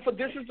to them, for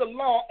this is the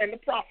law and the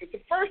prophets.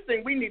 The first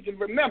thing we need to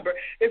remember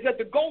is that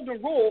the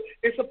golden rule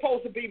is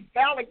supposed to be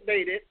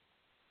validated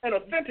and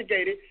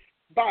authenticated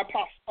by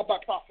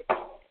prophets.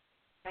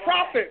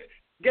 Prophets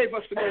gave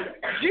us the golden.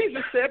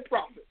 Jesus said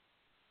prophets.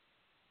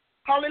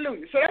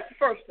 Hallelujah. So that's the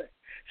first thing.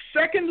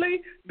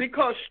 Secondly,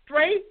 because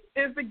straight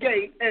is the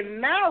gate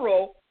and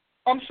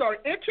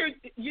enter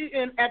ye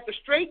in at the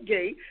straight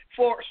gate,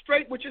 for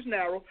straight which is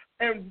narrow,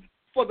 and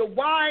for the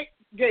wide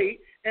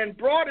gate, and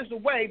broad is the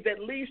way that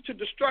leads to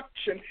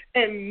destruction,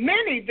 and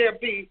many there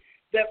be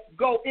that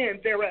go in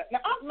thereat. Now,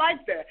 I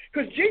like that,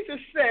 because Jesus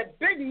said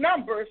big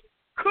numbers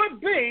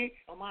could be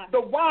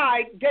the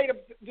wide gate of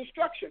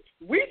destruction.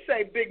 We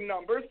say big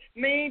numbers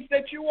means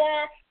that you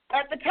are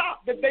at the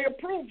top, that they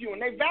approve you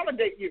and they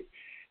validate you.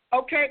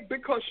 Okay,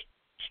 because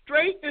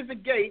straight is the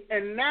gate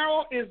and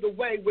narrow is the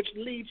way which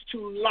leads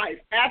to life.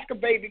 Ask a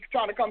baby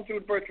trying to come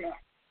through the birth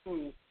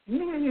canal.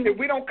 If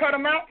we don't cut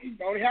him out, we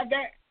don't have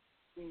that.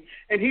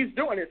 And he's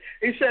doing it.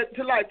 He said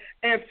to life,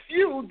 and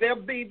few there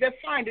be that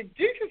find it.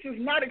 Jesus is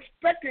not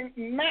expecting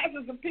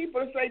masses of people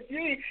to say,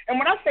 gee, and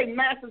when I say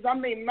masses, I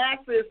mean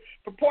masses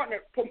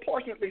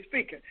proportionately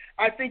speaking.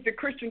 I think the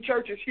Christian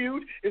church is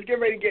huge. It's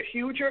getting ready to get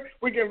huger.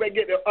 We're getting ready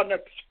to get an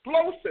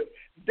explosive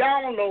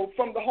download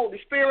from the Holy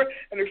Spirit,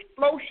 an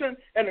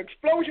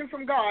explosion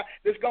from God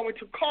that's going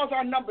to cause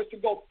our numbers to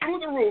go through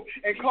the roof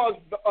and cause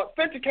the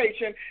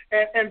authentication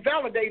and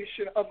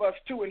validation of us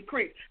to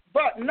increase.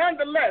 But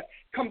nonetheless,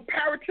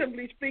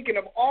 comparatively speaking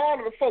of all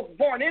of the folks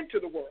born into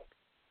the world,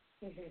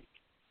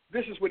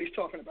 this is what he's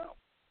talking about.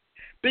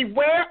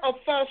 Beware of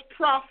false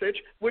prophets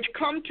which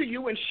come to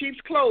you in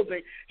sheep's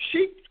clothing.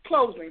 Sheep's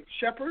clothing,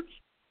 shepherds.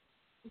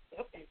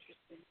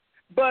 Interesting.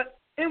 But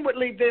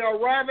inwardly they are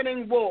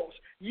ravening wolves.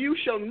 You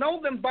shall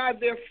know them by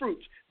their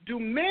fruits. Do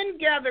men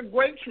gather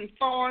grapes from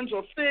thorns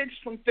or figs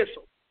from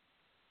thistles?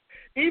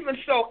 Even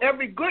so,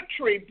 every good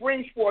tree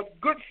brings forth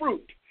good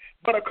fruit,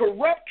 but a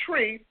corrupt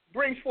tree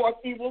brings forth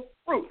evil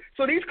fruit.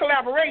 So these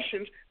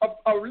collaborations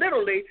are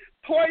literally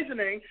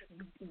poisoning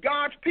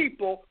God's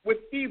people with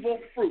evil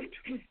fruit.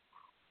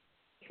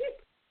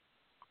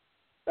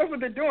 That's what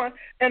they're doing.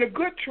 And a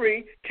good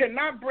tree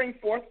cannot bring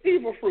forth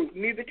evil fruit.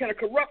 Neither can a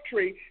corrupt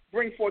tree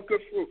bring forth good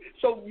fruit.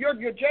 So your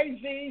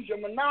Jay-Z's, your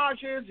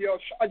Minaj's, your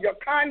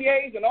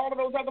Kanye's, and all of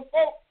those other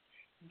folks,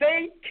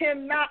 they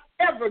cannot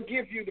ever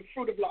give you the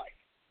fruit of life.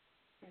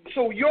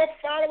 So you're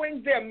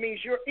following them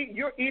means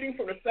you're eating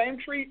from the same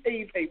tree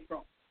Eve ate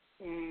from.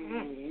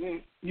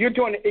 You're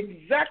doing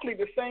exactly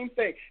the same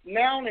thing,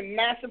 now in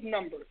massive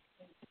numbers.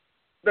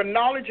 The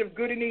knowledge of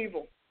good and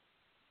evil,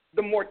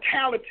 the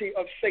mortality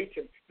of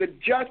Satan, the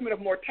judgment of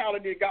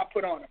mortality that God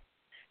put on him.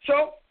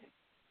 So,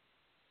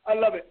 I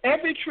love it.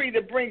 Every tree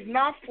that brings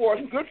not forth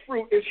good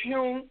fruit is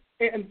hewn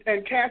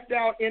and cast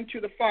down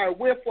into the fire.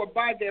 Wherefore,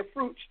 by their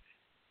fruits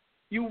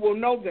you will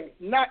know them.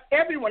 Not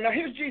everyone. Now,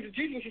 here's Jesus.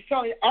 Jesus is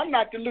telling you, I'm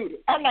not deluded.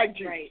 I like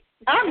Jesus. Right.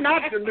 I'm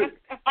not deluded.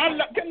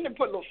 Let me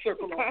put a little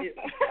circle on here.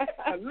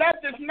 I love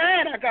this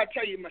man, I got to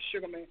tell you, my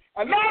sugar man.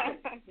 I love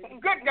him.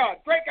 Good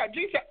God, great God.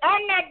 Jesus said,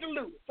 I'm not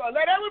deluded. So I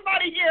let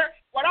everybody hear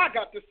what I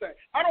got to say.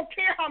 I don't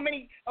care how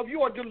many of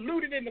you are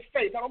deluded in the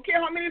faith. I don't care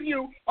how many of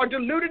you are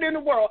deluded in the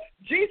world.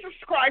 Jesus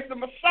Christ, the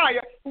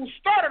Messiah, who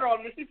started all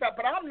this, he said,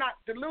 but I'm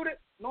not deluded,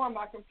 nor am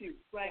I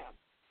confused. Right.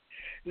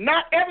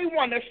 Not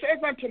everyone that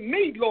says unto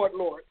me, Lord,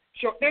 Lord,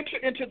 shall enter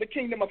into the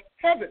kingdom of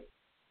heaven.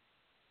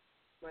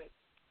 Right.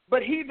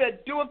 but he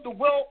that doeth the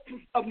will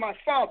of my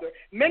Father.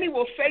 Many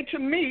will say to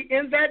me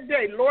in that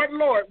day, Lord,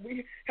 Lord,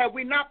 have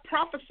we not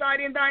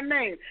prophesied in thy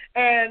name?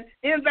 And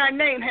in thy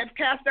name have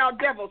cast out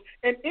devils.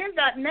 And in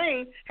that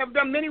name have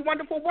done many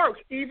wonderful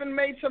works, even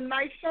made some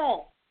nice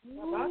songs.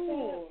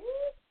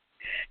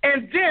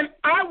 And then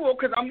I will,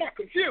 because I'm not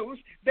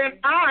confused, then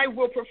I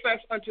will profess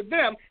unto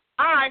them,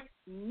 I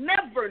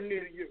never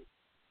knew you.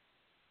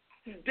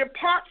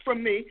 Depart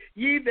from me,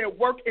 ye that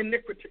work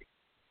iniquity.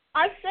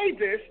 I say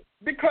this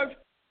because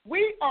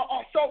we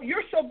are so,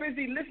 you're so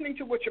busy listening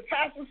to what your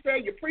pastor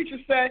said, your preacher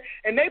said,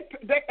 and they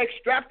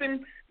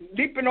extracting,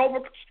 leaping over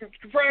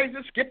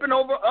phrases, skipping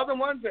over other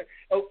ones,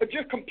 and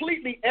just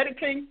completely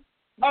editing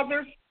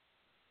others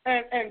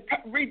and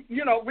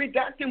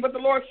redacting what the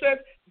Lord says.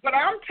 But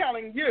I'm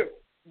telling you,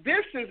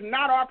 this is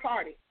not our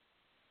party.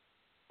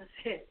 That's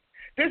it.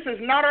 This is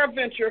not our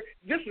venture.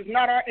 This is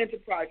not our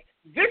enterprise.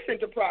 This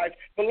enterprise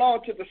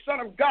belonged to the Son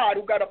of God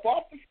who got up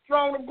off the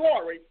throne of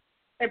glory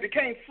and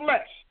became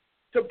flesh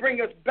to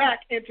bring us back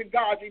into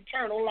God's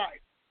eternal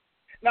life.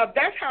 Now,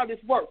 that's how this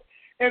works.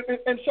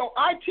 And so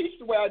I teach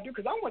the way I do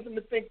because I want them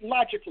to think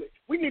logically.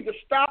 We need to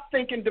stop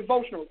thinking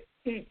devotionally.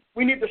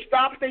 We need to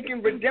stop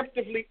thinking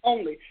redemptively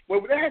only.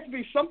 Well, there has to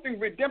be something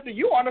redemptive.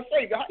 You are the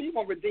Savior. How are you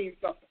going to redeem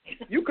something?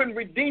 You can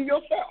redeem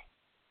yourself.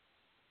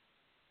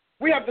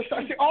 We have to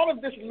see all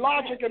of this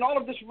logic and all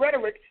of this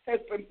rhetoric has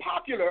been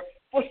popular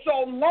for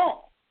so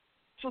long.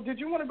 So did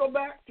you want to go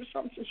back to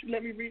something since you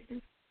let me read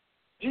this?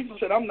 Jesus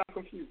said, I'm not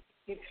confused.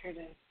 He sure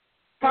did.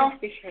 Huh?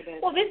 He sure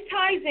did. Well, this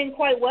ties in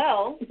quite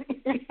well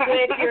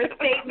with your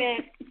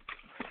statement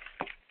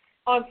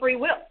on free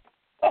will.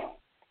 Oh,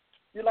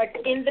 you like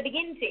it? In the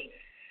beginning, we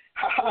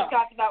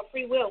talked about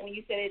free will when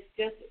you said it's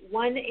just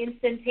one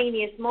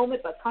instantaneous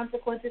moment, but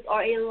consequences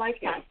are a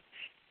lifetime.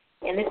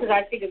 And this is,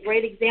 I think, a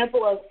great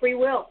example of free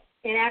will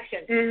in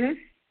action.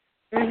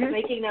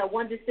 Making that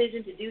one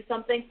decision to do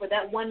something for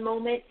that one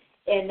moment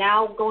and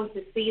now going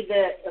to see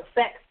the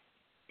effects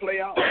play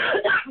out.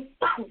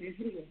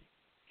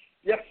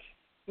 Yes.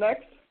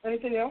 Next.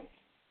 Anything else?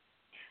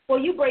 Well,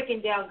 you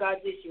breaking down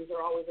God's issues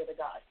are always of the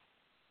God.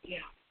 Yeah.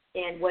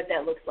 And what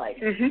that looks like.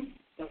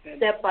 Okay.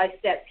 Step by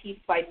step, piece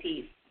by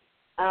piece.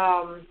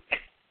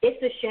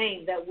 It's a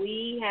shame that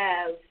we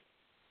have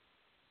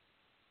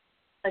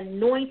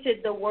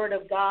anointed the Word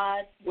of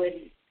God with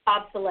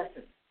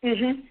obsolescence.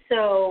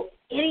 So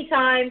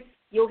anytime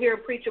you'll hear a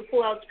preacher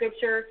pull out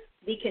Scripture,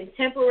 the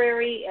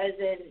contemporary, as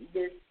in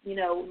this,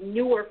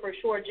 newer for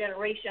sure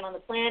generation on the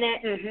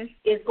planet,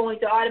 is going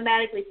to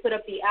automatically put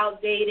up the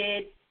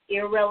outdated,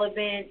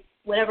 irrelevant,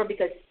 whatever,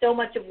 because so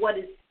much of what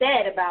is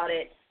said about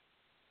it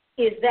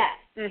is that.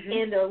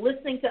 And they're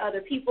listening to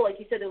other people, like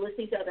you said, they're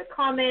listening to other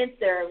comments,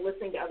 they're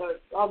listening to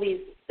all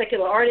these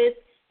secular artists,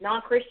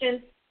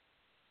 non-Christians,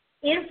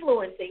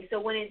 influencing. So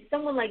when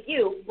someone like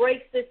you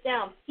breaks this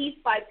down piece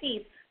by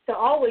piece to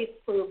always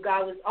prove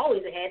God was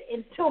always ahead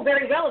and still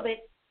very relevant,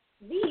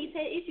 these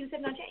issues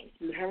have not changed.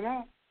 You have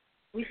not.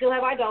 We still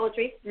have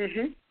idolatry,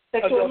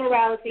 sexual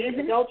immorality,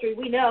 adultery.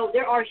 We know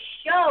there are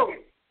shows.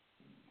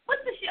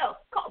 What's the show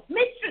called?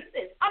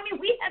 Mistresses. I mean,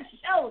 we have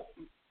shows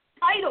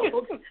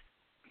titled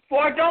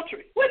for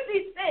adultery. What's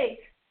these things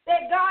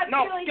that God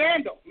really...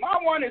 Scandal. My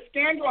one is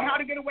Scandal on How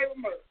to Get Away with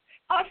Murder.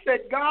 I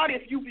said, God,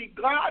 if you be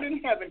God in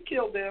heaven,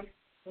 kill them.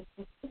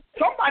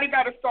 Somebody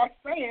got to start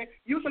saying,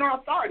 using our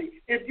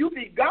authority, if you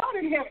be God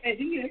in heaven, and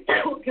He is.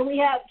 Can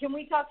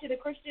we talk to the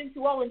Christians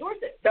who all endorse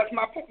it? That's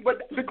my point,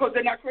 but because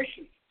they're not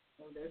Christians.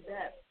 Oh, there's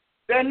that.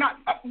 They're not.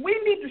 We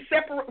need to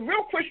separate.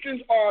 Real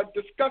Christians are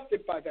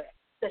disgusted by that.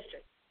 That's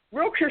true.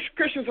 Real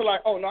Christians are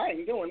like, oh, no, I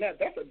ain't doing that.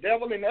 That's a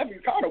devil in every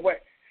kind of way.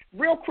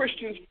 Real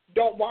Christians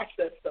don't watch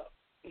that stuff.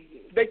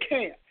 They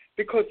can't,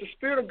 because the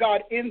Spirit of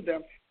God in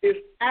them is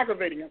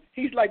aggravating them.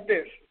 He's like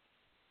this.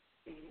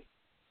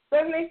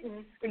 Doesn't he?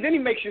 And then he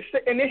makes you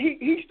sick. And then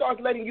he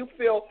starts letting you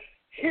feel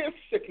his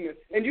sickness.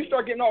 And you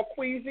start getting all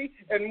queasy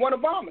and want to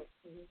vomit.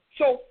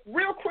 So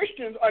real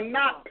Christians are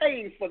not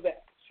paying for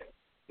that.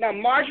 Now,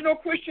 marginal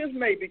Christians,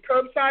 maybe.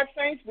 Curbside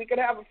saints, we could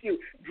have a few.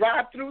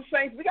 Drive-through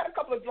saints. We got a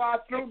couple of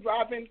drive-through,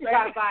 drive-in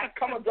saints.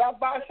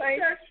 Drive-by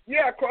saints.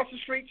 Yeah, across the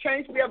street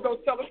saints. We have those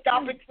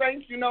telescopic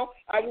saints,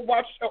 I will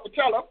watch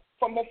tele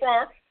from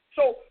afar.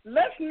 So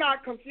let's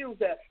not confuse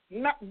that.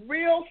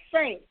 Real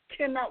saints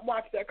cannot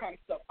watch that kind of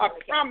stuff. I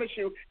promise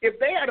you, if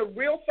they had a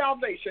real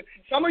salvation,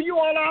 some of you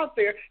all out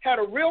there had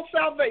a real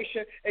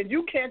salvation, and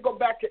you can't go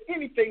back to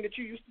anything that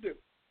you used to do.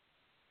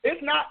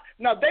 It's not.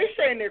 Now, they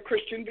saying they're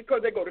Christian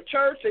because they go to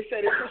church. They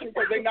say they're Christian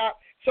because they're not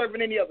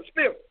serving any other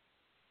spirit.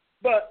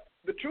 But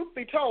the truth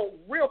be told,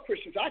 real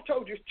Christians, I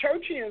told you,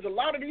 churchians, a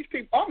lot of these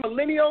people are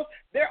millennials.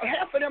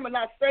 Half of them are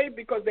not saved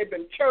because they've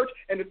been church,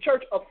 and the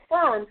church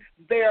affirmed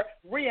their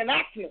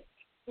reenactment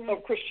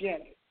of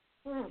Christianity.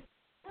 Okay,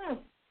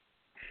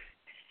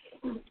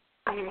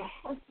 I'm going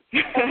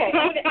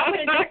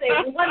to just say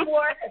one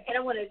more, and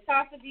I want to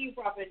toss it to you,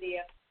 Prophet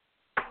Dia.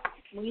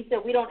 When you said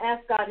we don't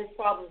ask God his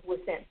problems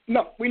with sin.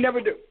 No, we never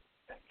do.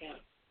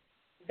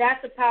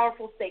 That's a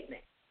powerful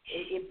statement.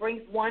 It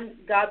brings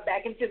God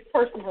back into his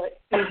personhood.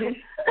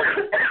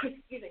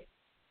 Excuse me.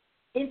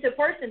 into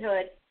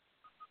personhood,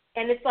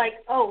 and it's like,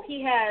 oh,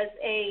 he has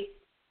a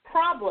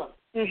problem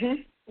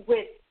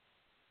with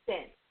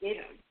sin.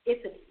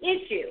 It's an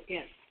issue,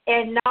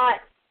 and not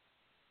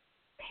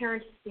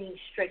parents being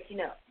strict.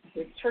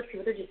 The church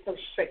people, they're just so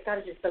strict. God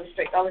is just so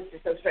strict. All this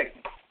is so strict.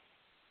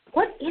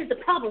 What is the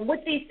problem?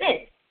 What's these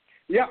things?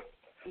 Yeah.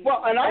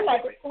 Well, and I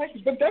like it,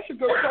 but that's a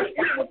good question.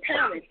 Even with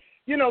parents.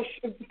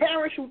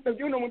 Parents who,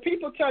 when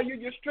people tell you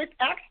you're strict,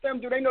 ask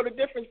them, do they know the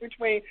difference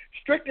between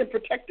strict and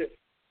protective?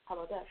 How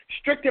about that?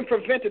 Strict and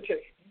preventative.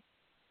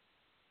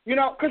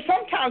 Because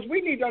sometimes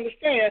we need to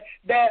understand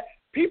that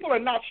people are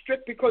not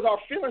strict because our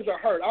feelings are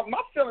hurt.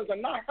 My feelings are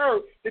not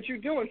hurt that you're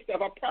doing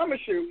stuff. I promise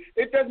you,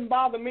 it doesn't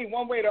bother me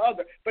one way or the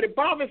other. But it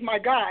bothers my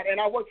God, and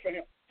I work for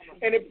him.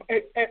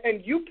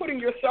 And you putting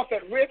yourself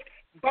at risk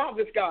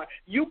bothers God.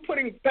 You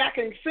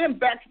backing sin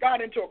backs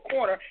God into a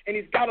corner, and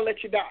he's got to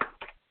let you die.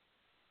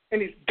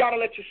 And he's got to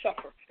let you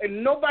suffer.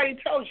 And nobody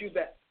tells you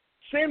that.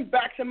 Sin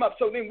backs him up.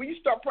 So then when you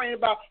start praying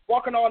about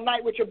walking all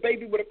night with your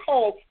baby with a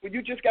cold, when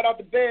you just got out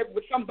of bed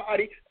with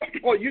somebody,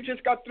 or you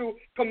just got through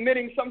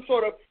committing some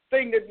sort of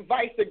thing, that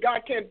vice that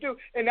God can't do,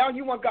 and now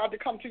you want God to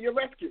come to your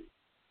rescue.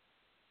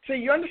 See,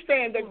 you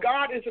understand that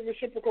God is a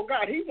reciprocal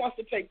God. He wants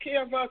to take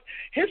care of us.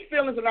 His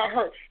feelings are not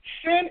hurt.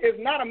 Sin is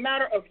not a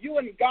matter of you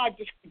and God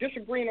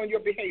disagreeing on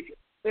your behavior.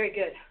 Very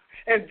good.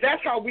 And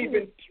that's how we've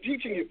been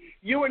teaching you.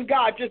 You and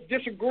God just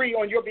disagree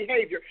on your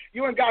behavior.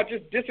 You and God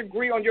just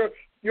disagree on your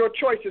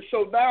choices.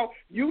 So now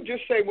you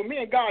just say, well, me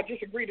and God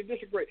disagree to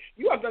disagree.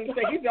 You have to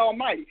understand he's the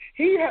Almighty.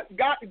 Sin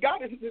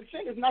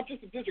is not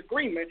just a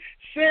disagreement.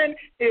 Sin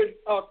is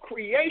a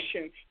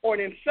creation or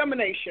an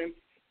insemination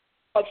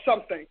of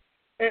something.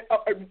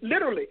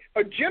 Literally,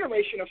 a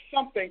generation of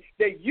something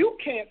that you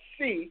can't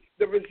see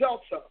the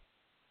results of.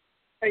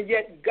 And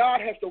yet God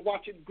has to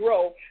watch it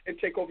grow and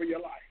take over your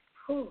life.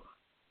 Whew.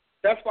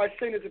 That's why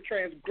sin is a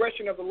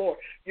transgression of the Lord.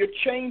 Your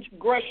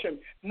transgression,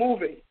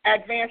 moving,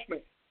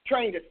 advancement,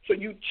 trained it. So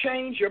you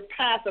change your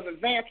path of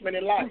advancement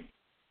in life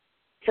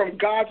from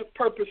God's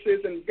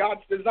purposes and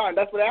God's design.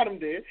 That's what Adam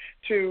did,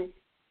 to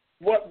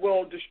what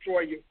will destroy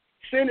you.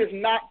 Sin is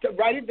not,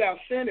 write it down,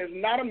 sin is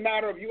not a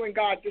matter of you and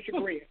God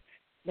disagreeing.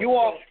 You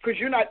are, because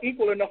you're not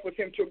equal enough with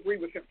him to agree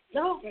with him.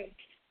 No.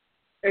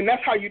 And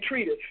that's how you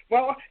treat it.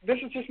 Well, this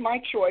is just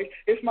my choice.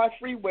 It's my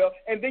free will.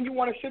 And then you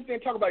want to sit there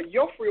and talk about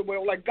your free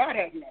will like God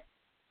has none.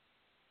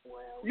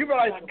 Well, you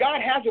realize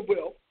God has a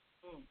will,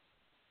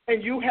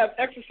 and you have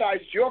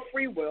exercised your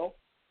free will,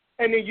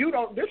 and then you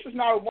don't, this is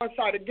not a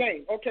one-sided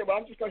game. Okay, well,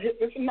 I'm just going to hit,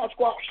 this is not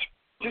squash.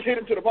 Just hit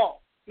it to the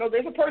ball. No,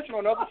 there's a person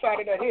on the other side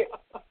of that hit,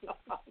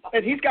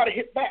 and he's got to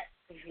hit back,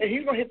 and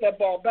he's going to hit that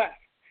ball back,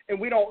 and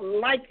we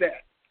don't like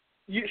that.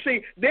 You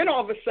see, then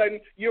all of a sudden,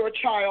 you're a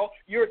child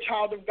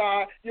of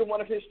God, you're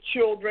one of his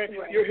children,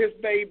 right. You're his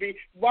baby.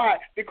 Why?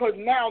 Because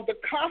now the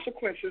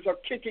consequences are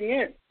kicking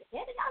in.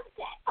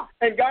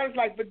 And God is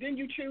like, but didn't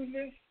you choose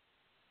this?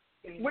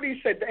 What do you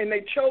say? And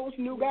they chose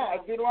new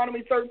gods,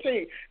 Deuteronomy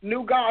 13,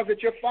 new gods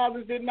that your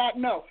fathers did not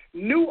know,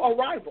 new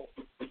arrival.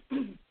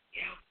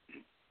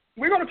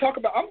 We're going to talk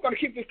about, I'm going to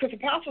keep this, because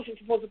apostleship is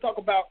supposed to talk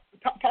about,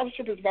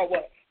 apostleship is about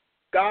what?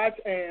 Gods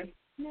and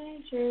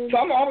nations. So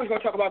I'm always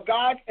going to talk about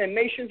gods and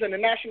nations and the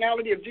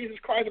nationality of Jesus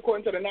Christ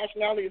according to the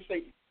nationality of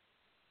Satan.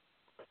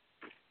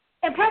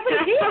 And Prophet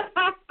G.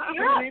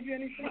 Can I leave you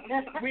anything?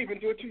 We even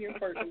do it to you in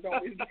person,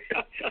 don't we?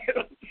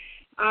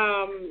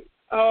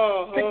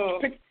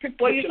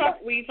 Well,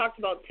 you talked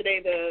about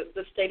today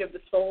the state of the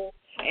soul,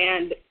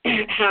 and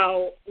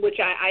how, which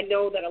I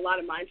know that a lot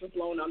of minds were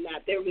blown on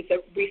that. There was a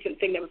recent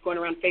thing that was going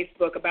around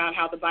Facebook about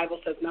how the Bible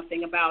says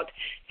nothing about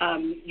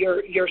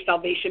your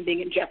salvation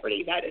being in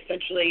jeopardy. That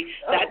essentially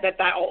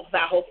that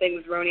whole thing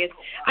was erroneous.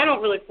 I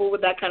don't really fool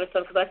with that kind of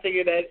stuff, because I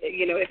figure that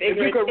if ignorance is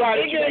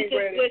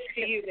bliss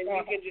to you, then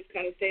you can just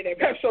kind of stay there.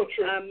 But, that's so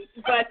true.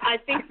 But I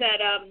think that.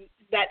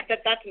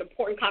 That's an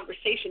important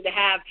conversation to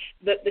have,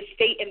 the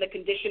state and the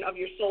condition of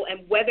your soul,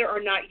 and whether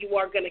or not you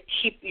are going to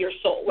keep your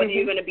soul, whether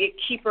you're going to be a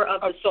keeper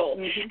of the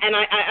soul. And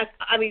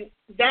I mean,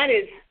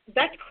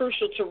 that's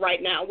crucial to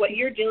right now. What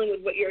you're dealing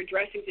with, what you're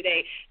addressing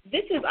today,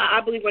 this is, I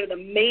believe, one of the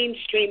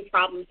mainstream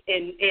problems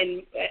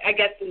in I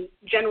guess, in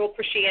general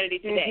Christianity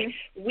today.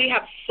 We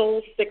have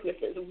soul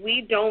sicknesses.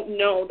 We don't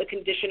know the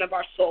condition of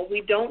our soul.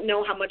 We don't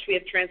know how much we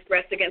have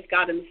transgressed against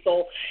God in the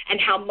soul, and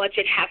how much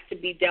it has to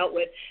be dealt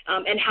with,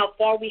 and how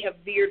far we have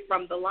veered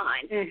from the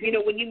line.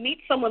 When you meet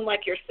someone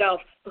like yourself,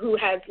 who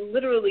has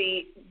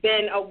literally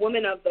been a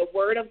woman of the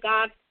Word of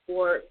God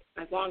for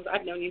as long as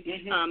I've known you,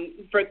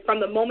 from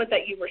the moment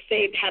that you were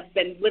saved, have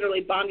been literally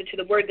bonded to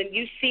the Word, then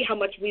you see how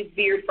much we've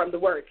veered from the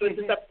Word. So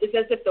it's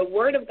as if the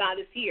Word of God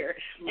is here,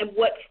 and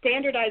what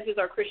standardizes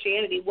our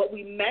Christianity, what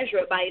we measure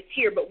it by, it's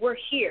here, but we're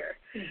here.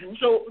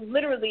 So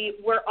literally,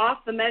 we're off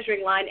the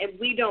measuring line, and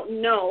we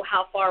don't know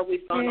how far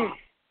we've gone off.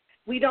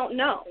 We don't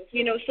know,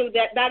 so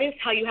that is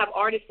how you have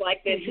artists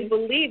like this who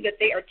believe that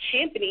they are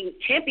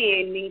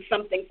championing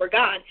something for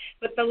God,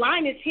 but the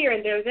line is here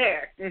and they're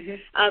there.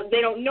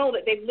 They don't know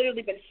that they've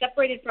literally been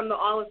separated from the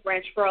olive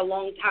branch for a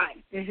long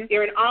time.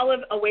 They're an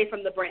olive away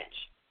from the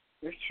branch.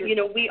 That's true.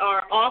 We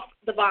are off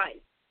the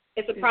vine.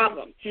 It's a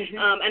problem.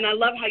 And I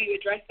love how you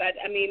address that.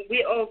 I mean,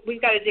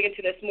 we've got to dig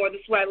into this more.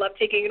 This is why I love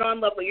taking it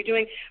on, love what you're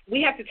doing.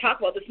 We have to talk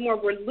about this more.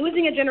 We're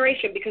losing a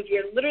generation because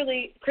we're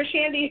literally,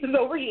 Christianity is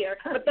over here,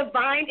 but the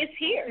vine is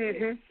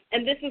here.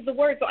 And this is the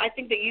word. So I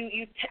think that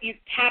you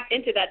tapped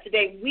into that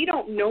today. We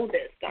don't know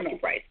this, Dr.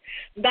 Price.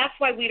 That's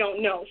why we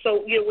don't know.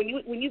 So, you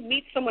know, when you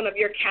meet someone of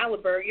your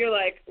caliber, you're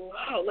like,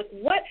 wow, like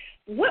what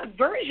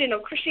version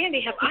of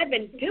Christianity have I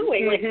been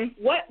doing? Like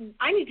what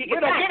I need to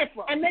get back.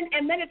 And then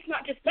it's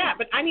not just that,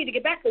 but I need to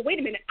get back. But wait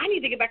a minute, I need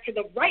to get back to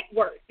the right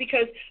word,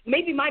 because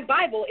maybe my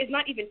Bible is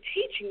not even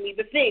teaching me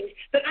the things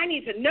that I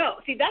need to know.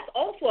 See, that's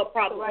also a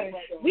problem.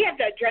 We have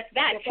to address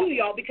that too,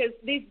 y'all, because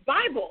these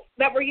Bibles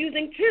that we're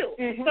using too,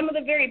 some of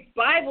the very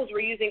Bibles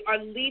we're using are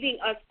leading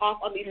us off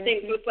on these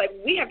things. So it's like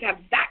we have to have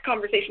that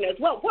conversation as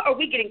well. What are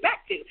we getting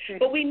back to?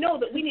 But we know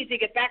that we need to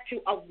get back to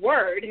a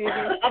word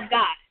of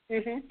God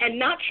and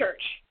not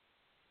church.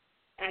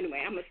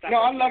 Anyway, I'm gonna stop. No,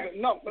 I love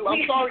it. No,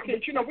 I'm sorry,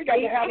 but you know we got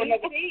to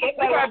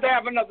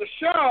have another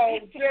show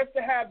just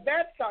to have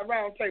that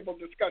roundtable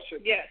discussion.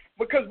 Yes,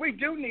 because we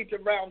do need to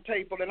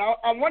roundtable, and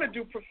I want to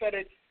do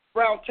prophetic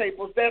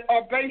roundtables that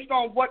are based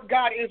on what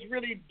God is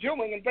really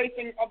doing and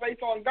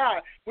based on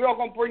God. We're all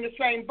going to bring the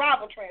same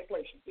Bible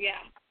translation. Yeah.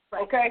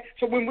 Right. Okay?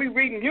 So when we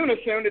read in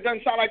unison, it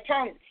doesn't sound like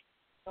tongues.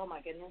 Oh,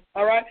 my goodness.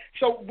 All right?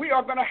 So we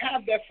are going to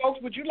have that. Folks,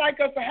 would you like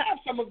us to have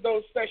some of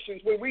those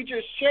sessions where we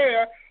just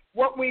share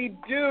what we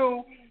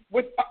do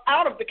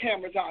out of the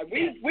camera's eye?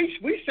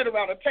 We sit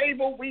around a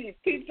table, we eat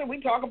pizza, we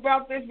talk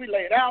about this, we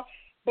lay it out.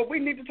 But we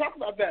need to talk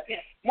about that. Yes.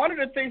 One of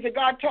the things that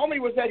God told me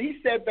was that He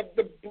said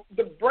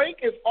the break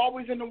is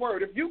always in the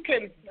Word. If you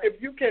can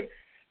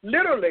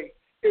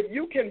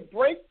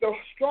break the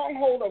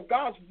stronghold of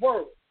God's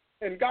Word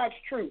and God's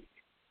truth,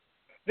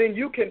 then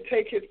you can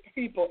take His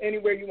people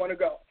anywhere you want to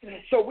go.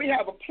 So we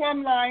have a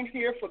plumb line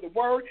here for the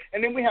Word,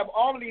 and then we have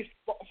all of these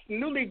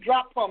newly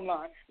dropped plumb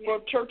lines for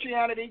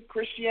churchianity,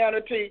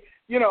 Christianity,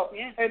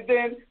 and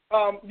then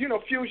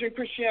fusion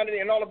Christianity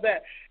and all of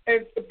that.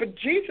 But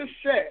Jesus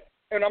said,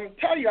 and I'm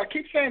telling you, I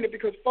keep saying it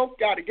because folks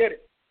got to get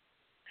it.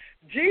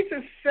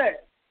 Jesus said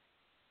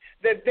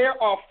that there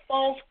are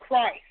false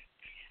Christs.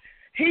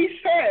 He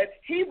said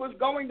He was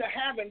going to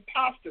have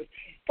imposters,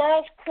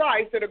 false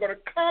Christs that are going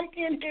to come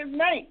in His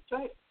name.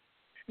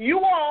 You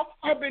all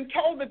have been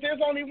told that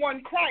there's only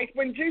one Christ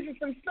when Jesus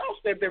Himself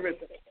said there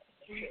isn't.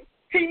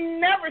 He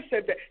never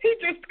said that. He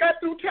just got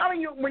through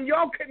telling you when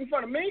y'all get in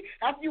front of me,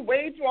 after you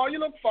wade through all your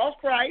little false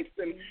Christ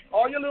and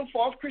all your little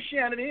false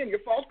Christianity and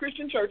your false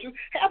Christian churches,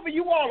 half of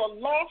you all are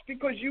lost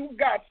because you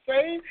got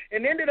saved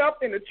and ended up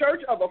in the church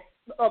of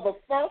a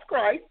false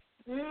Christ,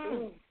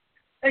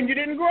 and you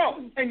didn't grow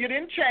and you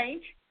didn't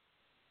change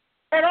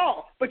at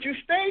all. But you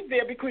stayed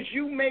there because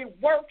you made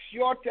works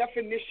your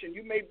definition.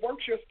 You made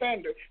works your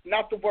standard,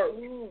 not the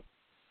word.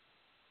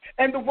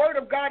 And the Word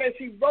of God as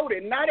He wrote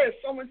it, not as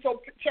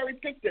so-and-so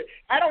cherry-picked it.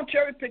 I don't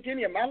cherry-pick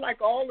any of them. I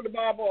like all of the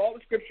Bible, all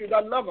the Scriptures.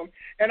 I love them,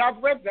 and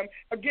I've read them.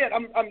 Again,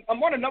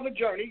 I'm on another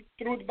journey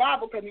through the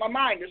Bible because my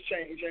mind has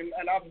changed, and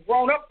I've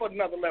grown up at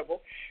another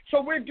level.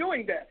 So we're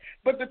doing that.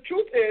 But the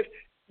truth is,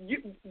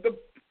 the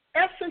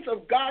essence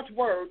of God's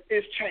Word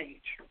is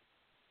change.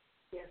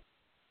 Yes.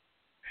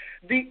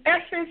 The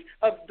essence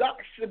of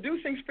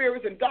seducing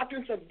spirits and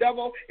doctrines of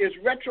devil is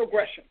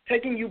retrogression,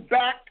 taking you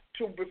back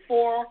to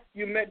before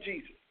you met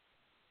Jesus.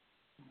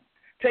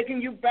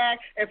 Taking you back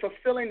and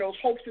fulfilling those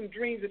hopes and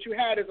dreams that you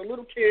had as a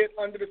little kid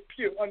under the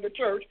pew, under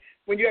church,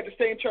 when you had to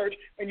stay in church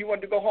and you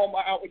wanted to go home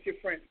or out with your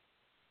friends.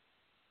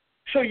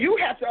 So you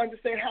have to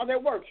understand how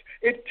that works.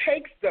 It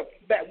takes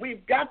that.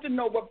 We've got to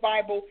know what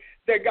Bible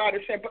that God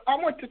is saying. But I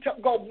want to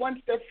go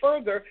one step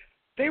further.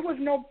 There was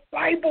no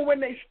Bible when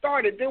they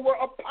started. There were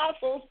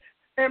apostles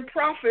and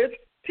prophets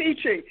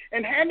teaching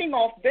and handing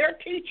off their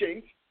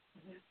teachings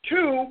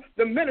to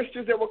the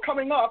ministers that were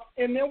coming up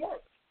in their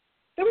work.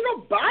 There was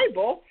no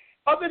Bible.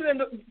 Other than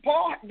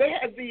Paul, they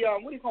had the,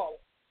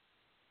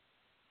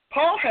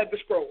 Paul had the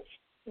scrolls.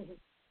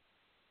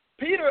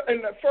 Peter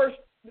in the first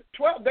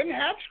 12 didn't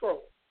have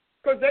scrolls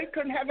because they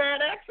couldn't have had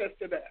access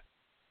to that.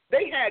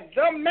 They had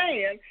the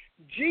man,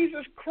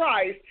 Jesus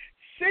Christ,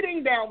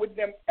 sitting down with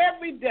them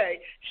every day,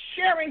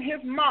 sharing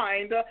His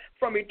mind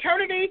from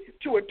eternity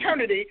to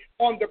eternity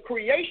on the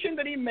creation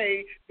that He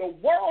made, the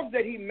worlds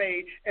that He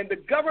made, and the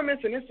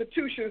governments and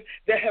institutions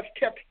that have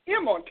kept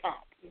Him on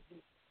top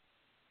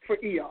for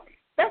eons.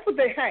 That's what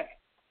they had.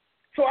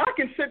 So I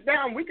can sit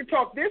down, we can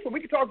talk this, or we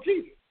can talk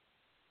Jesus,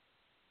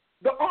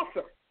 the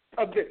author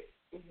of this.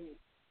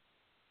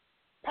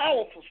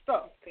 Powerful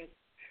stuff.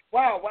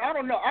 Wow, well, I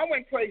don't know. I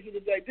went crazy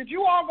today. Did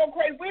you all go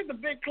crazy? Where's the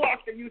big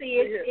clock that you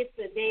see here? It's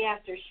the day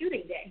after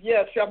shooting day.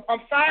 Yes, I'm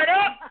fired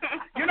up.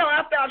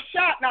 After I've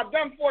shot and I've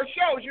done 4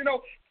 shows,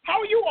 how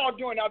are you all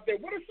doing out there?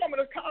 What are some of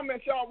the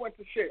comments y'all want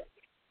to share?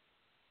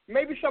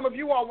 Maybe some of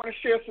you all want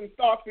to share some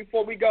thoughts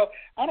before we go.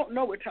 I don't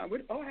know what time.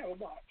 I have a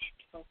watch.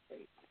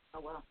 Oh,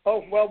 wow.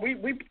 Oh, well, we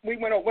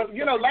went over.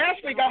 Well,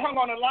 last week I hung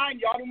on the line.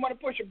 Y'all didn't want to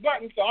push a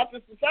button, so I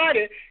just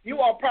decided you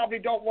all probably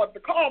don't want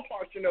the call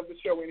portion of the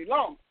show any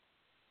longer.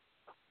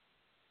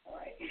 All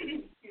right.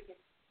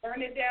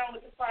 Burn it down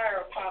with the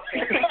fire,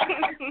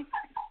 Apostle.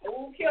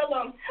 Ooh, kill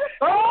them.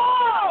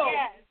 Oh!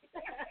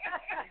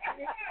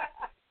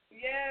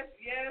 Yes.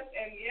 yes,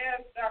 and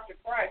yes, Dr.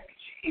 Price.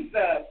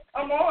 Jesus,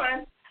 come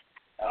on.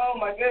 Oh,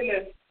 my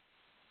goodness.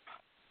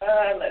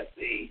 Let's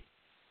see.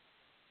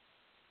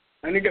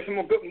 I need to get some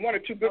more good, one or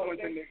two good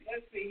ones in there.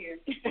 Let's see here.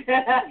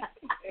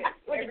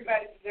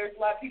 Everybody, there's a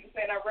lot of people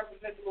saying I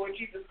represent the Lord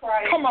Jesus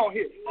Christ. Come on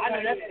here. I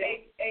know that's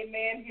it.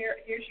 Amen. Here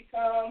she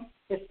comes.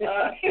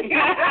 Here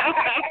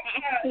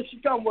she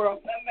come,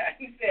 world.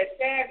 Somebody said,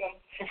 tag them.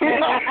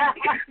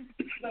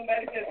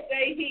 Somebody said,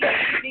 say he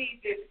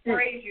needs to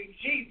praise you,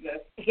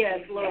 Jesus. Yes,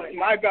 Lord.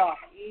 My God.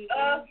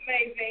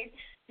 Amazing.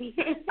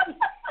 Amazing.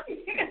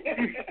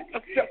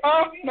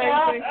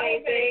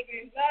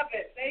 Love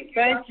it. Thank you.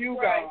 Thank you,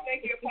 God.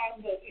 Thank you,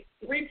 Apostle.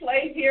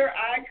 Replay, here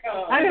I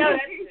come. I know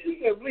that's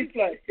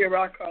replay. Here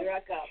I come. Here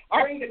I come.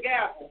 Bring the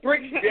gavel.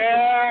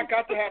 Yeah,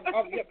 got to have.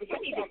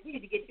 We need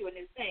to get you in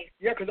this thing.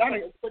 Yeah, because I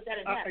didn't put that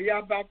in that. Yeah,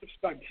 I'm about to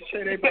start.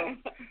 Say they about.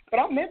 But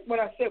I meant what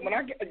I said.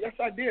 Yes,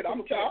 I did. I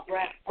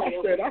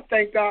said, I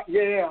thank God.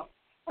 Yeah.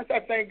 I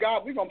said, thank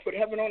God we're going to put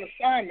heaven on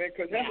assignment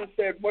because heaven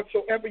said,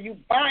 whatsoever you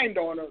bind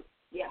on earth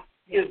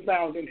is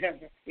bound in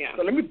heaven. Yeah.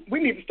 So we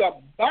need to start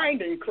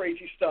binding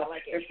crazy stuff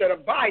instead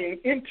of buying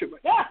into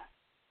it. Yeah.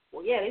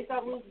 Well, yeah, they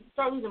start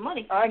losing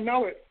money. I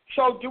know it.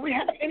 So do we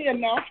have any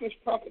announcements,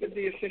 Prophet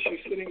Adia, since you're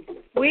sitting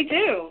here? We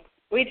do.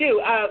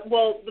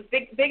 Well, the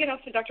big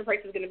announcement, Dr.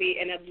 Price, is going to be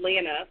in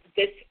Atlanta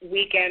this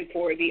weekend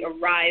for the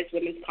Arise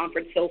Women's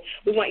Conference. So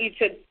we want you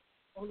to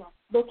hold on.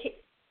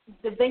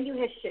 The venue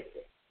has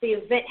shifted. The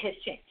event has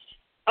changed.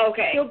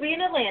 Okay. She'll be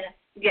in Atlanta.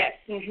 Yes.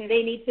 Mm-hmm.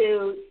 They need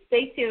to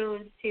stay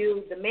tuned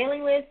to the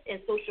mailing list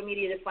and social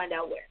media to find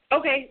out where.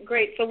 Okay,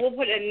 great. So we'll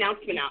put an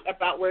announcement out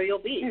about where you'll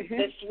be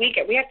this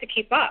weekend. We have to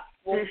keep up.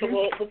 So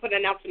we'll put an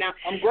announcement out.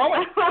 I'm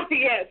growing.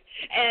 Yes.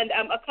 And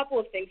a couple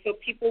of things. So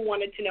people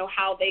wanted to know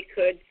how they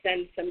could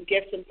send some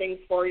gifts and things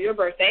for your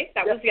birthday.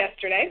 That was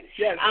yesterday.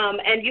 Yes.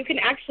 And you can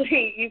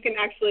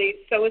actually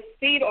sow a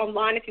seed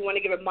online. If you want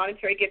to give a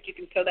monetary gift, you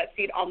can sow that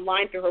seed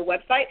online through her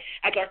website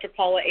at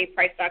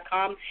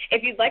drpaulaaprice.com.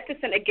 If you'd like to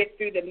send a gift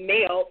through the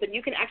mail, then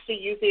you can actually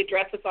use the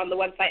address that's on the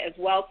website as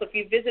well. So if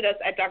you visit us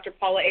at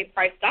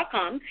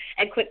drpaulaaprice.com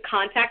and click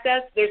Contact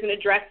Us, there's an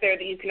address there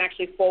that you can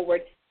actually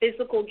forward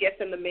physical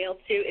gifts in the mail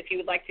to if you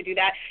would like to do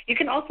that. You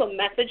can also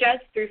message us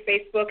through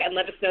Facebook and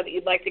let us know that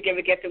you'd like to give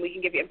a gift, and we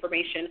can give you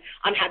information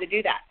on how to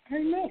do that.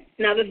 Amen.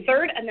 Now, the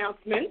third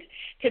announcement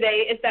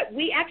today is that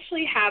we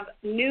actually have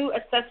new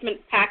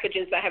assessment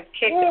packages that have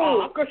kicked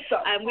off. Good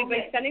stuff. We've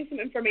been sending some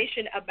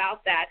information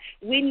about that.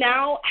 We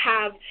now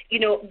have,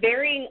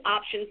 varying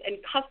options and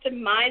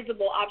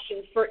customizable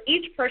options for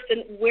each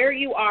person where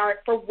you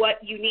are for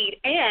what you need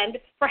and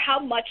for how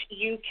much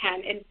you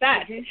can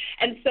invest.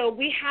 And so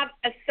we have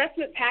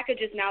assessment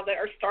packages now that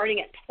are starting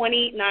at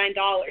 $29.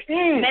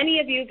 Many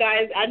of you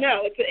guys, I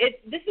know,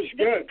 this is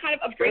kind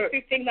of a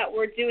breakthrough thing that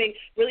we're doing,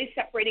 really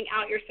separating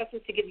out your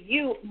assessments to give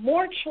you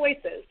more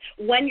choices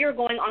when you're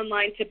going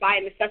online to buy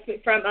an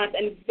assessment from us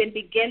and then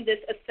begin this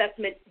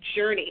assessment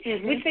journey.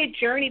 We say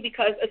journey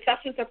because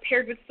assessments are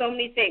paired with so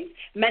many things: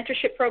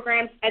 mentorship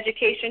programs,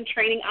 education,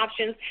 training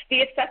options.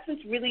 The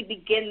assessments really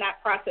begin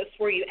that process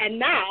for you. And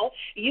now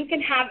you can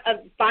have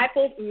a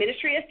fivefold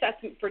ministry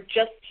assessment for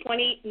just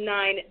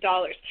 $29.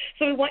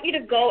 So we want you to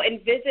go and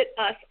visit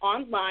us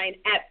online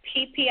at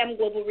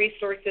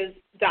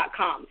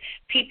ppmglobalresources.com,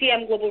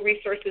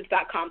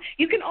 ppmglobalresources.com.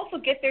 You can also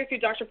get there through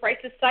Dr.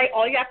 Price's site.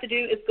 All you have to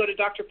do is go to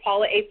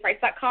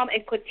drpaulaaprice.com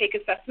and click Take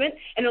Assessment,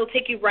 and it'll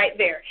take you right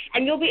there.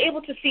 And you'll be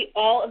able to see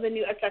all of the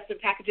new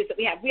assessment packages that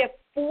we have. We have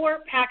 4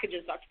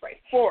 packages, Dr. Price.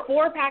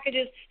 4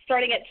 packages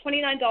starting at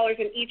 $29,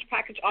 and each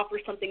package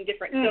offers something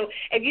different. So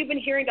if you've been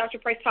hearing Dr.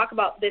 Price talk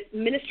about this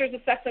Minister's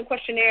Assessment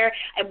Questionnaire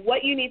and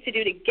what you need to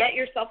do to get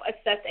yourself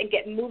assessed and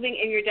get moving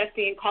in your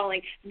destiny and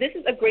calling, this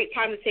is a great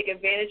time to take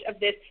advantage of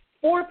this.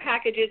 4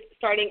 packages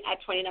starting at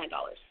 $29.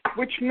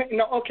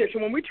 So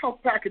when we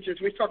talk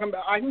packages, we're talking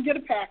about I can get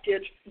a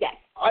package. Yes.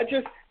 I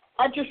just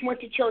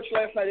went to church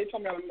last night. They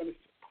told me I'm a minister.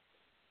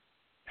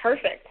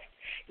 Perfect.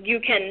 You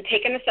can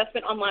take an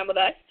assessment online with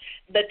us.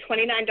 The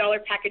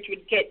 $29 package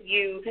would get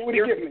you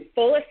your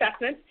full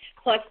assessment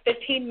plus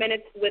 15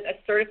 minutes with a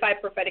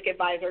certified prophetic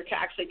advisor to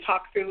actually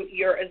talk through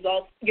your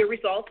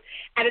results.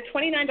 At a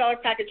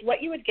 $29 package,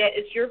 what you would get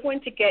is you're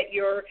going to get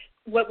your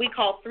what we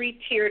call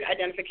 3-tiered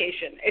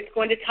identification. It's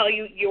going to tell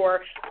you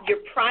your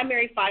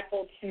primary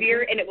fivefold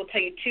sphere, and it will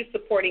tell you 2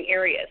 supporting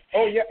areas.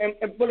 Oh, yeah, and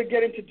will it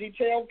get into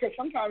detail? Because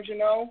sometimes,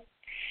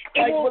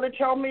 will it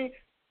tell me,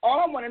 all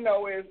I want to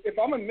know is, if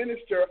I'm a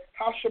minister,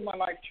 how should my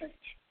life change?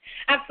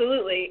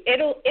 Absolutely.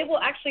 It will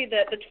actually,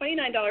 the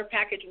 $29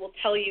 package will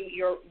tell you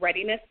your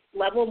readiness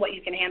level and what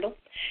you can handle.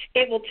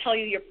 It will tell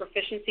you your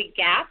proficiency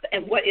gap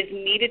and what is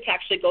needed to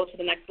actually go to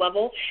the next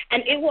level.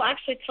 And it will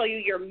actually tell you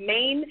your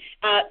main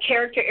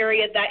character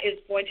area that is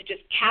going to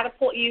just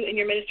catapult you in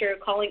your ministerial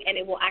calling, and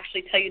it will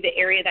actually tell you the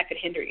area that could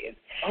hinder you.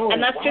 Oh,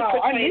 and that's wow. just for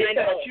 $29. I need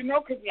that,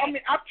 because,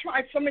 I've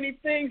tried so many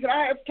things, and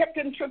I have kept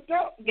getting tripped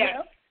up.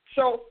 Yeah.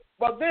 So,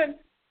 but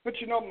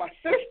my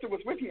sister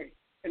was with me.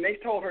 and they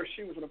told her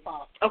she was an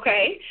apostle.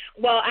 Okay.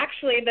 Well,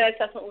 actually, the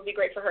assessment would be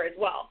great for her as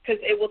well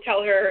because it will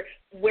tell her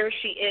where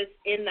she is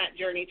in that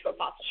journey to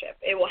apostleship.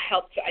 It will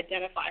help to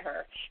identify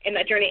her in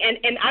that journey.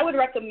 And I would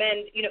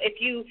recommend,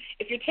 if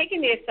you're taking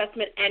the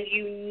assessment and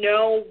you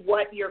know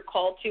what you're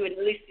called to, and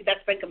at least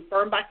that's been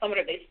confirmed by someone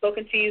or they've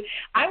spoken to you,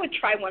 I would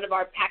try one of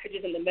our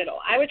packages in the middle.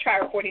 I would try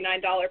our $49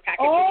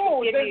 package.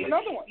 Oh, there's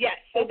another one. Yes.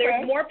 So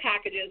there's more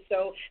packages.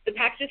 So the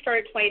packages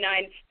start at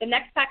 $29. The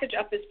next package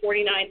up is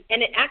 $49,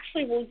 and it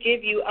actually will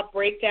give you a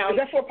breakdown. Is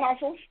that for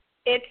apostles?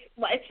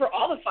 It's for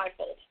all the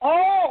fivefold.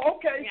 Oh,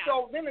 okay. Yeah.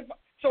 So then, if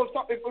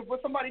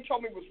what somebody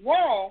told me was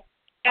wrong,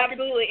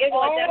 absolutely, it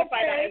will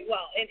identify that as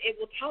well, and it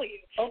will tell you.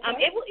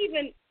 Okay.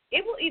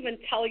 It will even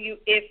tell you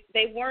if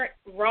they weren't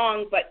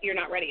wrong, but you're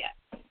not ready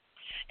yet.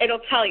 It'll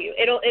tell you.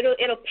 It'll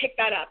pick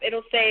that up.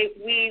 It'll say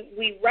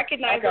we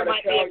recognize there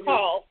might be a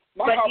call.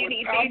 My but heart you was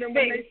need pounding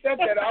when they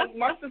said that.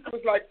 My sister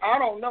was like, I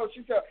don't know.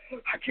 She said,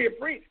 I can't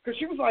breathe. Because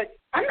she was like,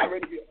 I'm not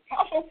ready to be an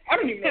apostle. I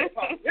don't even know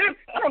what apostle is.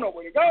 I don't know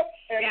where to go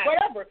and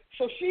whatever.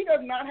 So she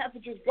does not have to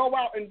just go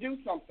out and do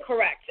something.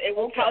 Correct. It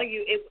will tell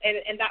you,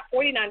 and that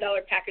 $49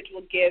 package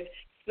will give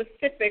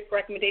specific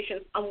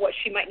recommendations on what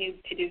she might need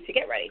to do to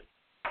get ready.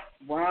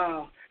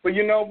 Wow. But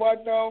you know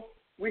what, though?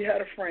 We had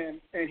a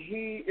friend, and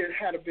he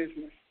had a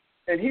business,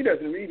 and he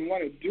doesn't even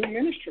want to do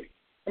ministry.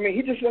 I mean,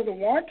 he just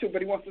doesn't want to, but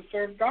he wants to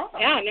serve God.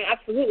 Yeah, no,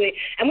 absolutely.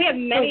 And we have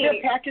many. So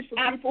is there a package for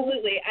people?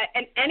 Absolutely.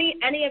 And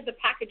any of the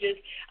packages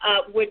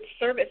would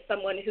service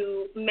someone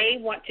who may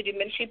want to do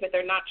ministry, but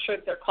they're not sure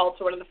that they're called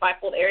to one of the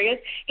fivefold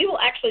areas. It will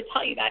actually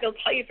tell you that. It'll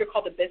tell you if you're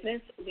called to business,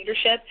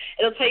 leadership.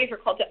 It'll tell you if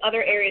you're called to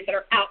other areas that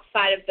are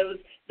outside of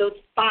those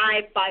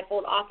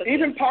fivefold offices.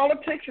 Even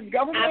politics and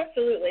government?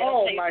 Absolutely.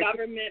 Oh, my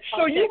government,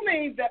 God. So you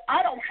mean that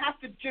I don't have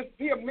to just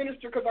be a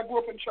minister because I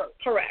grew up in church?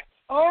 Correct.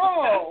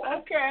 Oh,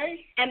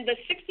 okay. And the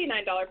 $69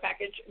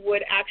 package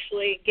would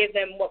actually give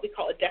them what we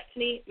call a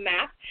destiny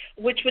map,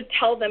 which would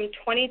tell them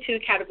 22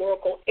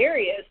 categorical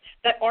areas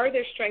that are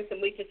their strengths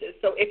and weaknesses.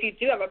 So if you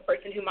do have a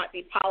person who might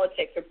be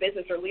politics or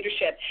business or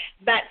leadership,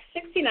 that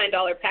 $69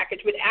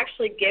 package would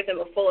actually give them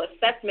a full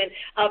assessment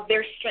of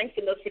their strengths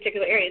in those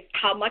particular areas.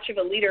 How much of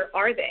a leader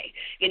are they?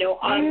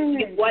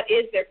 What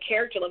is their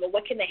character level?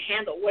 What can they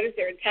handle? What is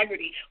their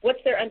integrity?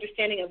 What's their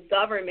understanding of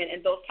government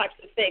and those types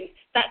of things?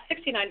 That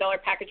 $69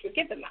 package would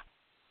give them that.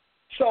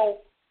 So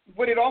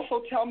would it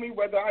also tell me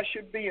whether I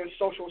should be in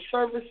social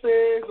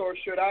services or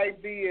should I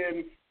be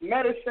in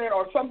medicine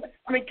or something?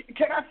 I mean,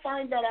 can I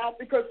find that out?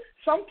 Because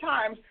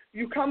sometimes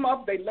you come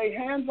up, they lay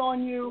hands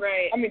on you.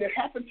 Right. I mean, it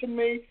happened to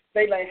me.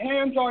 They lay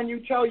hands on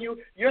you, tell you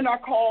you're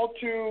not called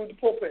to the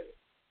pulpit.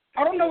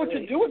 I don't know what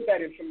to do with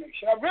that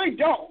information. I really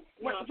don't.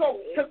 No, so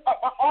cause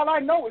all I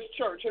know is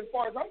church. As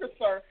far as I'm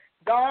concerned,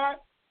 God,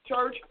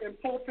 church, and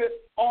pulpit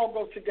all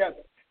go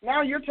together.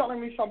 Now you're telling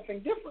me something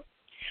different.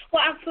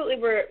 Well, absolutely.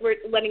 We're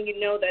letting you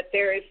know that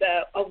there is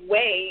a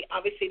way,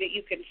 obviously, that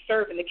you can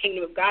serve in the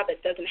kingdom of God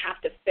that doesn't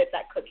have to fit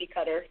that cookie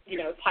cutter,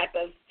 type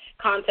of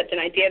concept and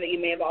idea that you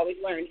may have always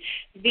learned.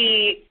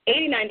 The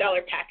 $89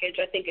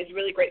 package, I think, is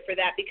really great for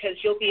that because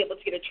you'll be able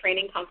to get a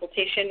training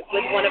consultation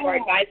with one of our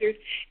advisors.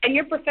 And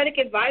your prophetic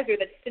advisor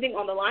that's sitting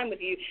on the line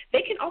with you,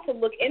 they can also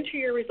look into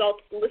your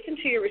results, listen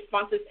to your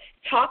responses,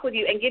 talk with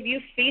you, and give you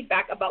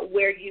feedback about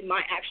where you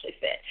might actually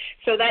fit.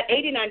 So that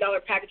 $89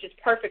 package is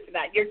perfect for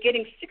that. You're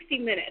getting 60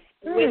 minutes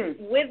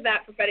with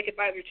that prophetic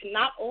advisor to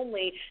not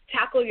only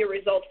tackle your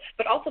results,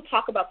 but also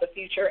talk about the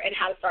future and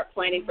how to start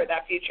planning for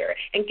that future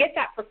and get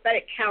that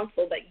prophetic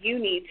counsel that you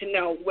need to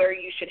know where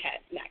you should head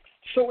next.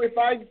 So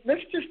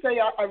let's just say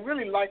I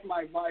really like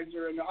my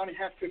advisor and I only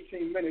have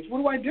 15 minutes, what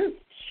do I do?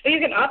 You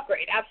can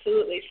upgrade,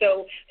 absolutely.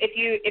 So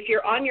if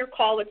you're on your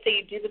call, let's say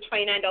you do the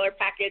 $29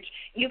 package,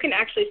 you can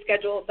actually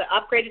schedule the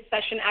upgraded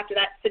session after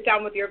that, sit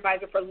down with your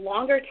advisor for a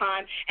longer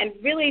time and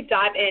really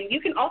dive in. You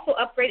can also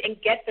upgrade and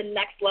get the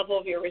next level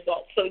of your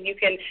results. So you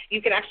can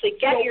actually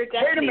get your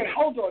destiny. Wait a minute,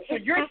 hold on. So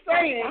you're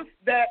saying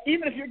that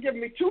even if you're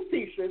giving me 2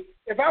 pieces,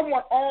 if I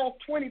want all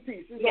 20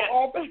 pieces,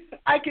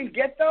 I can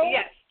get those?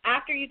 Yes.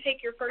 After you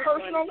take your first one.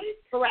 Personally?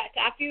 Correct.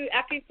 After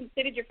you've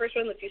completed your first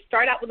one, if you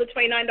start out with a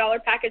 $29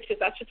 package, because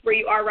that's just where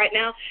you are right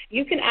now,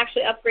 you can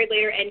actually upgrade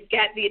later and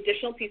get the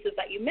additional pieces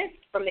that you missed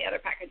from the other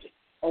packages.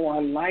 Oh, I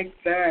like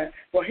that.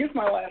 Well, here's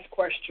my last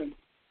question.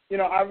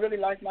 I really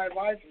like my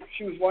advisor.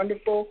 She was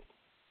wonderful.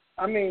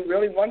 I mean,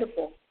 really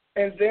wonderful.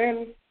 And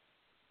then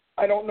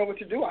I don't know what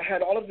to do. I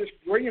had all of this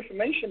great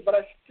information, but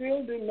I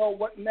still didn't know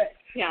what next.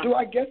 Yeah. Do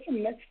I get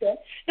some next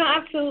steps? No,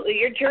 absolutely.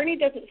 Your journey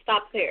doesn't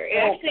stop there. It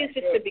actually is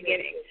just the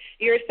beginning.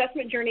 Your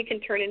assessment journey can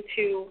turn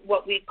into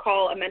what we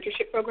call a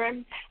mentorship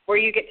program, where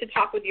you get to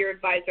talk with your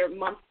advisor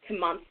month to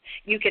month.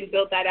 You can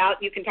build that out.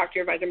 You can talk to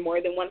your advisor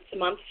more than once a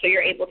month, so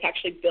you're able to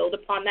actually build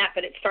upon that.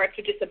 But it starts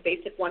with just a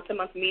basic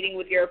once-a-month meeting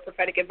with your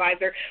prophetic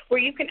advisor, where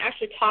you can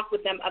actually talk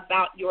with them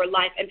about your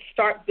life and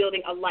start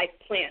building a life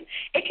plan.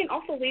 It can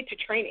also lead to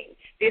training.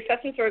 The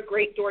assessments are a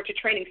great door to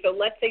training. So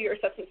let's say your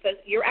assessment says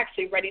you're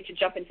actually ready to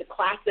jump into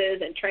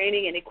classes and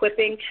training and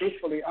equipping.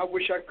 Truthfully, I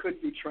wish I could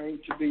be trained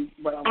to be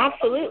what I'm.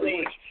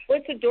 Absolutely. Well,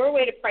 it's a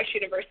doorway to Price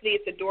University.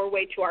 It's a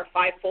doorway to our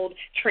fivefold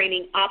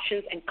training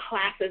options and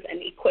classes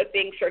and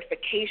equipping,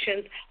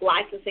 certifications,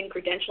 licensing,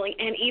 credentialing,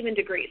 and even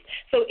degrees.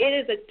 So it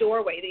is a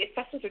doorway. The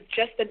assessments are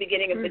just the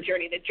beginning of the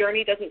journey. The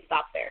journey doesn't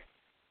stop there.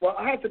 Well,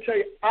 I have to tell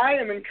you, I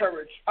am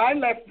encouraged. I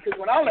left because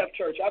when I left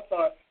church, I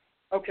thought,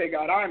 okay,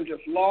 God, I'm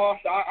just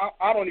lost.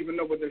 I don't even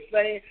know what they're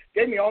saying.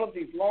 Gave me all of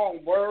these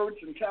long words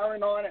and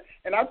carrying on.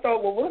 And I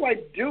thought, well, what do I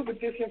do with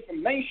this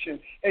information?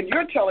 And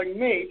you're telling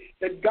me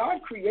that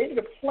God created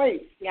a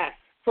place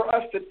for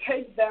us to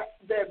take that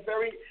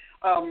very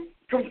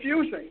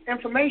confusing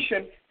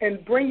information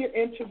and bring it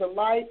into the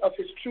light of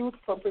his truth,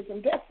 purpose,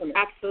 and destiny.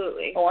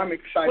 Absolutely. Oh, I'm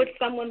excited. With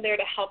someone there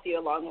to help you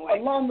along the way.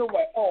 Along the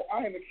way. Oh, I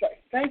am excited.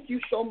 Thank you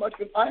so much.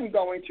 I'm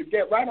going to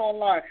get right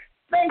online.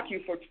 Thank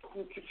you for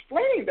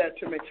explaining that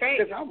to me,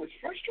 because I was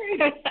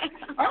frustrated.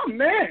 Oh,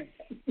 man.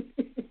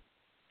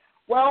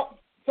 Well,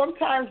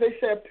 sometimes they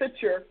say a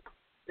picture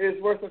is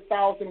worth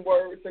 1,000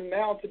 words, and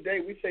now today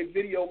we say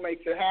video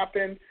makes it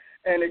happen,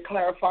 and it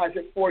clarifies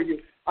it for you.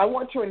 I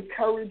want to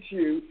encourage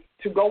you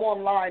to go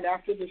online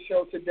after the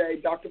show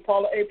today,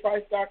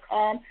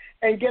 drpaulaprice.com,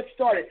 and get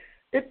started.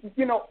 If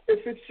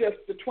it's just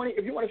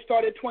if you want to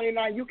start at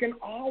 29, you can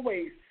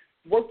always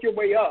work your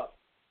way up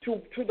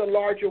to the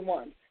larger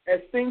one. As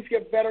things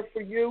get better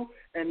for you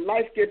and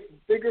life gets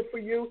bigger for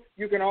you,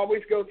 you can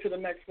always go to the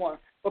next one.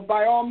 But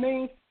by all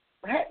means,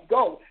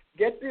 go.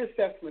 Get the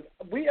assessments.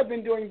 We have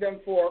been doing them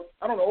for,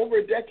 over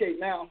a decade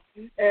now.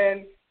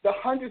 And the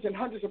hundreds and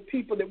hundreds of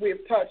people that we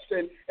have touched,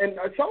 and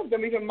some of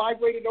them even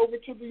migrated over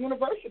to the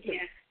university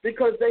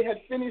because they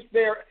had finished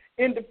their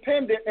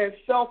independent and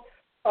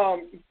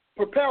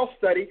self-propelled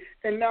study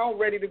and now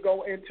ready to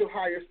go into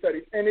higher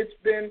studies. And it's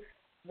been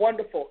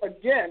wonderful.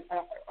 Again,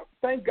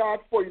 thank God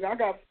for you. Now I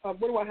got,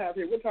 what do I have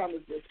here? What time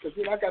is this? Because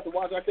I got the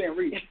watch, I can't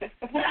read.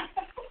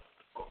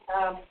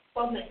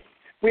 12 minutes.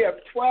 We have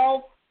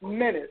 12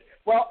 minutes.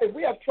 Well, if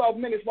we have 12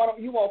 minutes, why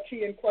don't you all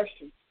key in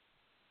questions?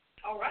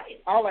 All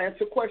right. I'll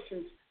answer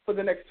questions for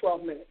the next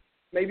 12 minutes.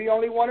 Maybe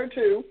only one or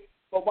two,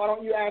 but why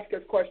don't you ask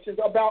us questions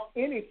about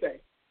anything,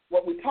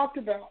 what we talked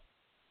about,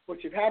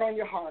 what you've had on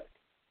your heart,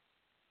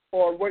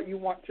 or what you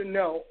want to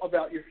know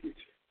about your future.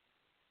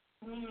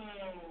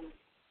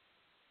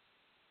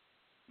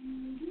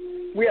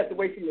 We have to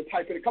wait for you to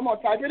type it in. Come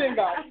on, type it in,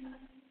 guys.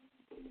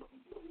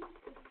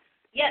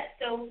 Yes,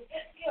 so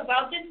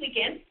about this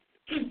weekend,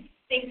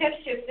 things have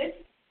shifted,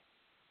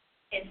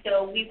 and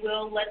so we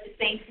will let the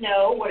saints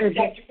know where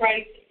Dr.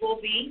 Price will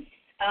be.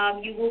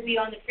 You will be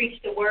on the Preach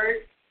the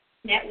Word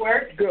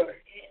network in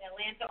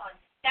Atlanta on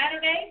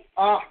Saturday.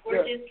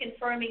 We're just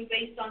confirming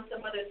based on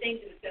some other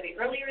things if it's going to be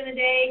earlier in the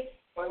day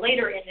or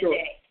later in the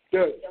day.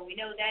 So we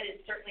know that is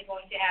certainly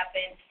going to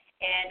happen.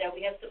 And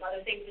we have some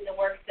other things in the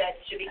works that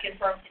should be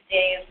confirmed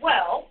today as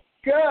well.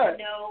 Good.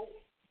 So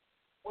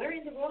where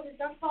in the world is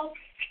Dr. Paula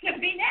going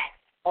to be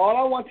next? All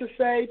I want to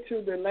say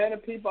to the Atlanta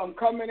people, I'm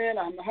coming in,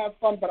 I'm going to have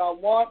fun, but I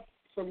want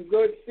some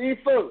good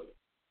seafood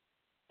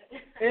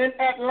in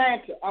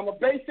Atlanta. I'm a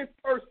basic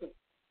person,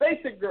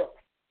 basic girl.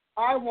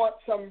 I want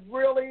some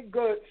really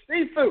good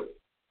seafood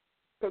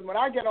because when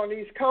I get on the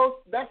East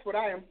Coast, that's what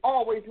I am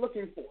always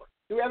looking for.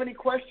 Do you have any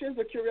questions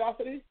or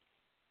curiosity?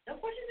 No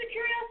questions or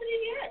curiosity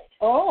yet.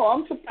 Oh,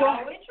 I'm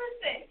surprised. So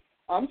interesting.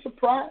 I'm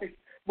surprised.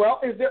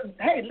 Well,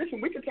 hey,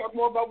 listen, we can talk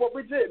more about what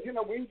we did.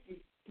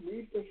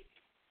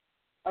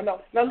 I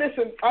know. Now,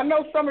 listen, I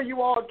know some of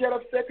you all get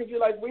upset because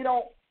you're like, we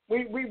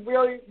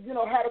really,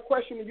 had a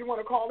question and you want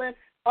to call in.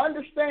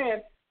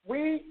 Understand,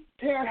 we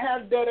can't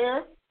have dead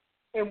air.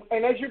 And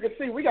as you can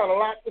see, we got a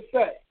lot to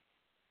say.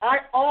 I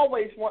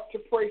always want to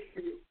pray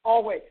for you,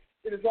 always.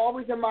 It is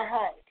always in my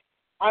heart.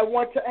 I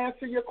want to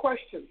answer your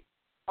questions.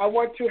 I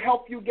want to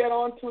help you get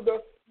on to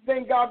the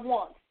thing God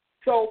wants.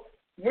 So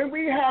when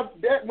we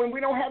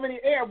don't have any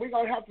air, we're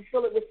going to have to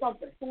fill it with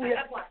something. I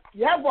have one.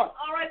 You have one.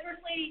 All right,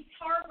 First Lady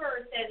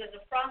Tarver says, as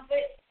a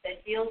prophet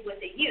that deals with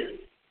the youth,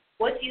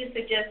 what do you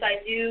suggest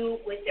I do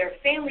with their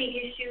family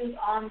issues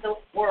on the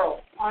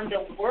world? On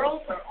the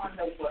world or on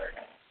the word?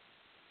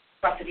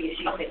 Prophet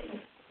issues.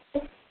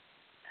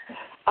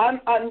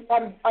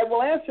 I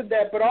will answer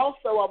that, but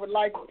also I would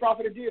like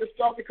Prophet Adia to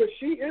start because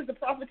she is the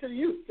prophet to the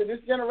youth, to this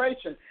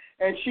generation,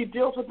 and she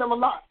deals with them a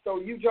lot. So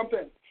you jump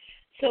in.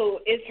 So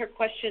is her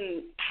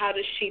question, how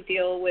does she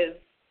deal with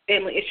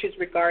family issues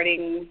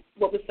regarding,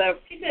 what was the?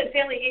 She said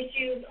family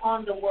issues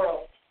on the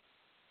world.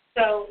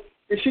 So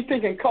is she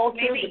thinking culture?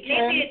 Maybe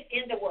it's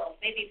in the world.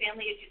 Maybe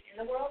family issues in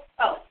the world.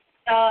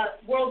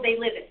 World they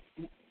live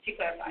in. She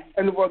clarified.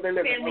 In the world they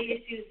live in. Family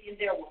issues in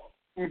their world.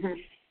 Mm-hmm.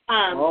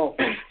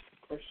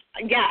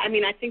 Yeah, I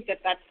mean, I think that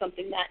that's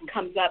something that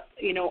comes up,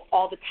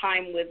 all the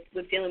time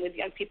with dealing with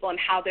young people and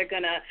how they're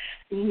going to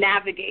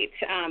navigate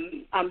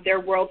their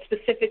world,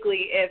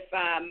 specifically if,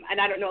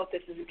 and I don't know if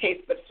this is the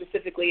case, but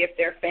specifically if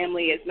their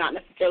family is not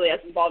necessarily as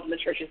involved in the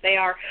church as they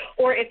are,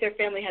 or if their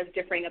family has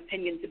differing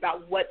opinions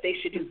about what they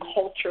should do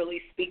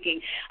culturally speaking.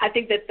 I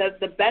think that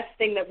the best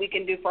thing that we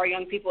can do for our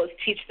young people is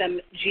teach them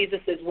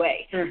Jesus'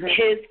 way,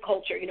 his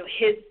culture,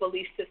 his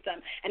belief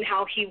system, and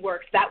how he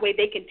works. That way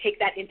they can take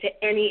that into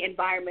any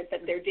environment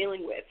that they're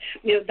dealing with.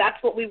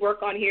 That's what we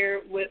work on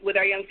here with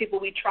our young people.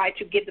 We try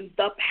to give them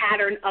the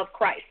pattern of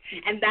Christ,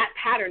 and that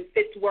pattern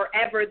fits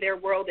wherever their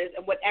world is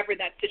and whatever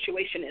that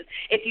situation is.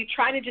 If you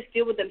try to just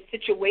deal with them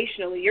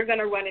situationally, you're going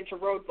to run into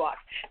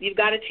roadblocks. You've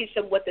got to teach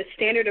them what the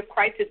standard of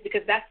Christ is,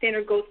 because that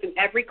standard goes through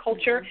every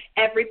culture,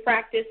 every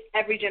practice,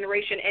 every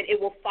generation, and it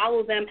will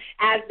follow them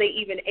as they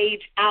even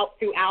age out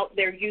throughout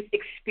their youth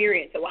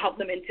experience. It will help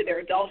them into their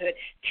adulthood.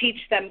 Teach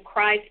them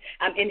Christ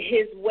in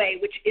his way,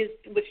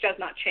 which does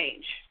not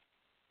change.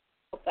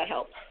 Hope that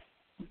helps.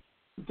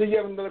 Do you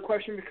have another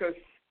question? There's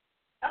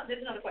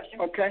another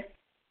question. Okay.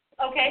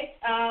 Okay.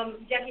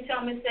 Jackie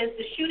Tillman says,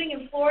 the shooting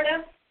in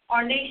Florida,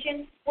 our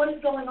nation, what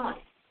is going on?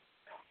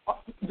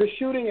 The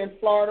shooting in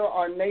Florida,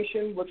 our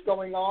nation, what's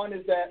going on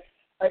is that,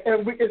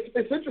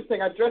 it's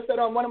interesting, I addressed that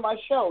on one of my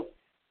shows.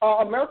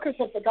 Americans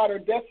have forgot their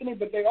destiny,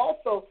 but they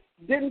also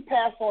didn't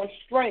pass on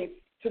strength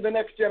to the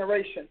next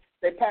generation.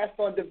 They passed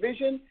on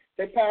division,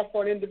 they passed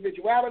on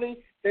individuality,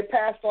 they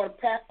passed on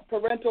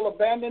parental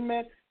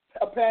abandonment,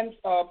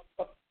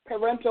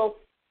 parental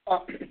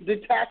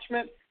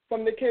detachment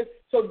from the kids.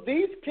 So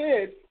these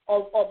kids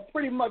are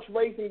pretty much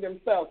raising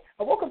themselves.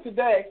 I woke up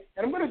today,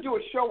 and I'm going to do a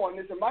show on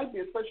this. It might be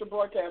a special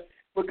broadcast,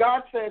 but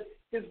God says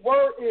his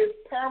word is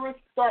parents,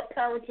 start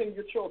parenting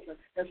your children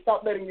and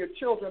stop letting your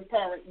children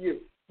parent you.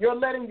 You're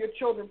letting your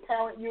children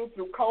parent you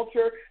through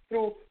culture,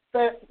 through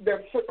their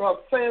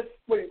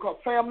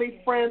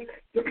family, friends.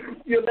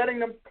 You're letting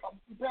them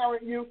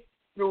parent you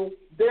through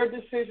their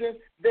decisions,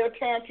 their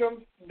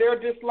tantrums, their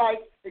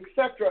dislikes,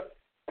 etc.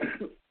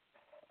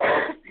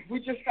 We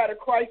just had a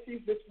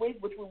crisis this week,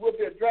 which we will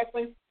be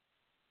addressing.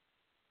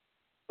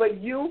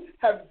 But you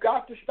have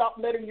got to stop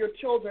letting your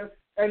children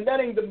and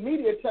letting the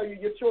media tell you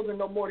your children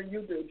know more than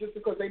you do, just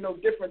because they know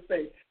different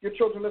things. Your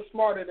children are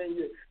smarter than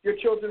you. Your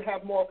children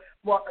have more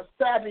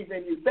savvy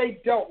than you. They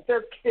don't.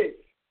 They're kids.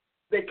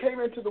 They came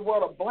into the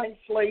world a blank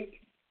slate,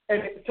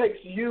 and it takes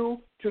you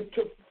to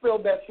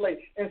fill that slate.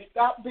 And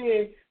start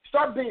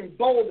being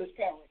bold as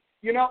parents.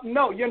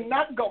 No, you're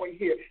not going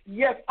here.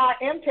 Yes, I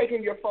am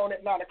taking your phone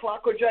at 9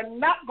 o'clock because you're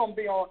not going to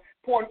be on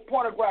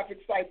pornographic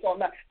sites all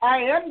night. I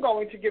am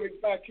going to give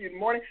it back to you in the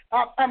morning.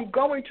 I'm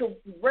going to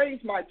raise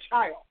my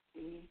child.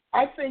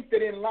 I think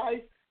that in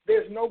life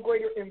there's no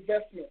greater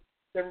investment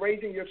than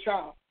raising your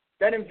child.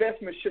 That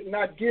investment should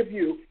not give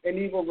you an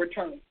evil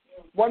return.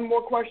 One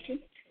more question.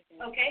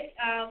 Okay.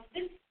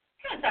 This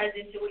kind of ties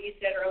into what you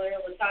said earlier,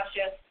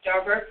 Latasha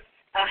Jarber.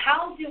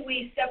 How do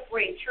we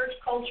separate church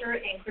culture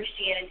and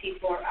Christianity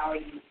for our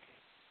youth?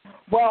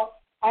 Well,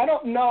 I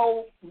don't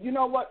know. You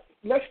know what?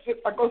 I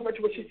go back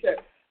to what she said.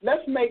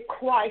 Let's make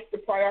Christ the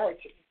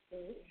priority.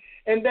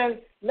 And then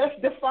let's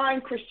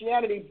define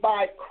Christianity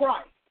by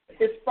Christ,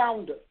 its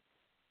founder.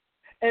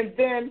 And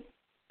then,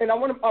 I'm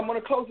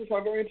going to close this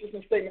on a very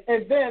interesting statement.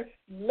 And then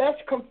let's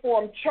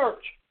conform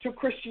church to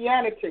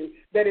Christianity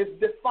that is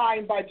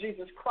defined by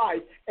Jesus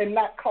Christ and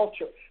not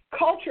culture.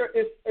 Culture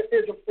is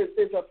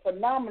a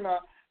phenomena,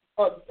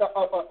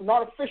 an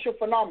artificial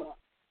phenomenon.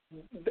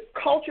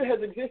 Culture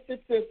has existed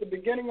since the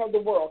beginning of the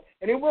world,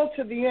 and it will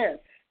to the end.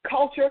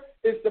 Culture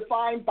is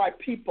defined by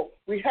people.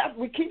 We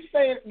keep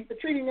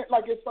treating it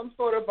like it's some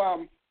sort of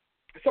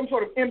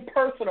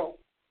impersonal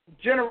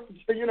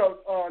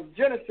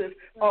genesis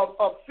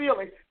of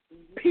feelings.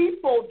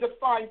 People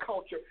define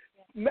culture.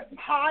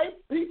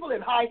 People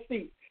in high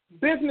seats,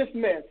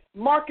 businessmen,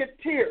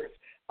 marketeers,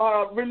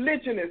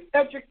 religionists,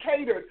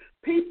 educators,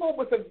 people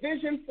with a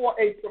vision for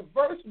a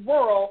perverse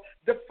world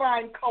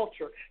define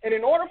culture. And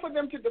in order for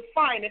them to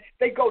define it,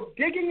 they go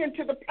digging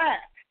into the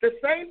past. The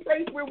same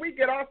place where we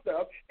get our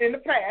stuff in the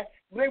past,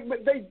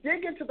 they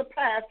dig into the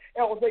past,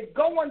 or they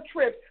go on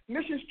trips,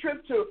 missions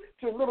trips to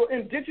little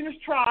indigenous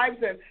tribes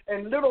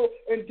and little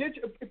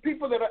indigenous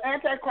people that are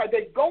anti-Christ.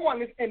 They go on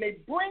this and they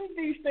bring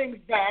these things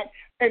back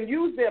and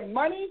use their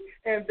money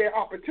and their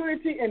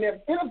opportunity and their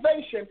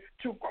innovation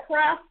to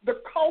craft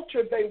the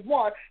culture they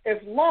want, as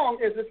long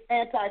as it's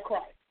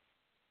anti-Christ.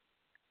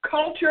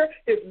 Culture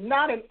is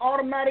not an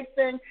automatic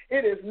thing.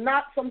 It is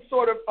not some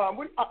sort of,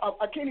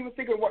 I can't even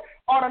think of the word,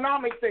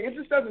 autonomic thing. It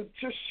just doesn't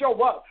just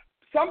show up.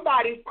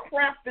 Somebody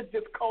crafted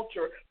this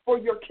culture for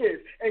your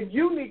kids, and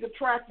you need to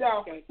track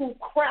down who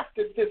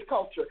crafted this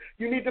culture.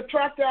 You need to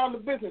track down the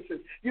businesses.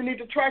 You need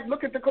to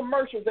look at the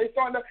commercials. They're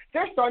starting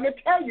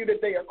to tell you that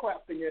they are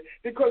crafting it,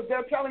 because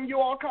they're telling you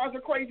all kinds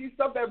of crazy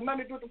stuff that has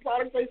nothing to do with the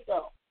products they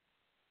sell.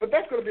 But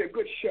that's going to be a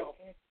good show,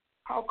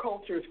 how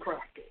culture is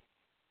crafted.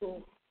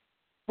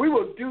 We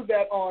will do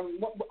that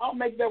I'll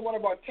make that one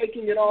of our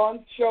Taking It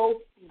On shows,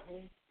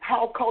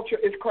 how culture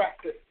is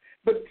crafted.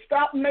 But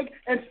stop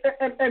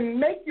and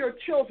make your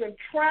children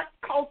track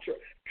culture,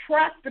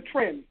 track the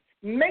trends,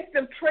 make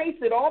them trace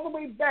it all the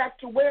way back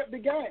to where it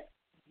began.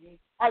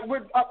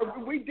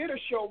 We did a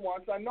show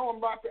once. I know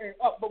I'm wrapping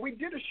up, but we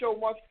did a show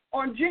once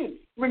on genes.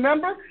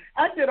 Remember?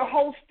 I did a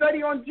whole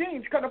study on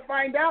genes, kind of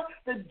find out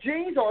that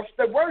genes, or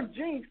the word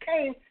genes,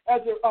 came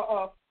as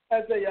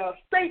a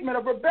statement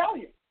of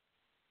rebellion,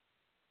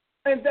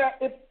 and that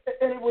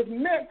it was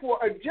meant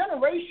for a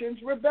generation's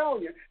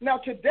rebellion. Now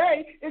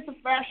today it's a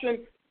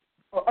fashion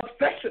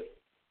obsession.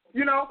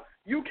 You know,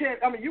 you can't.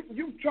 I mean,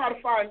 you try to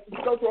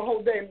go through a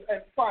whole day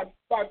and find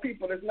 5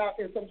 people that's not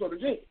in some sort of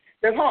gene.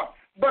 That's hard.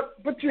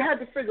 But you had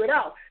to figure it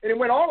out. And it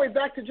went all the way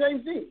back to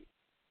James Dean.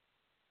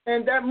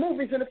 And that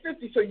movie's in the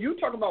 50s. So you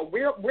talk about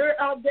we're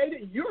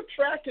outdated. You're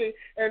tracking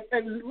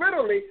and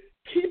literally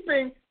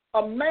keeping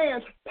a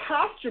man's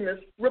posthumous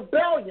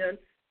rebellion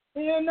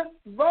in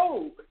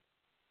vogue.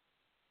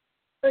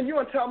 And you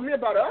want to tell me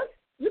about us?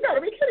 You got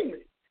to be kidding me.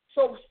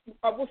 So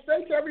I will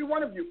say to every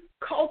one of you,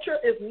 culture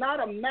is not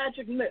a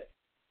magic myth.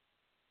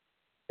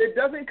 It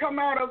doesn't come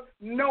out of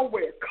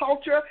nowhere.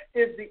 Culture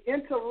is the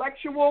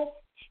intellectual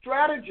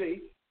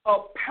strategy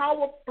of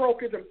power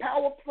brokers and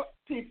power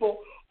people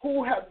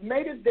who have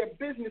made it their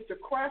business to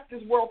craft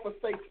this world for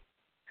Satan.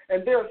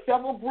 And there are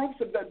several groups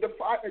that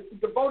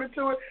devoted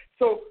to it,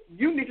 so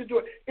you need to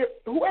do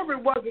it. Whoever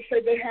it was that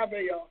say they have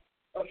a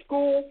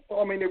school,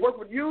 they work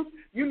with youth,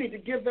 you need to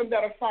give them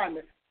that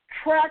assignment.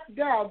 Track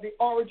down the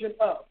origin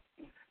of.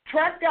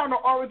 Track down the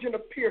origin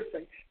of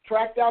piercing.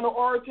 Track down the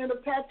origin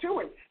of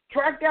tattooing.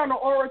 Track down the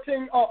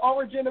origin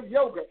of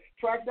yoga.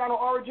 Track down the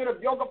origin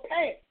of yoga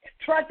pants.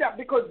 Track that,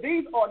 because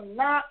these are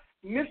not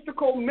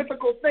mystical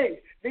things.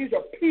 These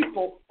are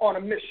people on a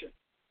mission.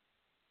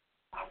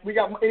 We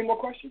got any more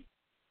questions?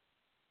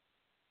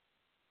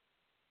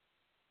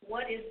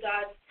 What is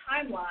God's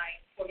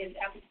timeline for his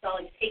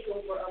apostolic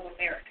takeover of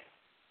America?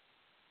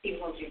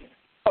 People do.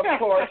 Of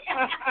course.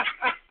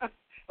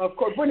 Of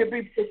course. Wouldn't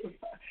it be?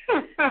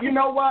 You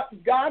know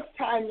what? God's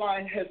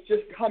timeline has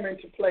just come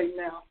into play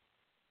now.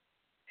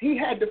 He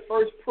had to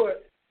first put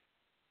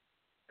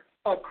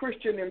a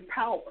Christian in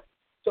power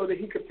so that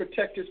he could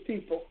protect his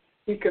people.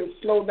 He can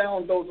slow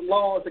down those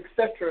laws,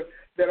 etc.,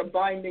 that are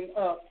binding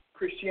up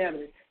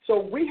Christianity. So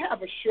we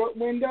have a short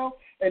window,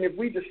 and if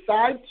we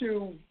decide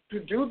to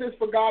do this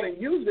for God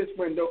and use this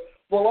window,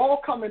 we'll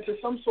all come into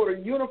some sort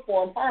of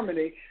uniform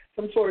harmony,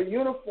 some sort of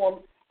uniform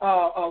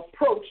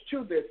approach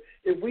to this.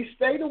 If we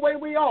stay the way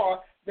we are,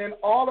 then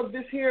all of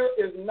this here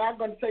is not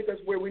going to take us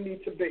where we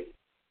need to be.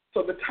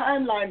 So the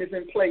timeline is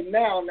in play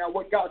now. Now,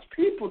 what God's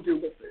people do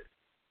with it,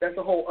 that's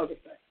a whole other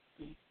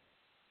thing.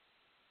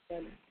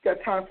 And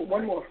got time for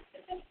one more.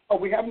 Oh,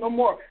 we have no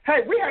more. Hey,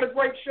 we had a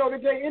great show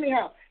today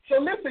anyhow.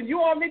 So listen, you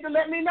all need to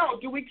let me know.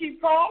 Do we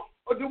keep calm,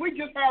 or do we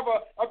just have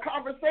a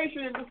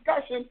conversation and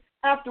discussion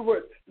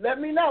afterwards? Let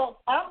me know.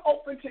 I'm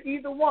open to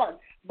either one,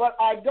 but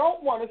I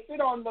don't want to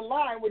sit on the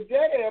line with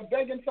dead air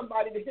begging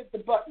somebody to hit the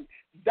button.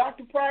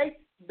 Dr. Price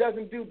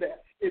doesn't do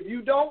that. If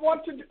you don't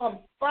want to, I'm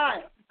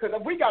fine, because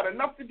we got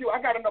enough to do.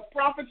 I got enough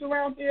prophets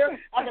around here.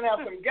 I can have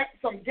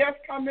some guests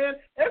come in.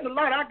 There's a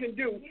lot I can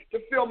do to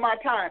fill my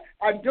time.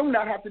 I do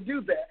not have to do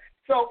that.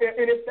 So,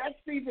 and if that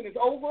season is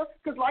over,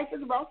 because life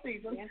is about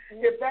seasons,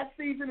 if that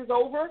season is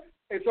over,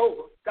 it's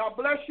over. God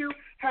bless you.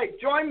 Hey,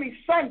 join me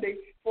Sunday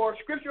for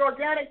Scripture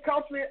Organic,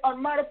 Culturally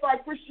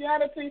Unmodified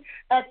Christianity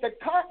at the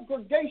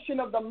Congregation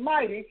of the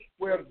Mighty,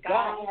 where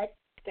God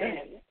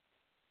stands.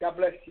 God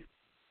bless you.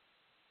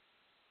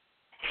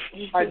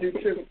 I do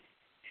too.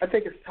 I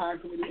think it's time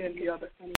for me to end the other.